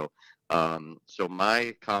series. So, so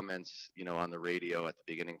my comments, on the radio at the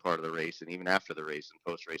beginning part of the race, and even after the race and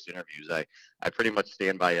post-race interviews, I pretty much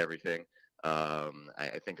stand by everything.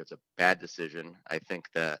 I think it's a bad decision. I think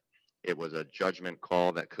that it was a judgment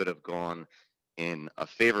call that could have gone in a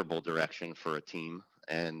favorable direction for a team,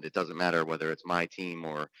 and it doesn't matter whether it's my team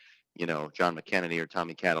or, John McKennedy or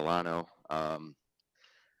Tommy Catalano.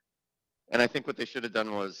 And I think what they should have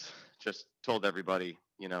done was just told everybody,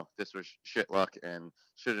 this was shit luck and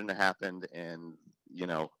shouldn't have happened. And,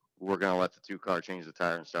 we're going to let the 2-car change the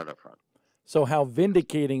tire and start up front. So how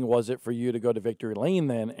vindicating was it for you to go to victory lane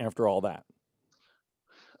then after all that?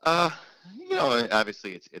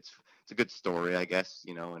 Obviously it's a good story, I guess,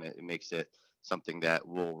 and it makes it something that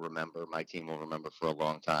we'll remember. My team will remember for a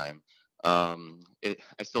long time. I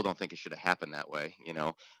still don't think it should have happened that way.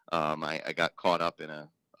 I got caught up in a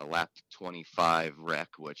lap 25 wreck,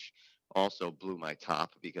 which also blew my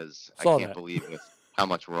top, because I can't believe with how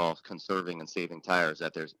much we're all conserving and saving tires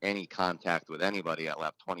that there's any contact with anybody at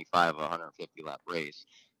lap 25 of a 150 lap race.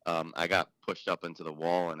 I got pushed up into the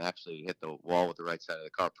wall and actually hit the wall with the right side of the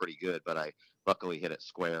car pretty good, but I luckily hit it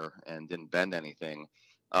square and didn't bend anything.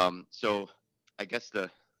 So I guess the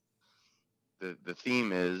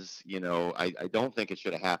theme is, I don't think it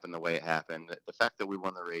should have happened the way it happened. The fact that we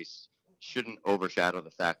won the race shouldn't overshadow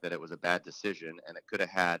the fact that it was a bad decision, and it could have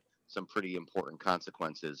had some pretty important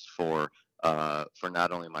consequences for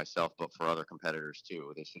not only myself but for other competitors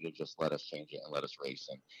too. They should have just let us change it and let us race.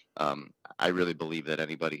 And I really believe that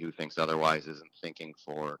anybody who thinks otherwise isn't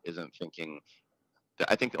thinking.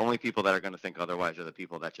 I think the only people that are going to think otherwise are the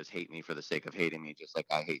people that just hate me for the sake of hating me, just like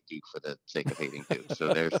I hate Duke for the sake of hating Duke.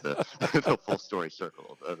 So there's the full story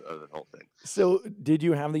circle of the whole thing. So did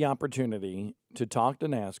you have the opportunity to talk to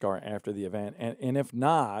NASCAR after the event? And if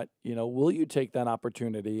not, will you take that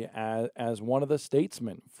opportunity as one of the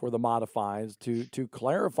statesmen for the modifieds to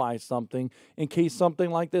clarify something in case something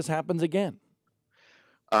like this happens again?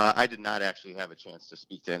 I did not actually have a chance to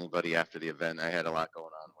speak to anybody after the event. I had a lot going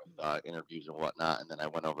on with interviews and whatnot, and then I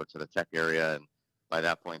went over to the tech area and by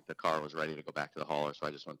that point, the car was ready to go back to the hauler, so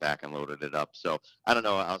I just went back and loaded it up. So I don't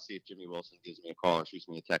know. I'll see if Jimmy Wilson gives me a call or shoots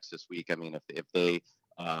me a text this week. I mean, if they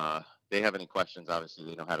have any questions, obviously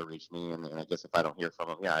they know how to reach me, and I guess if I don't hear from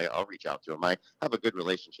them, yeah, I'll reach out to them. I have a good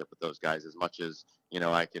relationship with those guys, as much as,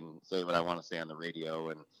 I can say what I want to say on the radio,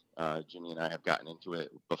 and Jimmy and I have gotten into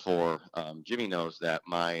it before. Jimmy knows that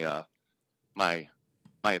my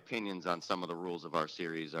opinions on some of the rules of our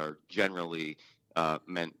series are generally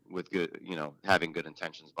meant with good, having good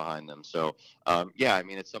intentions behind them. So, yeah, I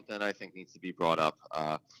mean, it's something that I think needs to be brought up.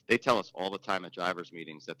 They tell us all the time at drivers'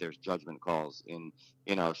 meetings that there's judgment calls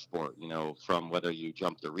in our sport, from whether you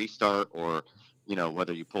jump the restart or,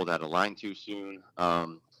 whether you pulled out a line too soon.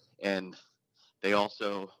 And they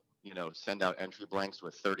also, send out entry blanks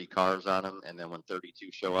with 30 cars on them. And then when 32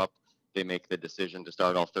 show up, they make the decision to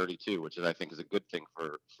start all 32, which I think is a good thing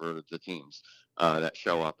for the teams that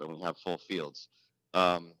show up, and we have full fields.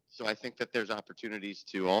 So I think that there's opportunities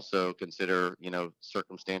to also consider,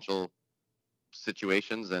 circumstantial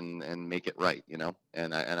situations and make it right,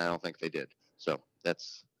 and I don't think they did. So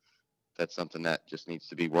that's something that just needs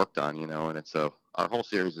to be worked on, and it's our whole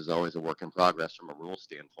series is always a work in progress from a rule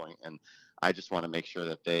standpoint. And I just want to make sure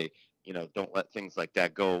that they, don't let things like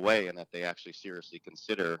that go away, and that they actually seriously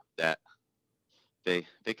consider that they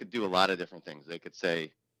could do a lot of different things. They could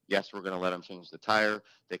say, yes, we're going to let them change the tire.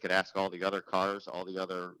 They could ask all the other cars, all the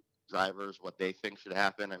other drivers what they think should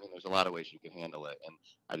happen. I mean, there's a lot of ways you can handle it, and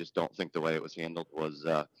I just don't think the way it was handled was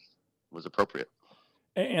appropriate.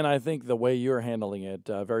 And I think the way you're handling it,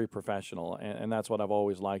 very professional, and that's what I've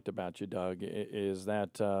always liked about you, Doug, is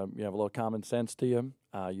that you have a little common sense to you.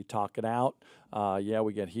 You talk it out. Yeah,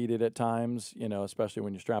 we get heated at times, especially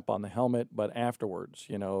when you strap on the helmet. But afterwards,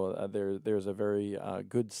 there's a very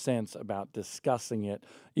good sense about discussing it.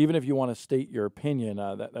 Even if you want to state your opinion,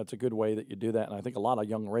 that's a good way that you do that. And I think a lot of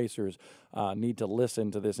young racers need to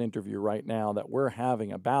listen to this interview right now that we're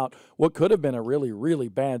having about what could have been a really, really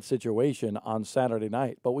bad situation on Saturday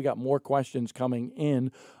night. But we got more questions coming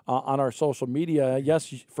in on our social media.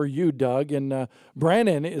 Yes, for you, Doug. And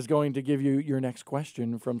Brandon is going to give you your next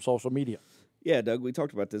question from social media. Yeah, Doug, we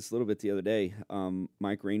talked about this a little bit the other day.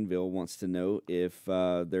 Mike Rainville wants to know if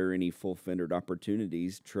there are any full-fendered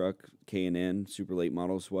opportunities, truck, K&N, super late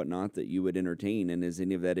models, whatnot, that you would entertain, and is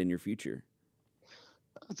any of that in your future?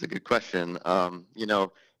 That's a good question.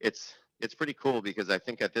 It's pretty cool, because I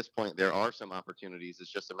think at this point there are some opportunities.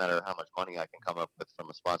 It's just a matter of how much money I can come up with from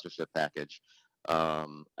a sponsorship package.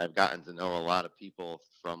 I've gotten to know a lot of people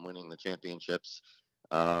from winning the championships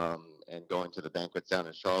and going to the banquets down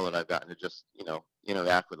in Charlotte. I've gotten to just,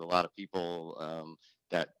 interact with a lot of people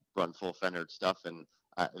that run full fendered stuff. And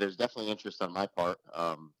there's definitely interest on my part.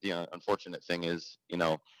 The unfortunate thing is,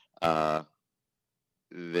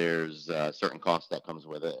 there's a certain cost that comes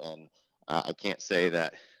with it. And I can't say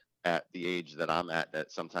that at the age that I'm at,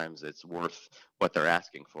 that sometimes it's worth what they're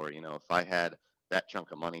asking for. If I had that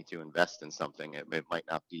chunk of money to invest in something, it might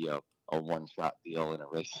not be a one-shot deal in a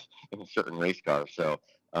race, in a certain race car. So,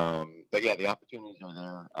 but yeah, the opportunities are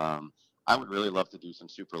there. I would really love to do some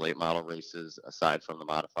super late model races aside from the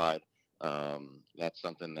modified. That's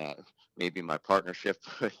something that maybe my partnership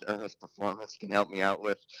with Ernest Performance can help me out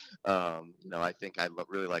with. I think I'd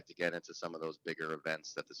really like to get into some of those bigger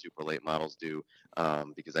events that the super late models do,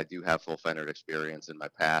 because I do have full fendered experience in my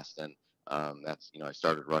past. And that's, I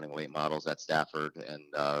started running late models at Stafford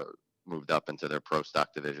and moved up into their pro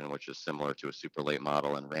stock division, which is similar to a super late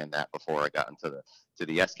model, and ran that before I got into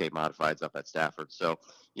the SK modifieds up at Stafford. So,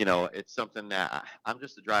 it's something that I'm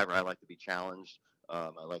just a driver. I like to be challenged. I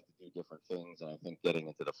like to do different things, and I think getting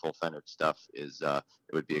into the full fendered stuff is it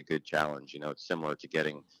would be a good challenge. It's similar to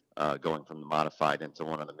going from the modified into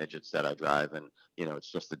one of the midgets that I drive, and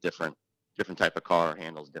it's just a different type of car,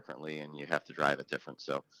 handles differently, and you have to drive it different.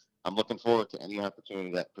 So I'm looking forward to any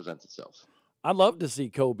opportunity that presents itself. I'd love to see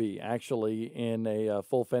Kobe actually in a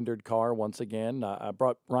full fendered car once again. I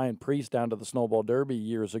brought Ryan Priest down to the Snowball Derby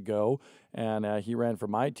years ago, and he ran for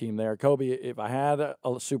my team there. Kobe, if I had a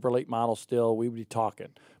super late model still, we would be talking.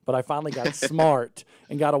 But I finally got smart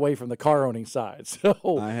and got away from the car owning side.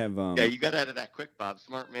 So I have. Yeah, you got out of that quick, Bob.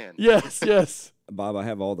 Smart man. Yes. Bob, I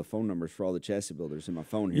have all the phone numbers for all the chassis builders in my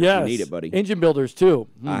phone here. Yes. If you need it, buddy. Engine builders, too.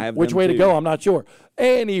 I have Which them way too. to go, I'm not sure.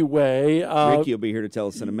 Anyway. Ricky will be here to tell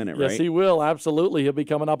us in a minute, right? Yes, he will. Absolutely. He'll be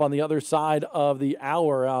coming up on the other side of the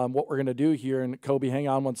hour. What we're going to do here, and Kobe, hang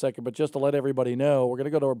on one second, but just to let everybody know, we're going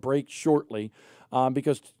to go to a break shortly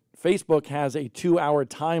because Facebook has a 2-hour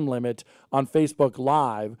time limit on Facebook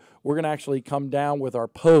Live. We're going to actually come down with our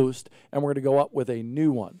post, and we're going to go up with a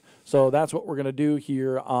new one. So that's what we're going to do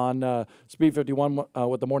here on Speed 51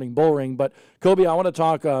 with the Morning Bullring. But, Kobe, I want to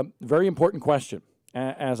talk a very important question.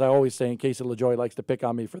 as I always say, and Casey LaJoy likes to pick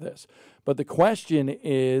on me for this. But the question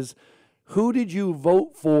is, who did you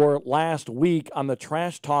vote for last week on the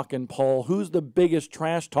trash talking poll? Who's the biggest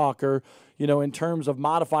trash talker, in terms of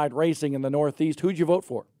modified racing in the Northeast? Who'd you vote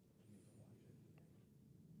for?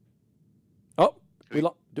 Oh, we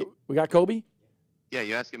got Kobe? Yeah,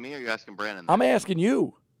 you asking me or you asking Brandon? I'm asking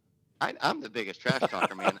you. I'm the biggest trash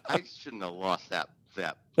talker, man. I shouldn't have lost that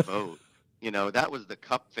vote. That was the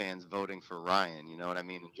Cup fans voting for Ryan. You know what I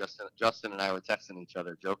mean? And Justin and I were texting each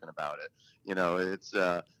other, joking about it. It's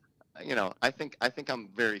I think I'm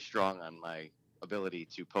very strong on my ability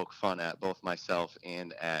to poke fun at both myself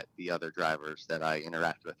and at the other drivers that I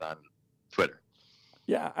interact with on Twitter.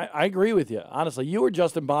 Yeah, I agree with you. Honestly, you or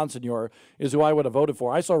Justin Bonsignor is who I would have voted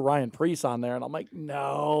for. I saw Ryan Preece on there, and I'm like,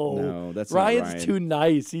 no, that's Ryan's not Ryan. too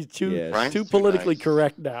nice. He's too politically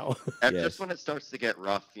correct now. Just when it starts to get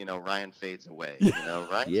rough, Ryan fades away.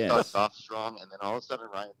 Ryan starts off strong, and then all of a sudden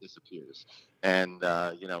Ryan disappears. And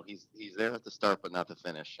he's there at the start, but not the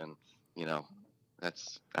finish. And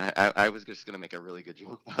I was just going to make a really good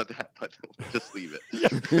joke about that, but just leave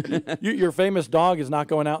it. Your famous dog is not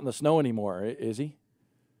going out in the snow anymore, is he?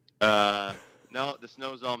 No, the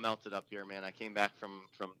snow's all melted up here, man. I came back from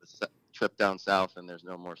the trip down south, and there's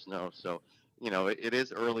no more snow. So, it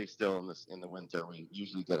is early still in the winter. We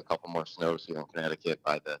usually get a couple more snows here in Connecticut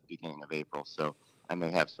by the beginning of April. So I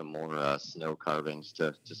may have some more snow carvings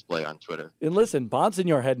to display on Twitter. And listen,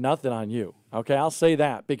 Bonsignor had nothing on you. Okay, I'll say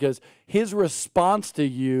that because his response to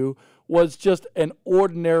you was just an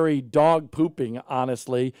ordinary dog pooping,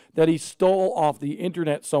 honestly, that he stole off the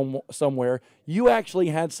internet somewhere. You actually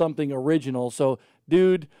had something original. So,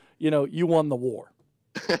 dude, you won the war.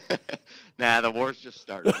 Nah, the war's just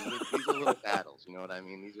started. These are little battles, you know what I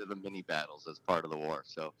mean? These are the mini battles as part of the war.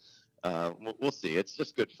 So we'll see. It's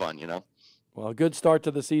just good fun, Well, good start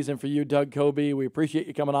to the season for you, Doug Kobe. We appreciate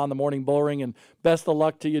you coming on the Morning Bullring, and best of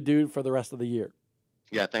luck to you, dude, for the rest of the year.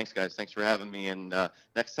 Yeah, thanks, guys. Thanks for having me. And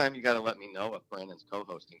next time you got to let me know if Brandon's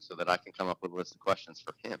co-hosting so that I can come up with a list of questions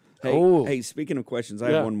for him. Hey, speaking of questions,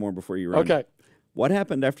 I have one more before you run. Okay. What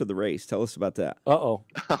happened after the race? Tell us about that.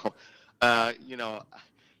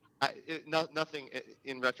 Nothing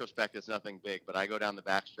in retrospect. It's nothing big, but I go down the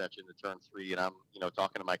backstretch into turn 3, and I'm,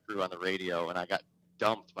 talking to my crew on the radio, and I got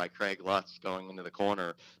dumped by Craig Lutz going into the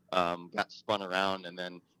corner, got spun around, and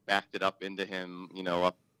then backed it up into him,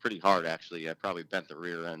 up pretty hard, actually. I probably bent the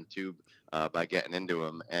rear end tube by getting into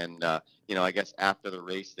him. And, I guess after the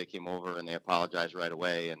race, they came over and they apologized right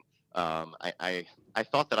away. And I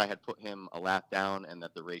thought that I had put him a lap down and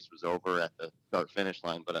that the race was over at the start-finish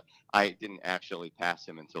line, but I didn't actually pass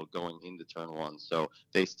him until going into turn 1. So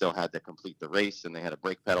they still had to complete the race, and they had a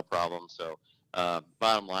brake pedal problem. So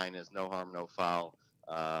bottom line is no harm, no foul.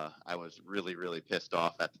 I was really, really pissed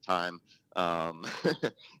off at the time. It's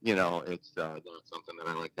not something that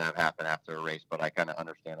I like to have happen after a race, but I kind of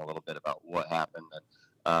understand a little bit about what happened.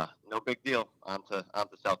 And no big deal. On to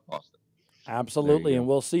South Boston. Absolutely, and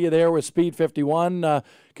we'll see you there with Speed 51.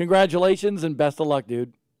 Congratulations and best of luck,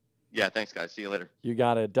 dude. Yeah, thanks, guys. See you later. You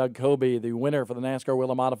got it. Doug Kobe, the winner for the NASCAR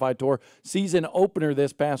Whelen Modified Tour season opener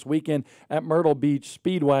this past weekend at Myrtle Beach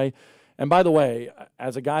Speedway. And by the way,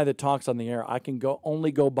 as a guy that talks on the air, I can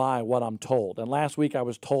only go by what I'm told. And last week I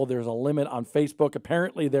was told there's a limit on Facebook.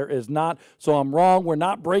 Apparently there is not, so I'm wrong. We're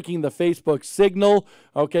not breaking the Facebook signal.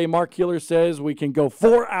 Okay, Mark Keeler says we can go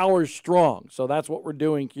 4 hours strong. So that's what we're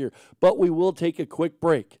doing here. But we will take a quick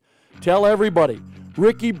break. Tell everybody,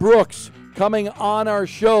 Ricky Brooks coming on our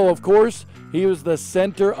show, of course. He was the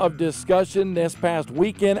center of discussion this past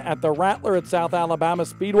weekend at the Rattler at South Alabama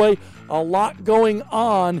Speedway. A lot going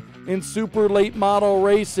on in super late model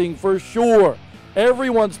racing for sure.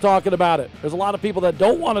 Everyone's talking about it. There's a lot of people that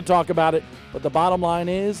don't want to talk about it, but the bottom line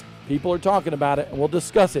is people are talking about it, and we'll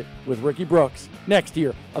discuss it with Ricky Brooks next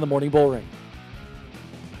here on the Morning Bullring.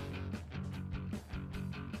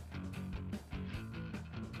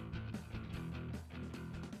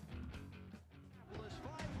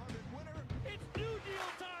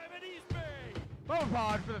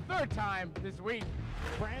 Pod for the 3rd time this week.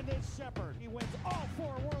 Brandon Shepard. He wins all 4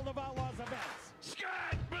 World of Outlaws events.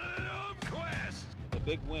 Scott Bloomquist. The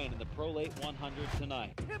big win in the Pro Late 100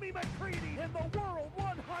 tonight. Timmy McCready in the World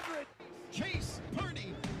 100. Chase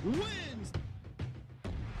Purdy wins.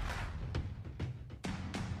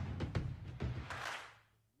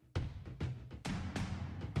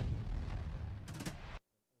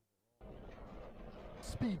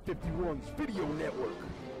 Speed 51's video network,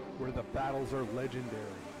 where the battles are legendary.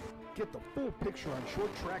 Get the full picture on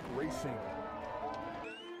short track racing.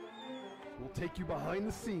 We'll take you behind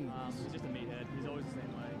the scenes. He's just a meathead. He's always the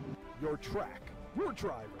same way. Your track, your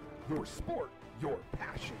driver, your sport, your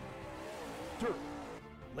passion. Dirt,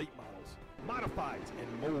 late models, modifieds,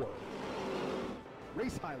 and more.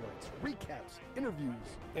 Race highlights, recaps, interviews,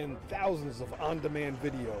 and thousands of on-demand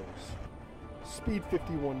videos. Speed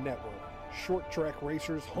 51 Network, short track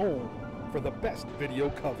racers' home for the best video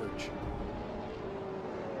coverage.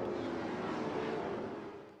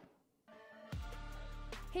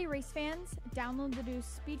 Hey race fans, download the new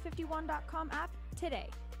speed51.com app today.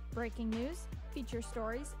 Breaking news, feature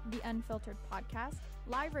stories, the unfiltered podcast,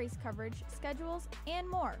 live race coverage, schedules, and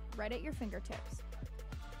more right at your fingertips.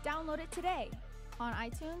 Download it today on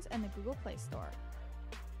iTunes and the Google Play Store.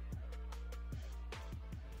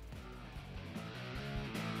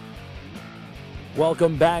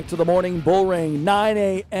 Welcome back to the Morning Bullring, 9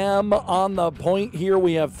 a.m. on the point here.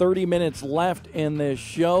 We have 30 minutes left in this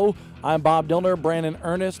show. I'm Bob Dillner. Brandon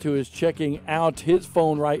Ernest, who is checking out his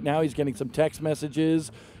phone right now. He's getting some text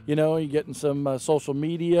messages. You know, you're getting some social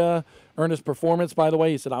media. Ernest Performance, by the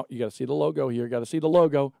way, he said, oh, you got to see the logo here. Got to see the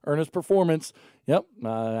logo. Ernest Performance. Yep,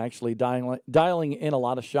 actually dialing in a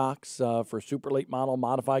lot of shocks for super late model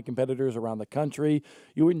modified competitors around the country.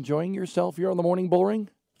 You enjoying yourself here on the Morning Bullring?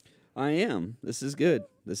 I am. This is good.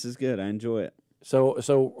 This is good. I enjoy it. So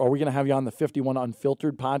are we going to have you on the 51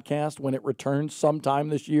 Unfiltered podcast when it returns sometime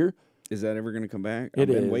this year? Is that ever going to come back? I've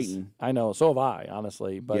been waiting. I know. So have I,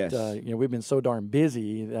 honestly. But Yes. We've been so darn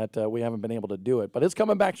busy that we haven't been able to do it. But it's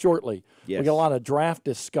coming back shortly. Yes. We got a lot of draft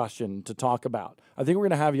discussion to talk about. I think we're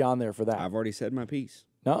going to have you on there for that. I've already said my piece.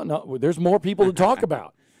 No, there's more people to talk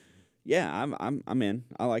about. Yeah, I'm in.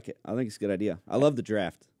 I like it. I think it's a good idea. I love the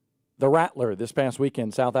draft. The Rattler this past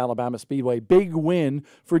weekend, South Alabama Speedway. Big win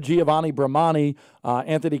for Giovanni Bramani,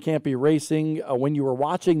 Anthony Campi Racing. When you were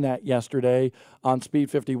watching that yesterday on Speed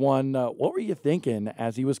 51, what were you thinking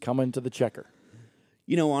as he was coming to the checker?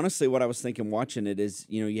 You know, honestly, what I was thinking watching it is,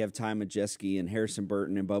 you have Ty Majeski and Harrison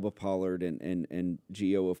Burton and Bubba Pollard and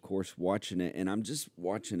Gio, of course, watching it. And I'm just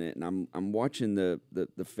watching it, and I'm watching the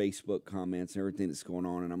Facebook comments and everything that's going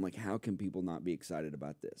on, and I'm like, how can people not be excited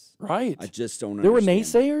about this? Right. I just don't There understand. were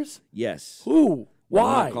naysayers? Yes. Who? Well,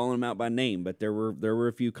 I'm Why? not calling them out by name, but there were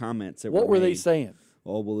a few comments that What were they made. saying?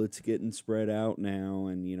 Oh, well, it's getting spread out now,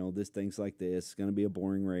 and, this thing's like this. It's going to be a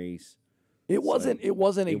boring race. It wasn't a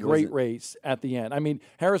great wasn't. race at the end. I mean,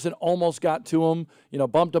 Harrison almost got to him,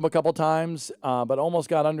 bumped him a couple times, but almost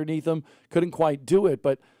got underneath him. Couldn't quite do it.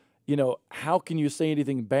 But, how can you say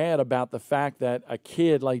anything bad about the fact that a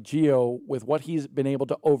kid like Gio, with what he's been able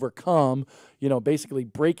to overcome, basically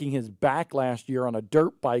breaking his back last year on a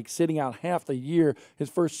dirt bike, sitting out half the year, his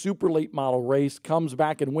first super late model race, comes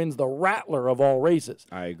back and wins the Rattler of all races.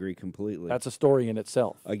 I agree completely. That's a story in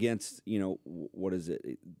itself. Against, what is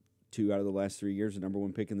it? 2 out of the last 3 years, the number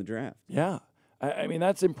one pick in the draft. Yeah. I mean,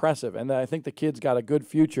 that's impressive, and I think the kid's got a good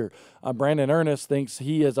future. Brandon Ernest thinks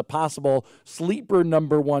he is a possible sleeper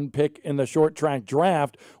number one pick in the short track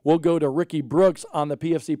draft. We'll go to Ricky Brooks on the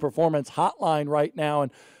PFC Performance hotline right now.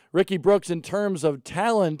 And Ricky Brooks, in terms of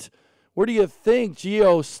talent, where do you think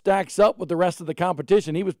Gio stacks up with the rest of the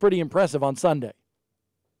competition? He was pretty impressive on Sunday.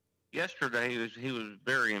 Yesterday, he was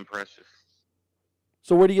very impressive.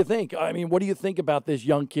 So what do you think? I mean, what do you think about this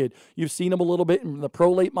young kid? You've seen him a little bit in the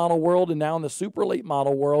pro late model world and now in the super late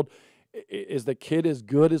model world. Is the kid as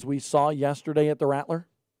good as we saw yesterday at the Rattler?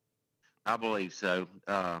 I believe so.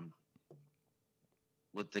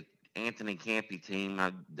 With the Anthony Campi team,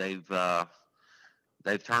 they've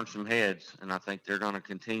turned some heads, and I think they're going to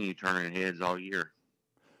continue turning heads all year.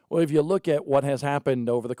 Well, if you look at what has happened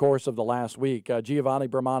over the course of the last week, Giovanni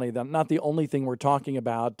Bramani, not the only thing we're talking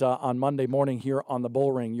about on Monday morning here on the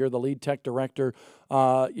Bullring. You're the lead tech director,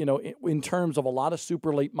 in terms of a lot of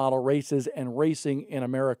super late model races and racing in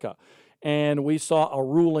America. And we saw a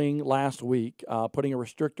ruling last week putting a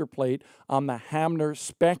restrictor plate on the Hamner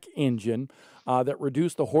spec engine that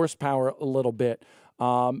reduced the horsepower a little bit.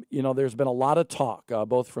 There's been a lot of talk,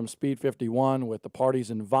 both from Speed 51 with the parties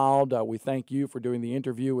involved. We thank you for doing the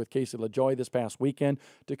interview with Casey LaJoy this past weekend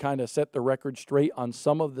to kind of set the record straight on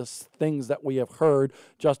some of the things that we have heard.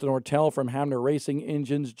 Justin Ortel from Hamner Racing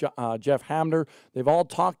Engines, Jeff Hamner, they've all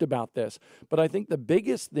talked about this. But I think the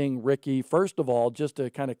biggest thing, Ricky, first of all, just to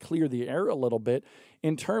kind of clear the air a little bit,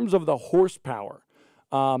 in terms of the horsepower,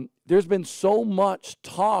 there's been so much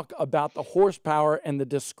talk about the horsepower and the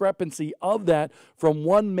discrepancy of that from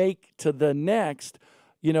one make to the next.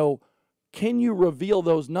 Can you reveal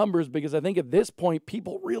those numbers? Because I think at this point,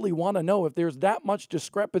 people really want to know if there's that much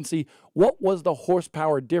discrepancy, what was the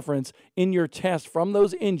horsepower difference in your test from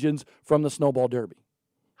those engines from the Snowball Derby?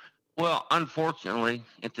 Well, unfortunately,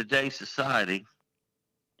 in today's society,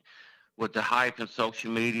 with the hype and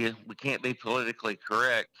social media, we can't be politically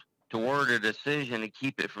correct to word a decision and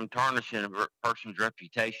keep it from tarnishing a person's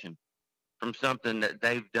reputation from something that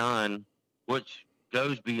they've done, which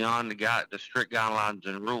goes beyond the strict guidelines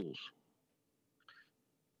and rules.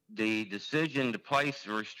 The decision to place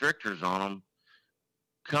the restrictors on them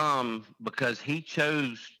come because he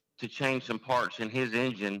chose to change some parts in his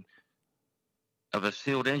engine of a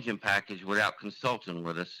sealed engine package without consulting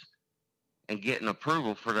with us and getting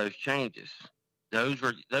approval for those changes.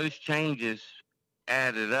 Those changes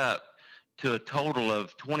added up to a total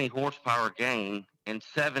of 20 horsepower gain and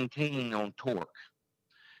 17 on torque.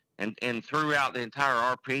 And throughout the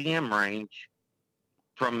entire RPM range,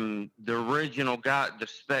 from the original the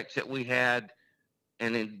specs that we had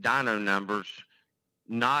and in dyno numbers,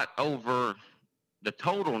 not over the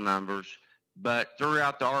total numbers, but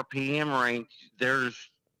throughout the RPM range, there's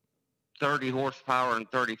 30 horsepower and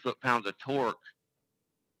 30 foot-pounds of torque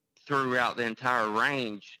throughout the entire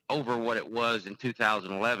range over what it was in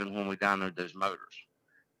 2011 when we dynoed those motors.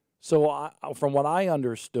 So from what I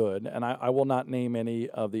understood, and I will not name any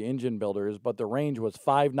of the engine builders, but the range was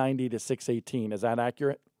 590 to 618. Is that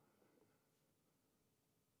accurate?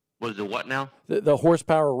 Was the what now? The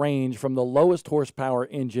horsepower range from the lowest horsepower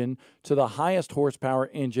engine to the highest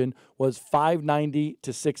horsepower engine was 590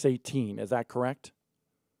 to 618. Is that correct?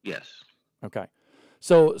 Yes. Okay.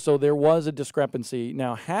 So there was a discrepancy.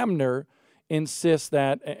 Now, Hamner insists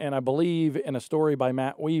that, and I believe in a story by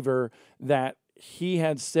Matt Weaver, that he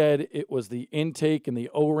had said it was the intake and the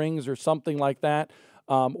O-rings or something like that.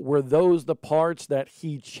 Were those the parts that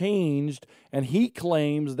he changed, and he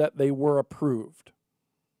claims that they were approved?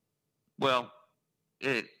 Well,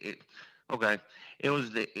 okay. It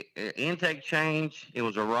was the intake change. It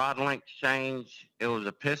was a rod length change. It was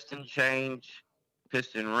a piston change,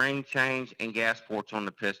 piston ring change, and gas ports on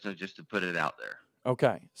the piston, just to put it out there.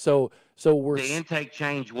 Okay. So we're the intake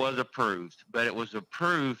change was approved, but it was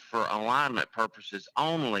approved for alignment purposes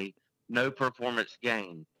only, no performance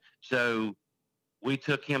gain. So we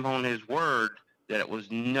took him on his word that it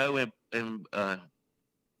was no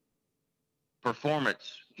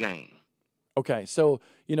performance gain. Okay, so,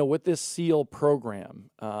 with this SEAL program,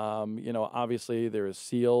 obviously there's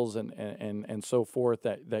SEALs and so forth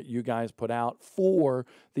that you guys put out for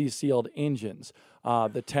these sealed engines.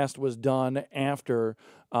 The test was done after,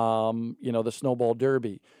 the Snowball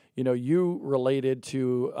Derby. You related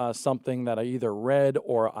to something that I either read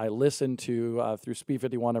or I listened to through Speed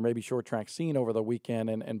 51 or maybe Short Track Scene over the weekend,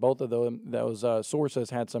 and both of those sources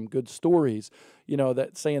had some good stories,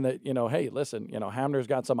 that saying that, hey, listen, Hamner's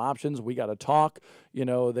got some options. We got to talk.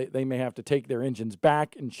 They may have to take their engines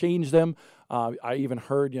back and change them. I even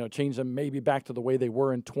heard, change them maybe back to the way they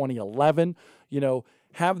were in 2011.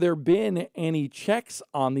 Have there been any checks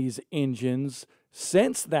on these engines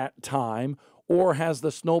since that time? Or has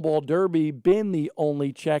the Snowball Derby been the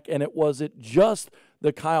only check, and was it just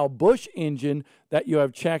the Kyle Busch engine that you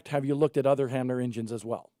have checked? Have you looked at other Hamner engines as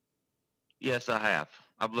well? Yes, I have.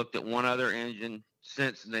 I've looked at one other engine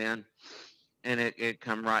since then, and it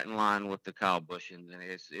come right in line with the Kyle Busch engine.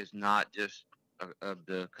 It's not just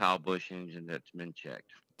the Kyle Busch engine that's been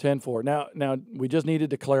checked. 10-4. Now we just needed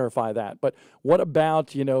to clarify that. But what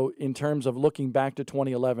about, in terms of looking back to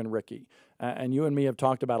 2011, Ricky? And you and me have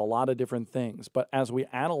talked about a lot of different things. But as we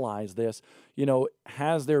analyze this,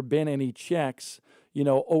 has there been any checks,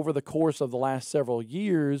 over the course of the last several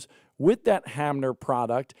years with that Hamner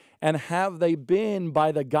product? And have they been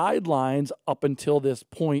by the guidelines up until this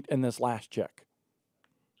point in this last check?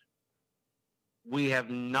 We have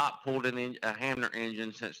not pulled a Hamner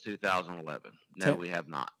engine since 2011. No, we have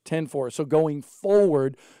not. 10-4. So going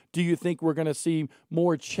forward, do you think we're going to see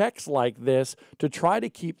more checks like this to try to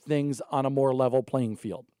keep things on a more level playing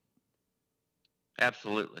field?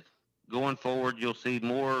 Absolutely. Going forward, you'll see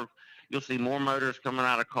more motors coming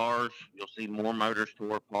out of cars. You'll see more motors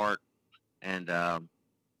tore apart, and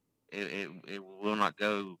it will not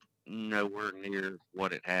go nowhere near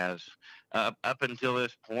what it has. Up until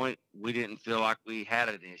this point, we didn't feel like we had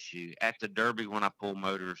an issue. At the Derby, when I pulled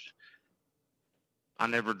motors, I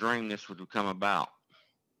never dreamed this would come about,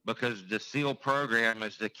 because the SEAL program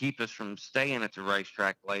is to keep us from staying at the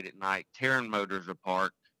racetrack late at night, tearing motors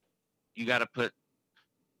apart. You got to put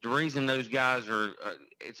the reason those guys are,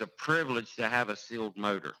 it's a privilege to have a sealed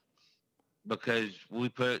motor, because we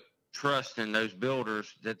put trust in those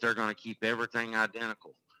builders that they're going to keep everything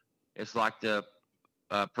identical. It's like the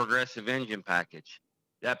progressive engine package.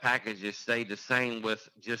 That package has stayed the same with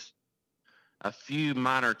just a few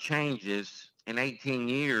minor changes in 18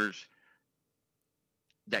 years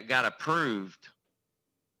that got approved,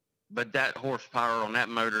 but that horsepower on that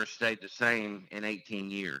motor stayed the same in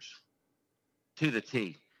 18 years to the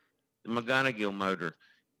T. The McGonigal motor,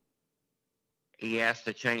 he asked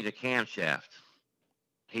to change a camshaft.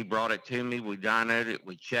 He brought it to me. We dynoed it.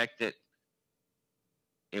 We checked it.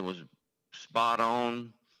 It was spot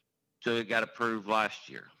on, so it got approved last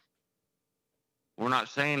year. We're not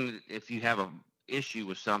saying that if you have an issue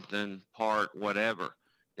with something, part, whatever,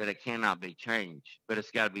 that it cannot be changed, but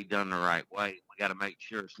it's got to be done the right way. We got to make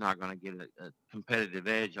sure it's not going to get a competitive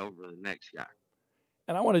edge over the next guy.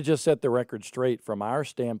 And I want to just set the record straight from our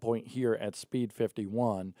standpoint here at Speed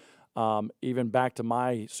 51. Even back to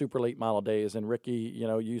my super late model days, and Ricky,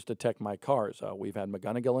 used to tech my cars. We've had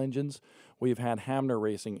McGonigal engines. We've had Hamner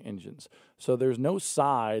Racing engines. So there's no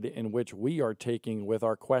side in which we are taking with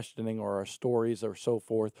our questioning or our stories or so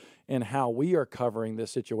forth and how we are covering this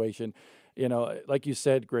situation. Like you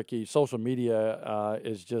said, Ricky, social media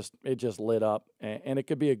is just lit up, and it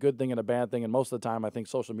could be a good thing and a bad thing. And most of the time, I think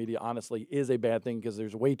social media honestly is a bad thing because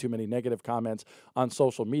there's way too many negative comments on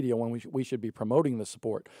social media when we should be promoting the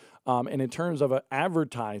sport. And in terms of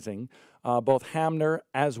advertising, both Hamner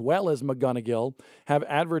as well as McGonigal have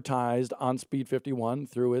advertised on Speed 51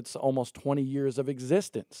 through its almost 20 years of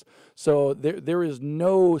existence. So there is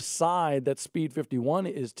no side that Speed 51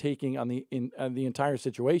 is taking on the entire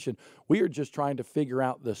situation. We are just trying to figure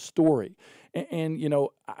out the story. And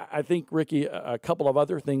I think, Ricky, a couple of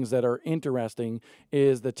other things that are interesting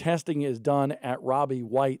is the testing is done at Robbie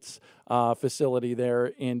White's facility there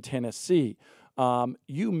in Tennessee.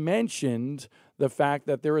 You mentioned the fact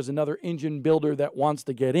that there is another engine builder that wants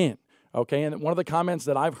to get in. Okay, and one of the comments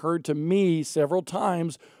that I've heard to me several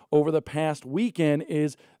times over the past weekend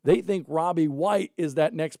is they think Robbie White is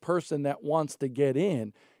that next person that wants to get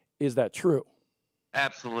in. Is that true?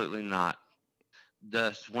 Absolutely not.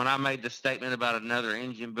 When I made the statement about another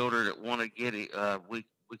engine builder that wanted to get it, we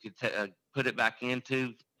could put it back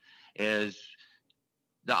into, is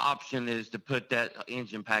the option is to put that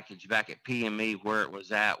engine package back at PME where it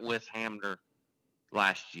was at with Hamner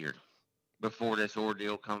last year before this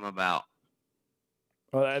ordeal come about.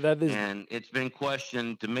 Well, that is, and it's been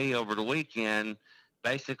questioned to me over the weekend,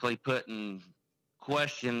 basically questioning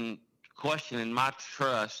my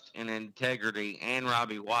trust and integrity and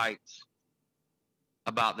Robbie White's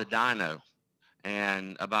about the dyno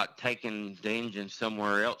and about taking the engine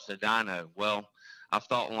somewhere else to dyno. Well, I've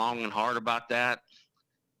thought long and hard about that,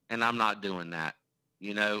 and I'm not doing that.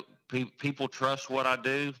 People trust what I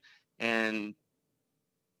do, and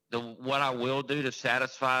what I will do to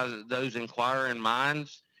satisfy those inquiring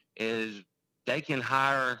minds is they can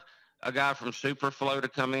hire a guy from Superflow to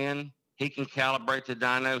come in. He can calibrate the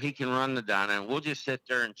dyno. He can run the dyno. We'll just sit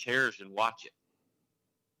there in chairs and watch it.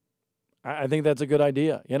 I think that's a good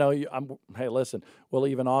idea. Hey, listen, we'll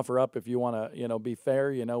even offer up if you want to, be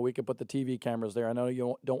fair. We could put the TV cameras there. I know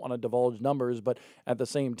you don't want to divulge numbers, but at the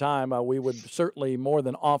same time, we would certainly more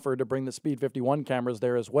than offer to bring the Speed 51 cameras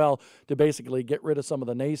there as well to basically get rid of some of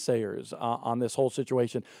the naysayers on this whole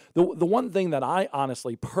situation. The one thing that I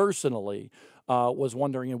honestly, personally, was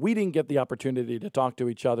wondering, and we didn't get the opportunity to talk to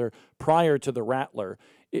each other prior to the Rattler,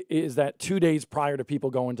 is that 2 days prior to people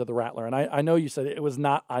going to the Rattler. And I know you said it was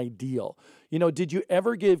not ideal. Did you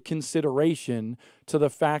ever give consideration to the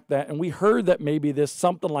fact that, and we heard that maybe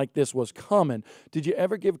something like this was coming. Did you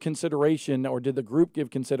ever give consideration, or did the group give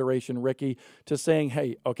consideration, Ricky, to saying,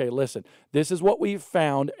 hey, okay, listen, this is what we've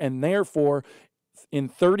found, and therefore in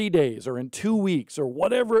 30 days or in 2 weeks or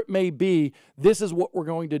whatever it may be, this is what we're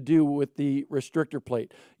going to do with the restrictor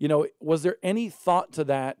plate. Was there any thought to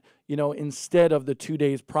that, instead of the 2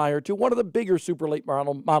 days prior to one of the bigger super late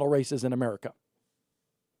model races in America?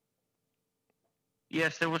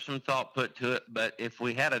 Yes, there was some thought put to it, but if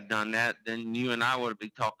we had done that, then you and I would be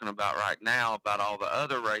talking about right now about all the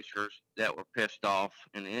other racers that were pissed off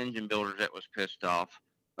and the engine builders that was pissed off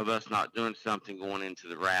of us not doing something going into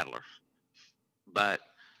the Rattler. But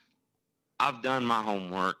I've done my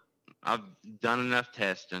homework. I've done enough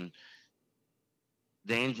testing.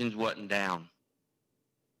 The engines wasn't down.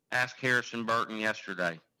 Ask Harrison Burton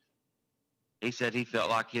yesterday. He said he felt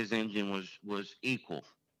like his engine was equal.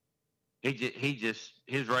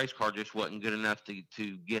 His race car just wasn't good enough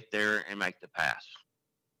to get there and make the pass.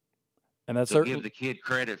 And that's so give the kid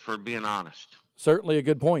credit for being honest. Certainly a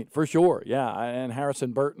good point, for sure. Yeah, and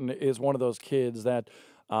Harrison Burton is one of those kids that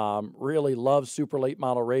really loves super late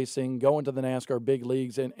model racing, going to the NASCAR big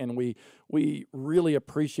leagues, and we really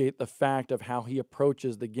appreciate the fact of how he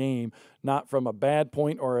approaches the game, not from a bad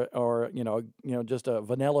point or just a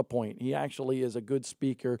vanilla point. He actually is a good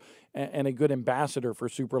speaker and a good ambassador for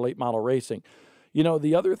super late model racing.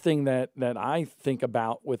 The other thing that I think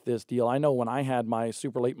about with this deal, I know when I had my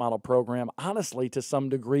super late model program, honestly, to some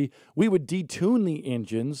degree, we would detune the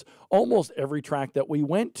engines almost every track that we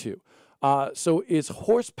went to. So is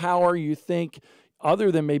horsepower, you think,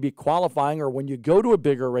 other than maybe qualifying or when you go to a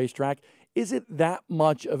bigger racetrack, is it that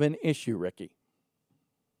much of an issue, Ricky?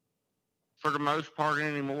 For the most part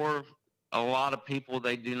anymore, a lot of people,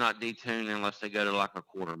 they do not detune unless they go to like a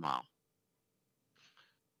quarter mile.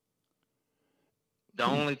 The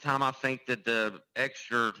only time I think that the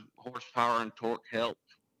extra horsepower and torque help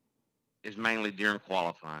is mainly during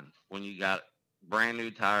qualifying. When you got brand new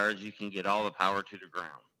tires, you can get all the power to the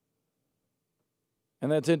ground.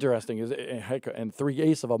 And that's interesting. Is heck, and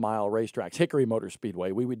 3/8 of a mile racetracks, Hickory Motor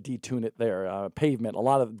Speedway, we would detune it there. Pavement, a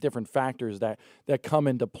lot of different factors that come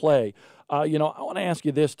into play. I want to ask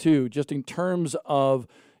you this too, just in terms of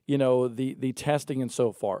the testing and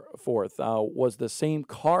so forth. Was the same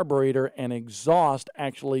carburetor and exhaust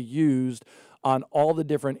actually used on all the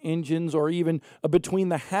different engines, or even between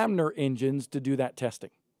the Hamner engines to do that testing?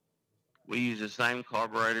 We use the same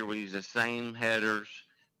carburetor. We use the same headers.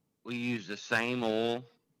 We use the same oil.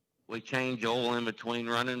 We change oil in between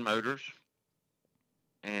running motors.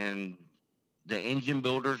 And the engine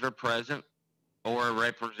builders are present, or a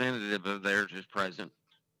representative of theirs is present.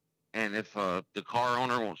 And if the car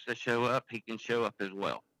owner wants to show up, he can show up as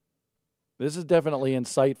well. This is definitely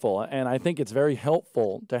insightful, and I think it's very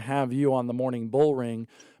helpful to have you on the Morning Bullring,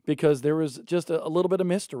 because there was just a little bit of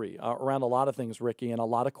mystery around a lot of things, Ricky, and a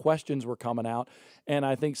lot of questions were coming out. And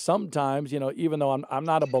I think sometimes, even though I'm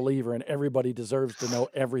not a believer and everybody deserves to know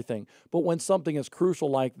everything, but when something as crucial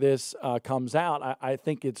like this comes out, I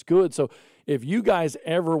think it's good. So if you guys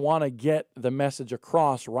ever want to get the message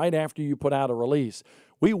across right after you put out a release,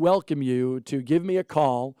 we welcome you to give me a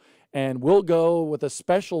call, and we'll go with a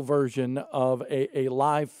special version of a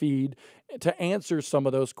live feed to answer some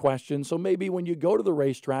of those questions. So maybe when you go to the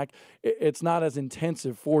racetrack, it's not as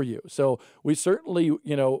intensive for you. So we certainly,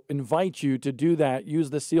 invite you to do that.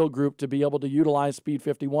 Use the SEAL group to be able to utilize Speed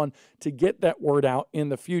 51 to get that word out in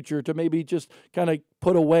the future, to maybe just kind of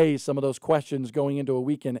put away some of those questions going into a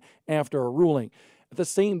weekend after a ruling. At the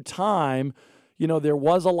same time, there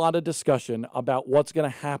was a lot of discussion about what's going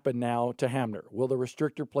to happen now to Hamner. Will the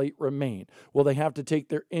restrictor plate remain? Will they have to take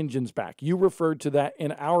their engines back? You referred to that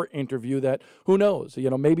in our interview, that who knows,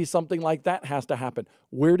 maybe something like that has to happen.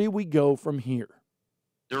 Where do we go from here?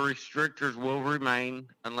 The restrictors will remain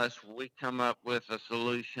unless we come up with a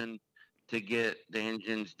solution to get the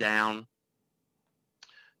engines down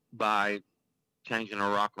by changing a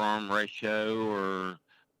rocker arm ratio or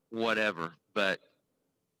whatever. But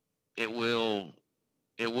it will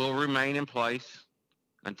remain in place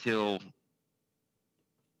until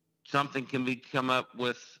something can come up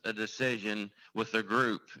with a decision with the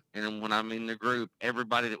group. And when I mean the group,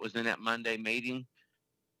 everybody that was in that Monday meeting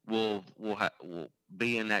will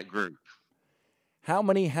be in that group. How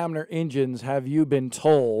many Hamner engines have you been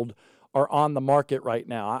told are on the market right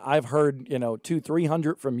now? I've heard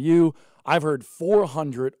 200-300 from you. I've heard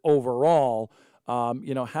 400 overall.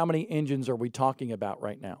 How many engines are we talking about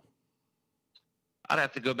right now? I'd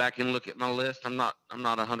have to go back and look at my list. I'm not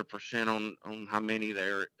 100% on how many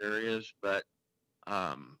there is, but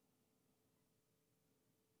the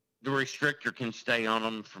restrictor can stay on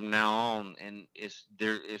them from now on, and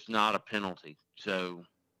it's not a penalty. So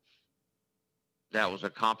that was a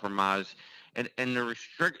compromise, and the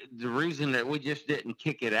reason that we just didn't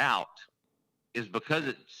kick it out is because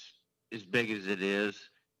it's as big as it is,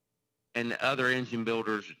 and the other engine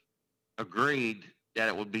builders agreed that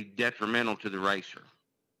it would be detrimental to the racer.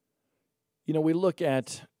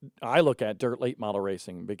 I look at dirt late model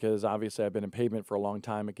racing, because obviously I've been in pavement for a long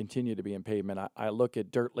time and continue to be in pavement. I look at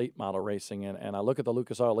dirt late model racing, and I look at the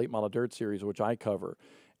Lucas Oil Late Model Dirt Series, which I cover,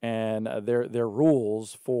 and their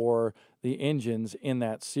rules for the engines in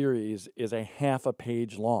that series is a half a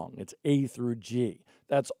page long. It's A through G.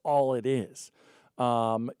 That's all it is.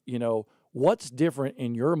 What's different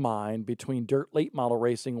in your mind between dirt late model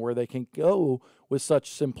racing, where they can go with such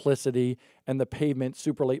simplicity, and the pavement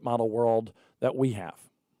super late model world that we have?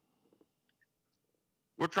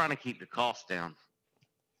 We're trying to keep the cost down.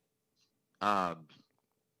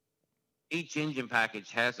 Each engine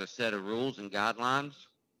package has a set of rules and guidelines,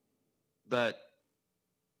 but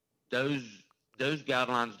those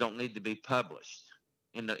guidelines don't need to be published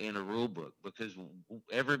in a rule book, because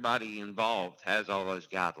everybody involved has all those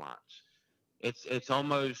guidelines. It's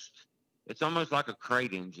almost like a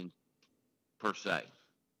crate engine per se.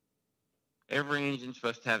 Every engine's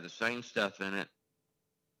supposed to have the same stuff in it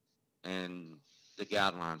and the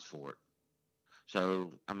guidelines for it.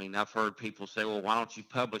 So, I've heard people say, well, why don't you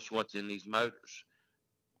publish what's in these motors?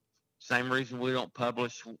 Same reason we don't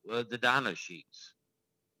publish the dyno sheets.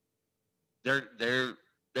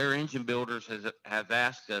 Their engine builders have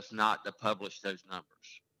asked us not to publish those numbers.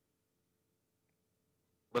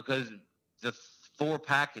 because the 4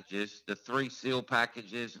 packages, the 3 seal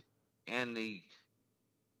packages, and the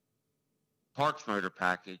parts motor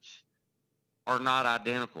package are not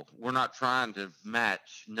identical. We're not trying to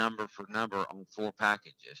match number for number on 4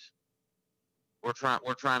 packages. We're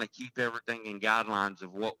trying to keep everything in guidelines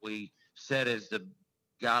of what we set as the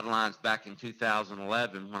guidelines back in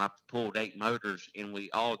 2011 when I pulled 8 motors and we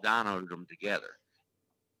all dynoed them together.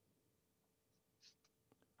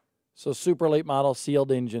 So super late model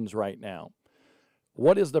sealed engines right now.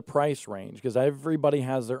 What is the price range? Because everybody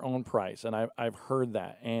has their own price, and I've heard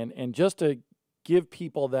that. And just to give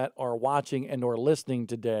people that are watching and or listening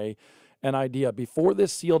today an idea, before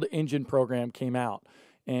this sealed engine program came out,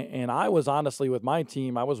 and I was honestly with my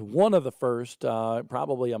team, I was one of the first,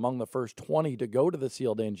 probably among the first 20 to go to the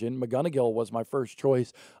sealed engine. McGonigal was my first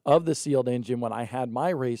choice of the sealed engine when I had my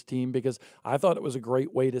race team because I thought it was a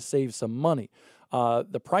great way to save some money.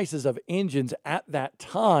 The prices of engines at that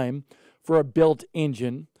time for a built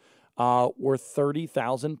engine were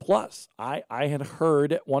 $30,000 plus. I had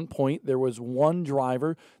heard at one point there was one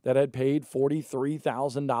driver that had paid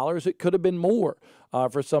 $43,000. It could have been more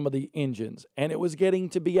for some of the engines, and it was getting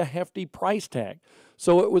to be a hefty price tag.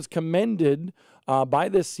 So it was commended by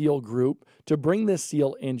this seal group to bring this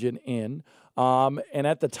seal engine in. And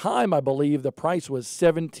at the time, I believe the price was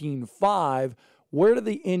 $17,500. Where do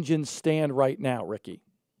the engines stand right now, Ricky?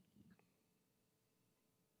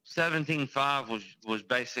 17.5 was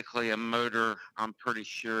basically a motor, I'm pretty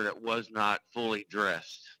sure, that was not fully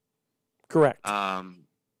dressed. Correct.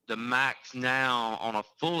 The max now on a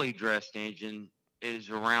fully dressed engine is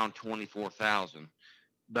around 24,000,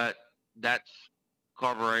 but that's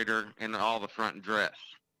carburetor and all the front dress.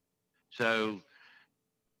 So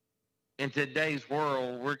in today's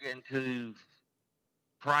world, we're getting to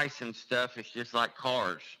price and stuff. It's just like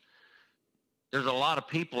cars. There's a lot of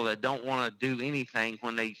people that don't want to do anything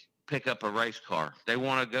when they pick up a race car. They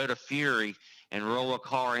want to go to Fury and roll a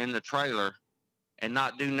car in the trailer and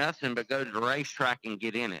not do nothing but go to the racetrack and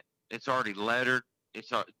get in it. It's already lettered.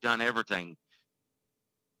 It's done everything.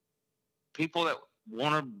 People that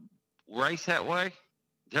want to race that way,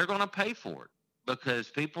 they're going to pay for it because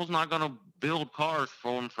people's not going to build cars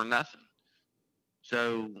for them for nothing.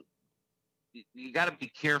 So you got to be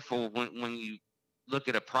careful when you look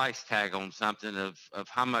at a price tag on something of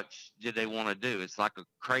how much did they want to do. It's like a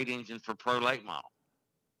crate engine for pro late model.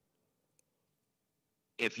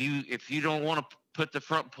 If you don't want to put the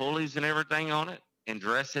front pulleys and everything on it and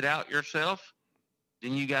dress it out yourself,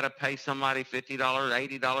 then you got to pay somebody $50,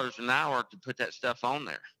 $80 an hour to put that stuff on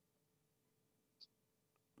there.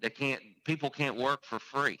 People can't work for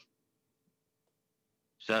free.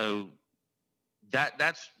 So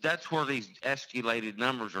that's where these escalated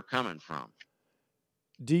numbers are coming from.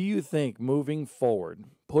 Do you think moving forward,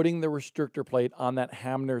 putting the restrictor plate on that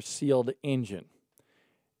Hamner sealed engine,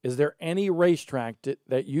 is there any racetrack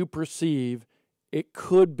that you perceive it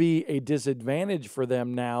could be a disadvantage for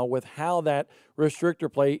them now with how that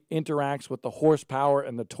restrictor plate interacts with the horsepower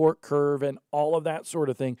and the torque curve and all of that sort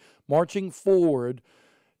of thing? Marching forward,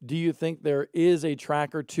 do you think there is a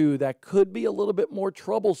track or two that could be a little bit more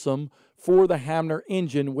troublesome for the Hamner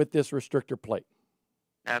engine with this restrictor plate?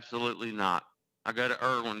 Absolutely not. I go to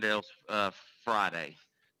Irwindale Friday,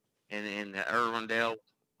 and in Irwindale,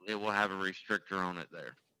 it will have a restrictor on it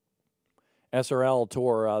there. SRL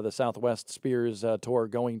Tour, the Southwest Spears Tour,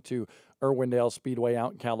 going to Irwindale Speedway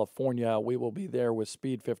out in California. We will be there with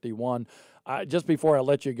Speed 51. Just before I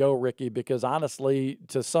let you go, Ricky, because honestly,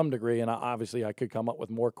 to some degree, and obviously I could come up with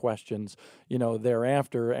more questions,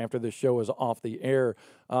 thereafter, after the show is off the air,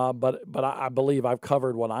 but I believe I've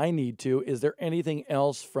covered what I need to. Is there anything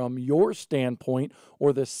else from your standpoint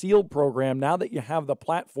or the SEAL program, now that you have the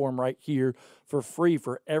platform right here for free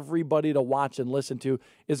for everybody to watch and listen to,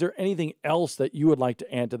 is there anything else that you would like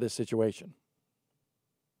to add to this situation?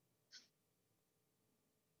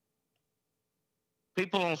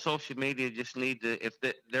 People on social media just need to, if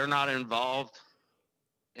they're not involved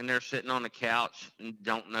and they're sitting on the couch and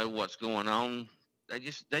don't know what's going on, they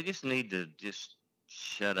just need to just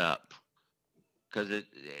shut up, because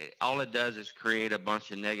all it does is create a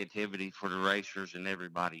bunch of negativity for the racers and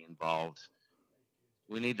everybody involved.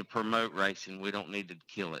 We need to promote racing. We don't need to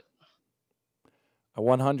kill it. I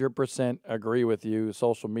 100% agree with you.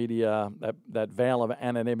 Social media, that veil of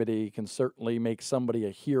anonymity can certainly make somebody a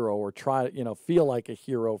hero or feel like a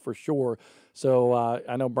hero for sure. So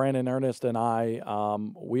I know Brandon Ernest and I,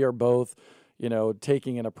 we are both,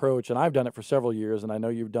 taking an approach, and I've done it for several years, and I know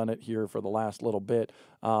you've done it here for the last little bit,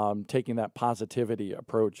 taking that positivity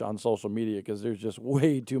approach on social media, because there's just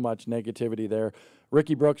way too much negativity there.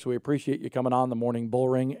 Ricky Brooks, we appreciate you coming on the Morning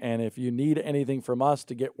Bullring, and if you need anything from us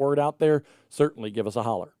to get word out there, certainly give us a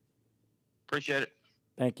holler. Appreciate it.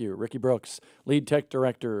 Thank you. Ricky Brooks, lead tech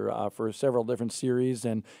director for several different series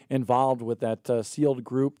and involved with that sealed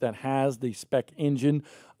group that has the spec engine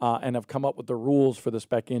and have come up with the rules for the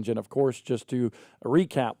spec engine. Of course, just to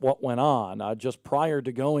recap what went on, just prior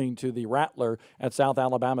to going to the Rattler at South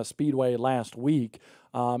Alabama Speedway last week,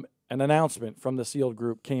 an announcement from the sealed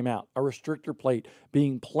group came out, a restrictor plate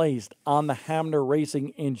being placed on the Hamner Racing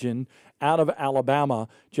engine out of Alabama.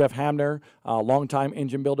 Jeff Hamner, longtime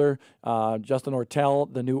engine builder, Justin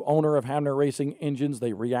Ortel, the new owner of Hamner Racing Engines,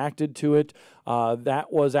 they reacted to it. That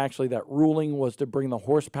ruling was to bring the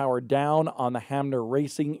horsepower down on the Hamner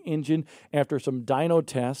Racing engine after some dyno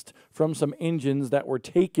tests from some engines that were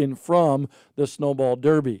taken from the Snowball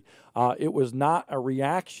Derby. It was not a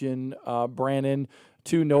reaction, Brandon,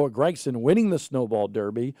 to Noah Gragson winning the Snowball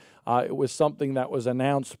Derby. It was something that was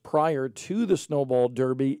announced prior to the Snowball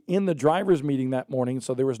Derby in the drivers' meeting that morning,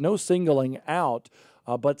 so there was no singling out,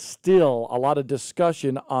 but still a lot of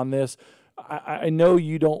discussion on this. I know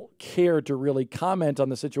you don't care to really comment on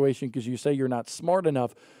the situation because you say you're not smart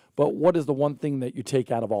enough, but what is the one thing that you take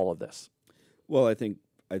out of all of this? Well, I think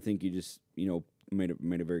you just, made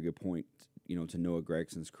a very good point, to Noah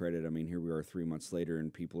Gregson's credit. I mean, here we are 3 months later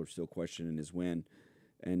and people are still questioning his win.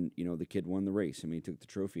 And, the kid won the race. I mean, he took the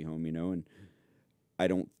trophy home, and I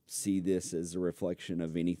don't see this as a reflection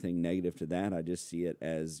of anything negative to that. I just see it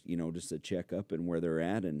as, just a checkup and where they're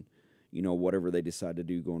at. And, whatever they decide to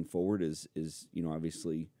do going forward is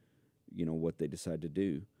obviously, what they decide to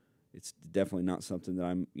do. It's definitely not something that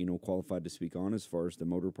I'm, qualified to speak on as far as the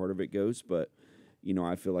motor part of it goes. But,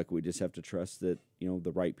 I feel like we just have to trust that,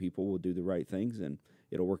 the right people will do the right things and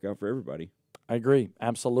it'll work out for everybody. I agree.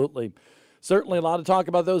 Absolutely. Certainly a lot of talk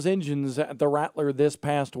about those engines at the Rattler this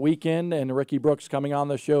past weekend, and Ricky Brooks coming on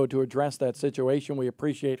the show to address that situation. We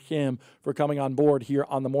appreciate him for coming on board here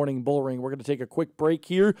on the Morning Bullring. We're going to take a quick break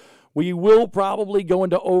here. We will probably go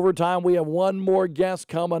into overtime. We have one more guest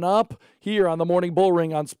coming up here on the Morning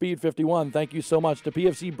Bullring on Speed 51. Thank you so much to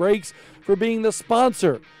PFC Brakes for being the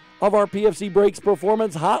sponsor of our PFC Brakes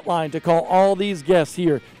Performance Hotline to call all these guests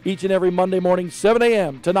here each and every Monday morning, 7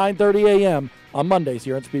 a.m. to 9:30 a.m. on Mondays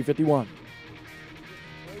here on Speed 51.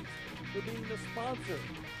 For being the sponsor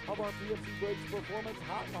of our PFC Brakes Performance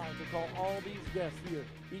Hotline to call all these guests here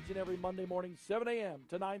each and every Monday morning, 7 a.m.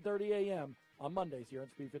 to 9:30 a.m. on Mondays here on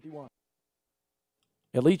Speed 51.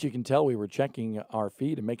 At least you can tell we were checking our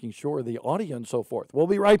feed and making sure the audio and so forth. We'll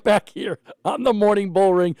be right back here on the Morning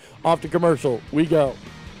Bullring. Off to commercial. We go.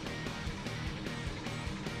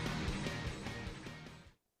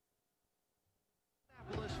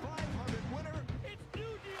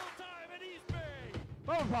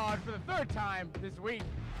 Pod for the third time this week.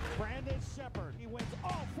 Brandon Shepard. He wins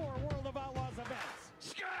all 4 World of Outlaws events.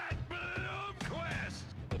 Scott Blomqvist.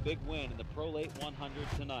 The big win in the Pro Late 100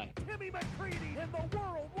 tonight. Timmy McCready in the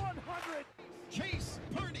World 100. Chase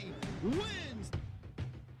Purdy wins.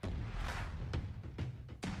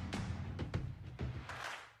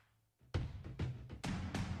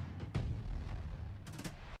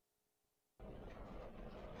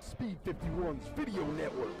 Speed 51's video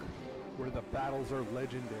network, where the battles are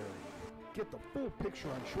legendary. Get the full picture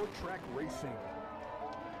on short track racing.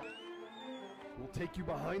 We'll take you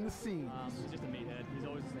behind the scenes. He's just a meathead. He's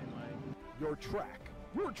always the same way. Your track,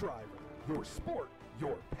 your driver, your sport,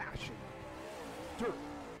 your passion. Dirt,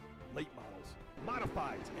 late models,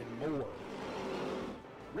 modifieds, and more.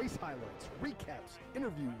 Race highlights, recaps,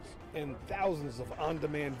 interviews, and thousands of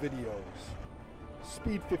on-demand videos.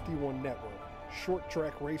 Speed 51 Network, short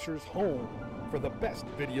track racers' home for the best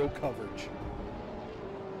video coverage.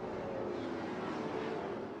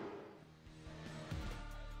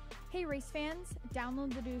 Hey race fans,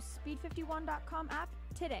 download the new Speed51.com app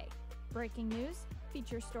today. Breaking news,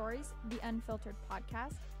 feature stories, the unfiltered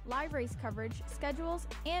podcast, live race coverage, schedules,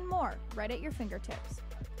 and more right at your fingertips.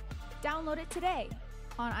 Download it today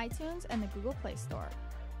on iTunes and the Google Play Store.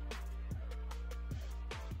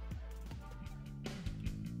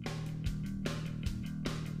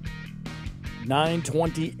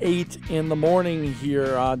 $9:28 in the morning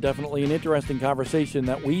here. Definitely an interesting conversation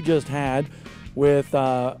that we just had with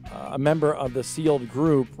a member of the sealed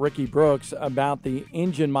group, Ricky Brooks, about the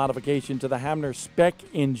engine modification to the Hamner spec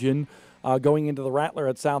engine going into the Rattler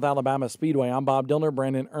at South Alabama Speedway. I'm Bob Dillner,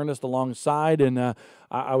 Brandon Ernest alongside, and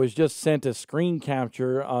I was just sent a screen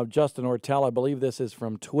capture of Justin Ortel. I believe this is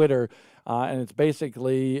from Twitter, and it's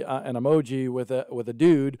basically an emoji with a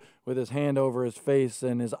dude with his hand over his face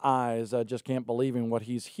and his eyes, just can't believing what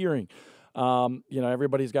he's hearing.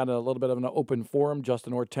 Everybody's got a little bit of an open forum.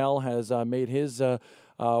 Justin Ortel has made his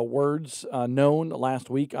words known last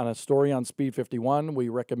week on a story on Speed 51. We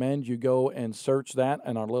recommend you go and search that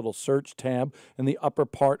in our little search tab in the upper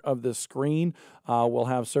part of the screen. We'll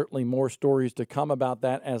have certainly more stories to come about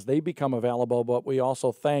that as they become available, but we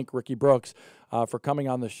also thank Ricky Brooks for coming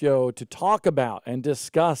on the show to talk about and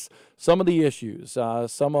discuss some of the issues,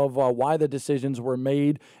 some of why the decisions were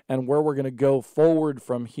made and where we're going to go forward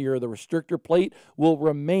from here. The restrictor plate will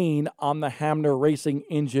remain on the Hamner Racing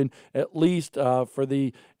engine, at least for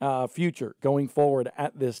the future going forward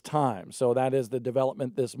at this time. So that is the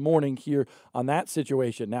development this morning here on that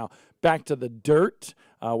situation. Now, back to the dirt.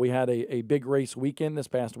 We had a big race weekend this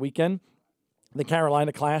past weekend. The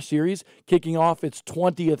Carolina Clash Series kicking off its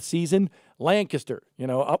 20th season. Lancaster,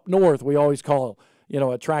 up north we always call,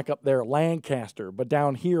 a track up there Lancaster. But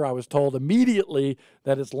down here I was told immediately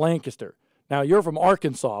that it's Lancaster. Now, you're from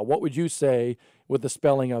Arkansas. What would you say with the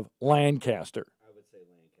spelling of Lancaster? I would say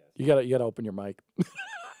Lancaster. You gotta open your mic.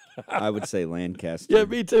 I would say Lancaster. Yeah,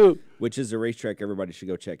 me too. Which is a racetrack everybody should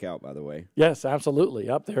go check out, by the way. Yes, absolutely.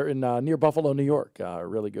 Up there in near Buffalo, New York. A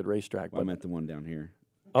really good racetrack. Well, I meant the one down here.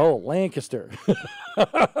 Oh, Lancaster.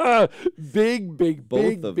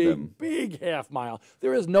 Big half mile.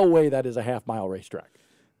 There is no way that is a half mile racetrack.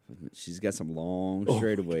 She's got some long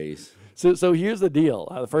straightaways. So here's the deal.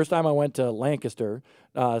 The first time I went to Lancaster,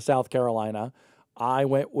 South Carolina, I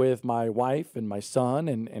went with my wife and my son,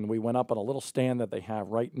 and we went up on a little stand that they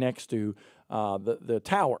have right next to the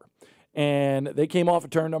tower. And they came off of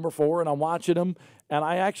turn number 4, and I'm watching them, and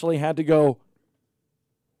I actually had to go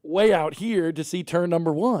way out here to see turn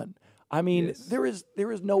number 1. I mean, yes.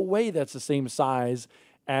 there is no way that's the same size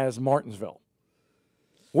as Martinsville.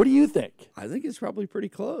 What do you think? I think it's probably pretty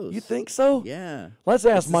close. You think so? Yeah. Let's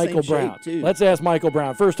ask Michael Brown. Let's ask Michael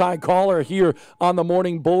Brown, first-time caller here on the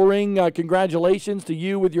Morning Bullring. Congratulations to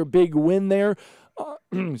you with your big win there.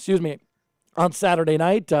 Excuse me. On Saturday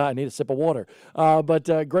night. I need a sip of water.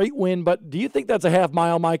 But great win. But do you think that's a half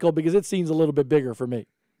mile, Michael? Because it seems a little bit bigger for me.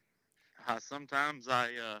 Sometimes I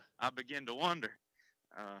begin to wonder.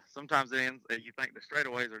 Sometimes you think the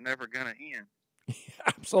straightaways are never going to end.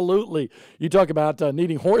 Absolutely. You talk about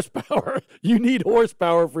needing horsepower. You need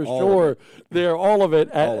horsepower for sure. There, all of it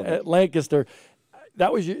at Lancaster.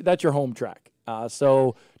 That's your home track.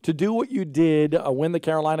 So to do what you did, win the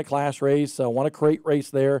Carolina Clash race, won a crate race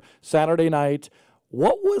there Saturday night.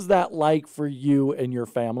 What was that like for you and your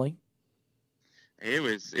family? It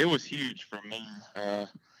was huge for me.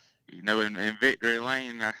 In Victory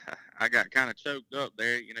Lane, I got kind of choked up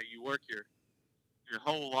there. You work your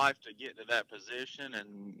whole life to get to that position,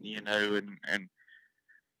 and and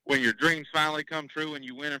when your dreams finally come true and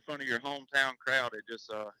you win in front of your hometown crowd, it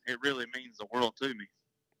really means the world to me.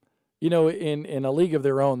 In a league of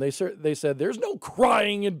their own, they said there's no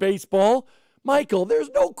crying in baseball. Michael, there's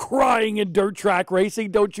no crying in dirt track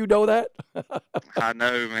racing. Don't you know that? I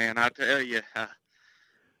know, man. I tell you,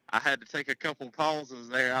 I had to take a couple pauses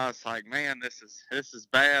there. I was like, man, this is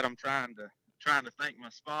bad. I'm trying to thank my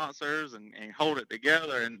sponsors and hold it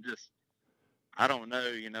together, and just, I don't know,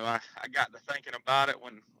 I got to thinking about it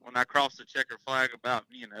when I crossed the checker flag about,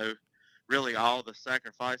 really all the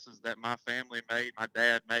sacrifices that my family made, my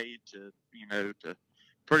dad made to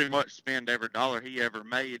pretty much spend every dollar he ever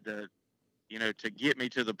made to get me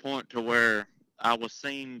to the point to where I was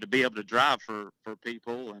seen to be able to drive for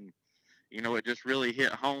people. And, it just really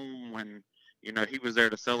hit home when, he was there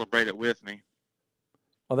to celebrate it with me.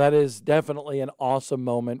 Well, that is definitely an awesome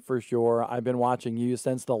moment for sure. I've been watching you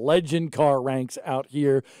since the legend car ranks out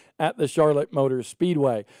here at the Charlotte Motor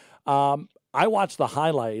Speedway. I watched the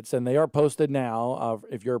highlights, and they are posted now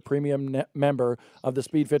if you're a premium member of the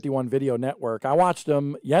Speed 51 Video Network. I watched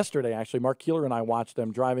them yesterday, actually. Mark Keeler and I watched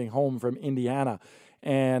them driving home from Indiana.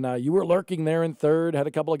 And you were lurking there in third, had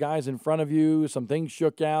a couple of guys in front of you. Some things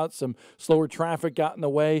shook out. Some slower traffic got in the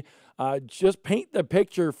way. Just paint the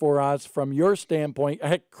picture for us from your standpoint.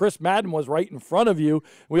 Heck, Chris Madden was right in front of you.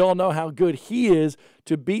 We all know how good he is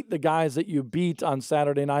to beat the guys that you beat on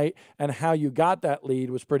Saturday night, and how you got that lead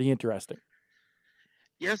was pretty interesting.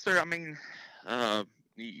 Yes, sir. I mean,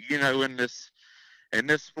 in this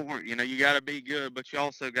sport, you got to be good, but you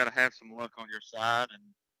also got to have some luck on your side. And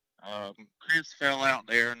Chris fell out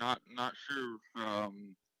there, not sure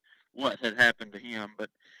what had happened to him, but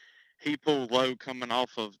he pulled low coming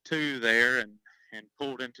off of 2 there, and and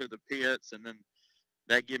pulled into the pits, and then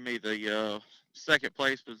that gave me the second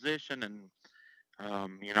place position. And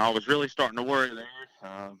I was really starting to worry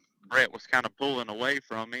there. Brett was kind of pulling away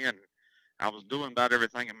from me, and I was doing about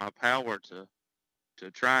everything in my power to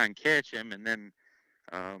try and catch him. And then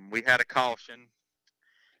we had a caution,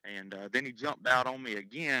 and then he jumped out on me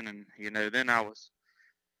again. And then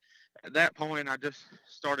at that point, I just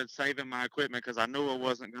started saving my equipment because I knew I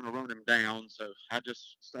wasn't going to run him down. So I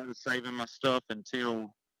just started saving my stuff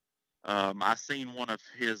until I seen one of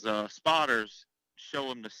his spotters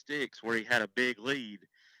show him the sticks where he had a big lead.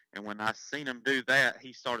 And when I seen him do that,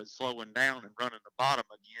 he started slowing down and running the bottom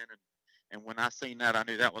again. And when I seen that, I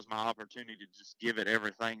knew that was my opportunity to just give it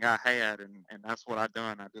everything I had. And that's what I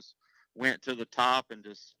done. I just went to the top and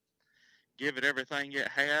just give it everything it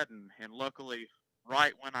had. And luckily,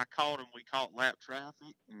 right when I caught him, we caught lap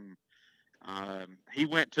traffic. And he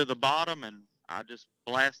went to the bottom, and I just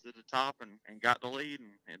blasted the top and got the lead,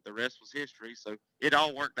 and the rest was history. So it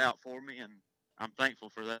all worked out for me, and I'm thankful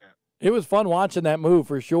for that. It was fun watching that move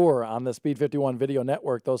for sure on the Speed 51 video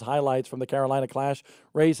network, those highlights from the Carolina Clash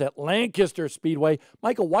race at Lancaster Speedway.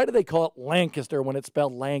 Michael, why do they call it Lancaster when it's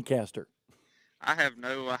spelled Lancaster? I have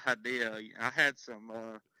no idea. I had some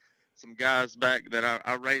guys back that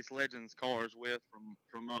I raced Legends cars with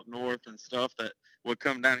from up north and stuff that would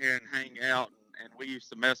come down here and hang out, and we used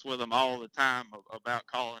to mess with them all the time about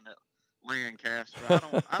calling it Lancaster.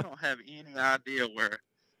 I don't have any idea where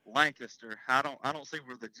Lancaster. I don't see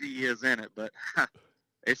where the G is in it, but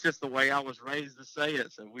it's just the way I was raised to say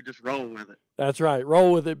it, so we just roll with it. That's right.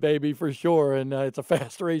 Roll with it, baby, for sure. And it's a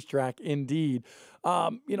fast racetrack indeed. I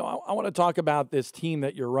want to talk about this team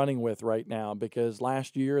that you're running with right now, because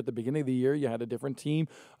last year, at the beginning of the year, you had a different team.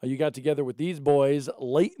 You got together with these boys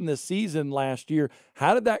late in the season last year.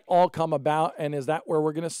 How did that all come about, and is that where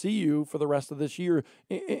we're going to see you for the rest of this year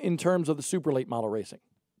in terms of the super late model racing?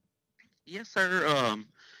 Yes, sir.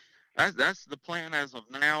 That's the plan as of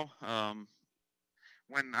now.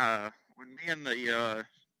 When me and the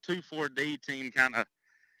 2,4-D team kind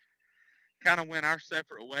of went our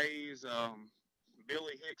separate ways,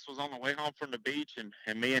 Billy Hicks was on the way home from the beach,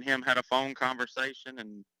 and me and him had a phone conversation,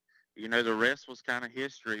 and the rest was kind of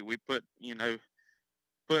history. We put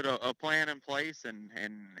a plan in place, and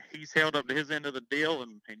he's held up to his end of the deal,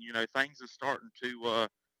 and things are starting to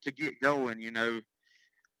get going.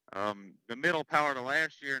 The middle part of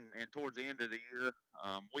last year and towards the end of the year,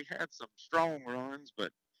 we had some strong runs,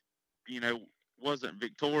 but wasn't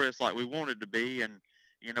victorious like we wanted to be. And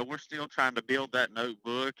we're still trying to build that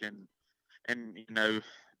notebook and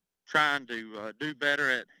trying to do better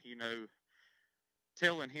at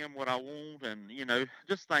telling him what I want, and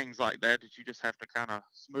just things like that you just have to kind of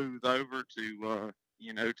smooth over to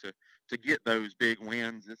get those big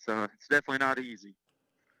wins. It's definitely not easy.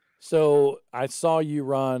 So I saw you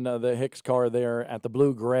run the Hicks car there at the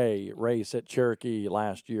Blue Gray race at Cherokee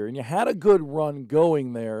last year, and you had a good run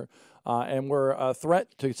going there and were a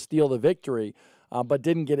threat to steal the victory, but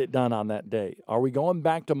didn't get it done on that day. Are we going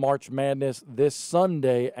back to March Madness this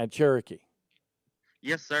Sunday at Cherokee?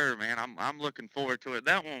 Yes, sir, man. I'm looking forward to it.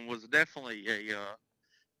 That one was definitely a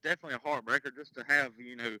heartbreaker, just to have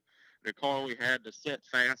the car we had to set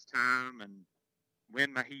fast time and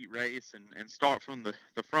win my heat race and start from the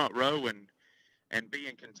front row and be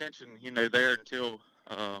in contention, there until,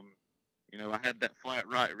 I had that flat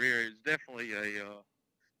right rear. It's definitely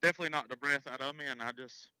knocked the breath out of me, and I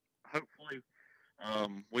just, hopefully,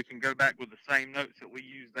 we can go back with the same notes that we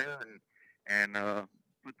used there and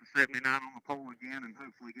put the 79 on the pole again and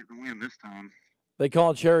hopefully get the win this time. They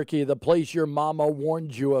call Cherokee the place your mama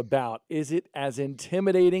warned you about. Is it as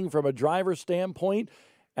intimidating from a driver's standpoint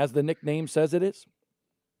as the nickname says it is?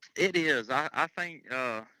 It is. I think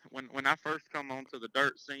when I first come onto the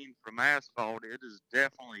dirt scene from asphalt, it is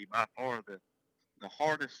definitely by far the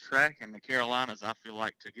hardest track in the Carolinas, I feel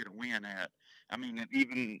like, to get a win at. I mean,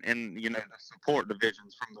 even in, the support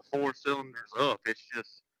divisions from the 4 cylinders up, it's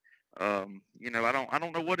just, I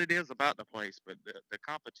don't know what it is about the place, but the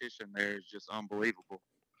competition there is just unbelievable.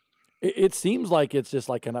 It seems like it's just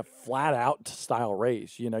like a flat-out style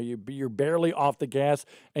race. You're barely off the gas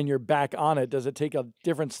and you're back on it. Does it take a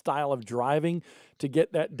different style of driving to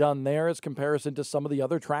get that done there as comparison to some of the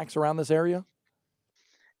other tracks around this area?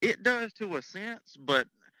 It does to a sense, but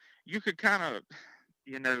you could kind of,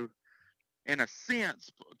 in a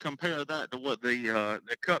sense, compare that to what the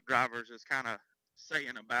Cup drivers is kind of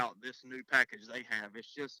saying about this new package they have.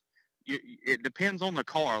 It's just, it depends on the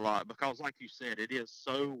car a lot because, like you said, it is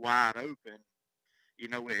so wide open.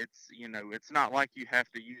 It's not like you have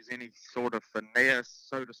to use any sort of finesse,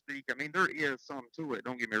 so to speak. I mean, there is some to it,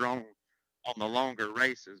 don't get me wrong, on the longer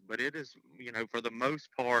races. But it is, for the most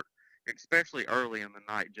part, especially early in the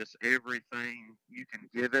night, just everything you can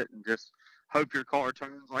give it, and just hope your car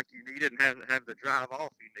turns like you need it and have the drive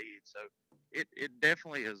off you need. So it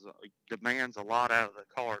definitely demands a lot out of the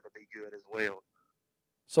car to be good as well.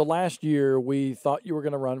 So last year, we thought you were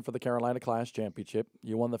going to run for the Carolina Class Championship.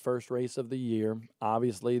 You won the first race of the year.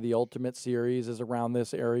 Obviously, the Ultimate Series is around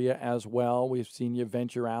this area as well. We've seen you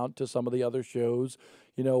venture out to some of the other shows.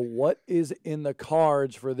 What is in the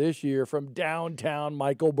cards for this year from downtown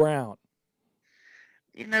Michael Brown?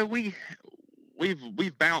 We've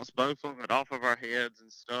bounced both of it off of our heads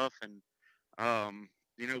and stuff, and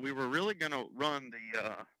we were really going to run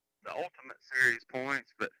the Ultimate Series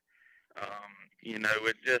points, but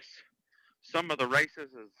it just, some of the races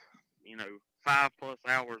is 5+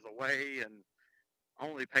 hours away and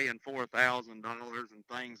only paying $4,000 and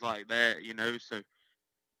things like that. So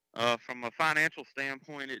from a financial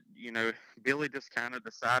standpoint, Billy just kind of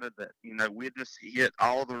decided that we'd just hit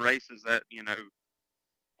all the races that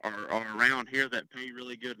are around here that pay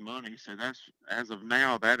really good money. So that's, as of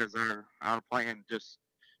now, that is our plan. Just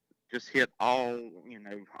hit all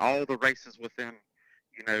the races within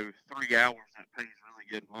 3 hours that pays really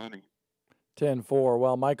good money. 10-4.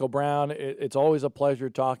 Well, Michael Brown, it's always a pleasure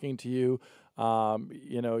talking to you.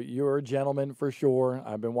 You're a gentleman for sure.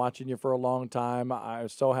 I've been watching you for a long time. I'm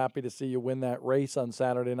so happy to see you win that race on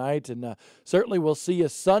Saturday night, and certainly we'll see you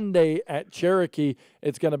Sunday at Cherokee.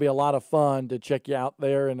 It's going to be a lot of fun to check you out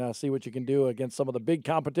there and see what you can do against some of the big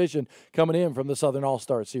competition coming in from the Southern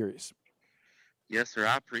All-Star Series. Yes, sir.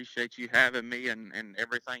 I appreciate you having me and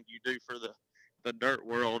everything you do for the dirt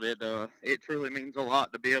world. It truly means a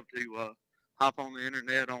lot to be able to hop on the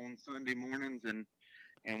internet on Sunday mornings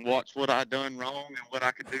and watch what I done wrong and what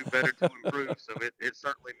I could do better to improve. So it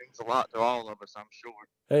certainly means a lot to all of us, I'm sure.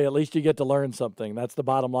 Hey, at least you get to learn something. That's the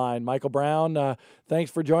bottom line. Michael Brown,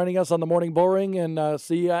 thanks for joining us on the Morning Bullring, and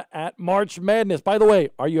see you at March Madness. By the way,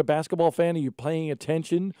 are you a basketball fan? Are you paying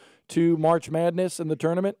attention to March Madness in the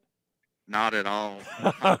tournament? Not at all.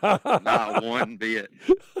 Not one bit.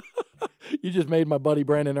 You just made my buddy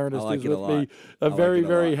Brandon Ernest, like who's it with a me, lot. very,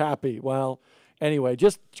 very happy. Well, anyway,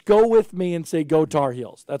 just go with me and say, go Tar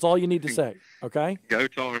Heels. That's all you need to say, okay? Go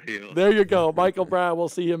Tar Heels. There you go. Michael Brown. We'll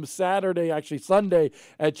see him Sunday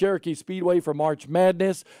at Cherokee Speedway for March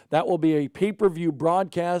Madness. That will be a pay-per-view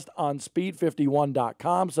broadcast on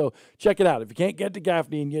speed51.com, so check it out. If you can't get to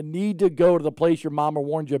Gaffney and you need to go to the place your mama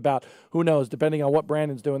warned you about, who knows, depending on what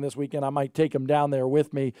Brandon's doing this weekend, I might take him down there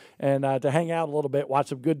with me and to hang out a little bit, watch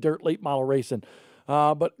some good dirt late model racing.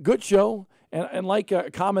 But good show. And like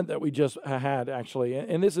a comment that we just had, actually,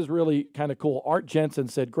 and this is really kind of cool. Art Jensen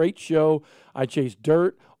said, great show. I chase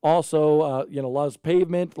dirt. Also, loves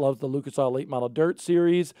pavement, loves the Lucas Oil Late Model Dirt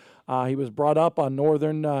Series. He was brought up on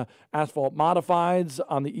Northern Asphalt Modifieds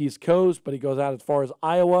on the East Coast, but he goes out as far as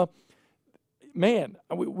Iowa. Man,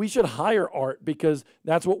 we should hire Art because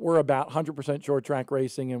that's what we're about, 100% short track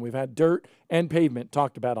racing, and we've had dirt and pavement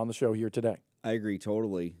talked about on the show here today. I agree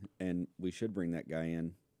totally, and we should bring that guy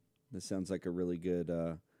in. This sounds like a really good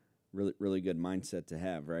mindset to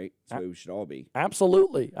have, right? That's the way we should all be.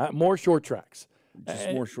 Absolutely. More short tracks.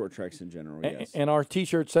 Just more short tracks in general, yes. And our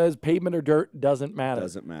T-shirt says pavement or dirt doesn't matter.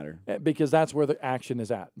 Doesn't matter. Because that's where the action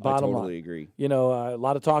is at. Bottom line. I totally agree. A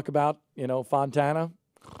lot of talk about, Fontana.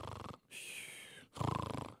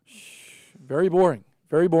 Very boring.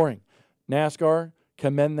 Very boring. NASCAR,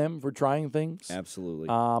 commend them for trying things. Absolutely.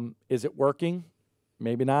 Is it working?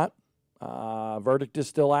 Maybe not. Verdict is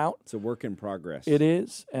still out. It's a work in progress. It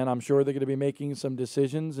is, and I'm sure they're going to be making some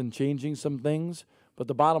decisions and changing some things. But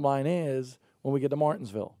the bottom line is, when we get to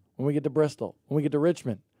Martinsville, when we get to Bristol, when we get to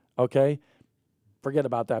Richmond, okay, forget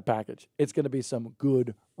about that package. It's going to be some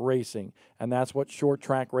good racing, and that's what short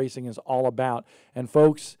track racing is all about. And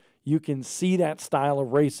folks, you can see that style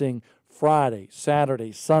of racing Friday,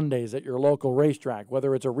 Saturday, Sundays at your local racetrack,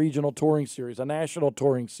 whether it's a regional touring series, a national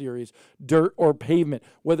touring series, dirt or pavement,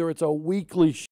 whether it's a weekly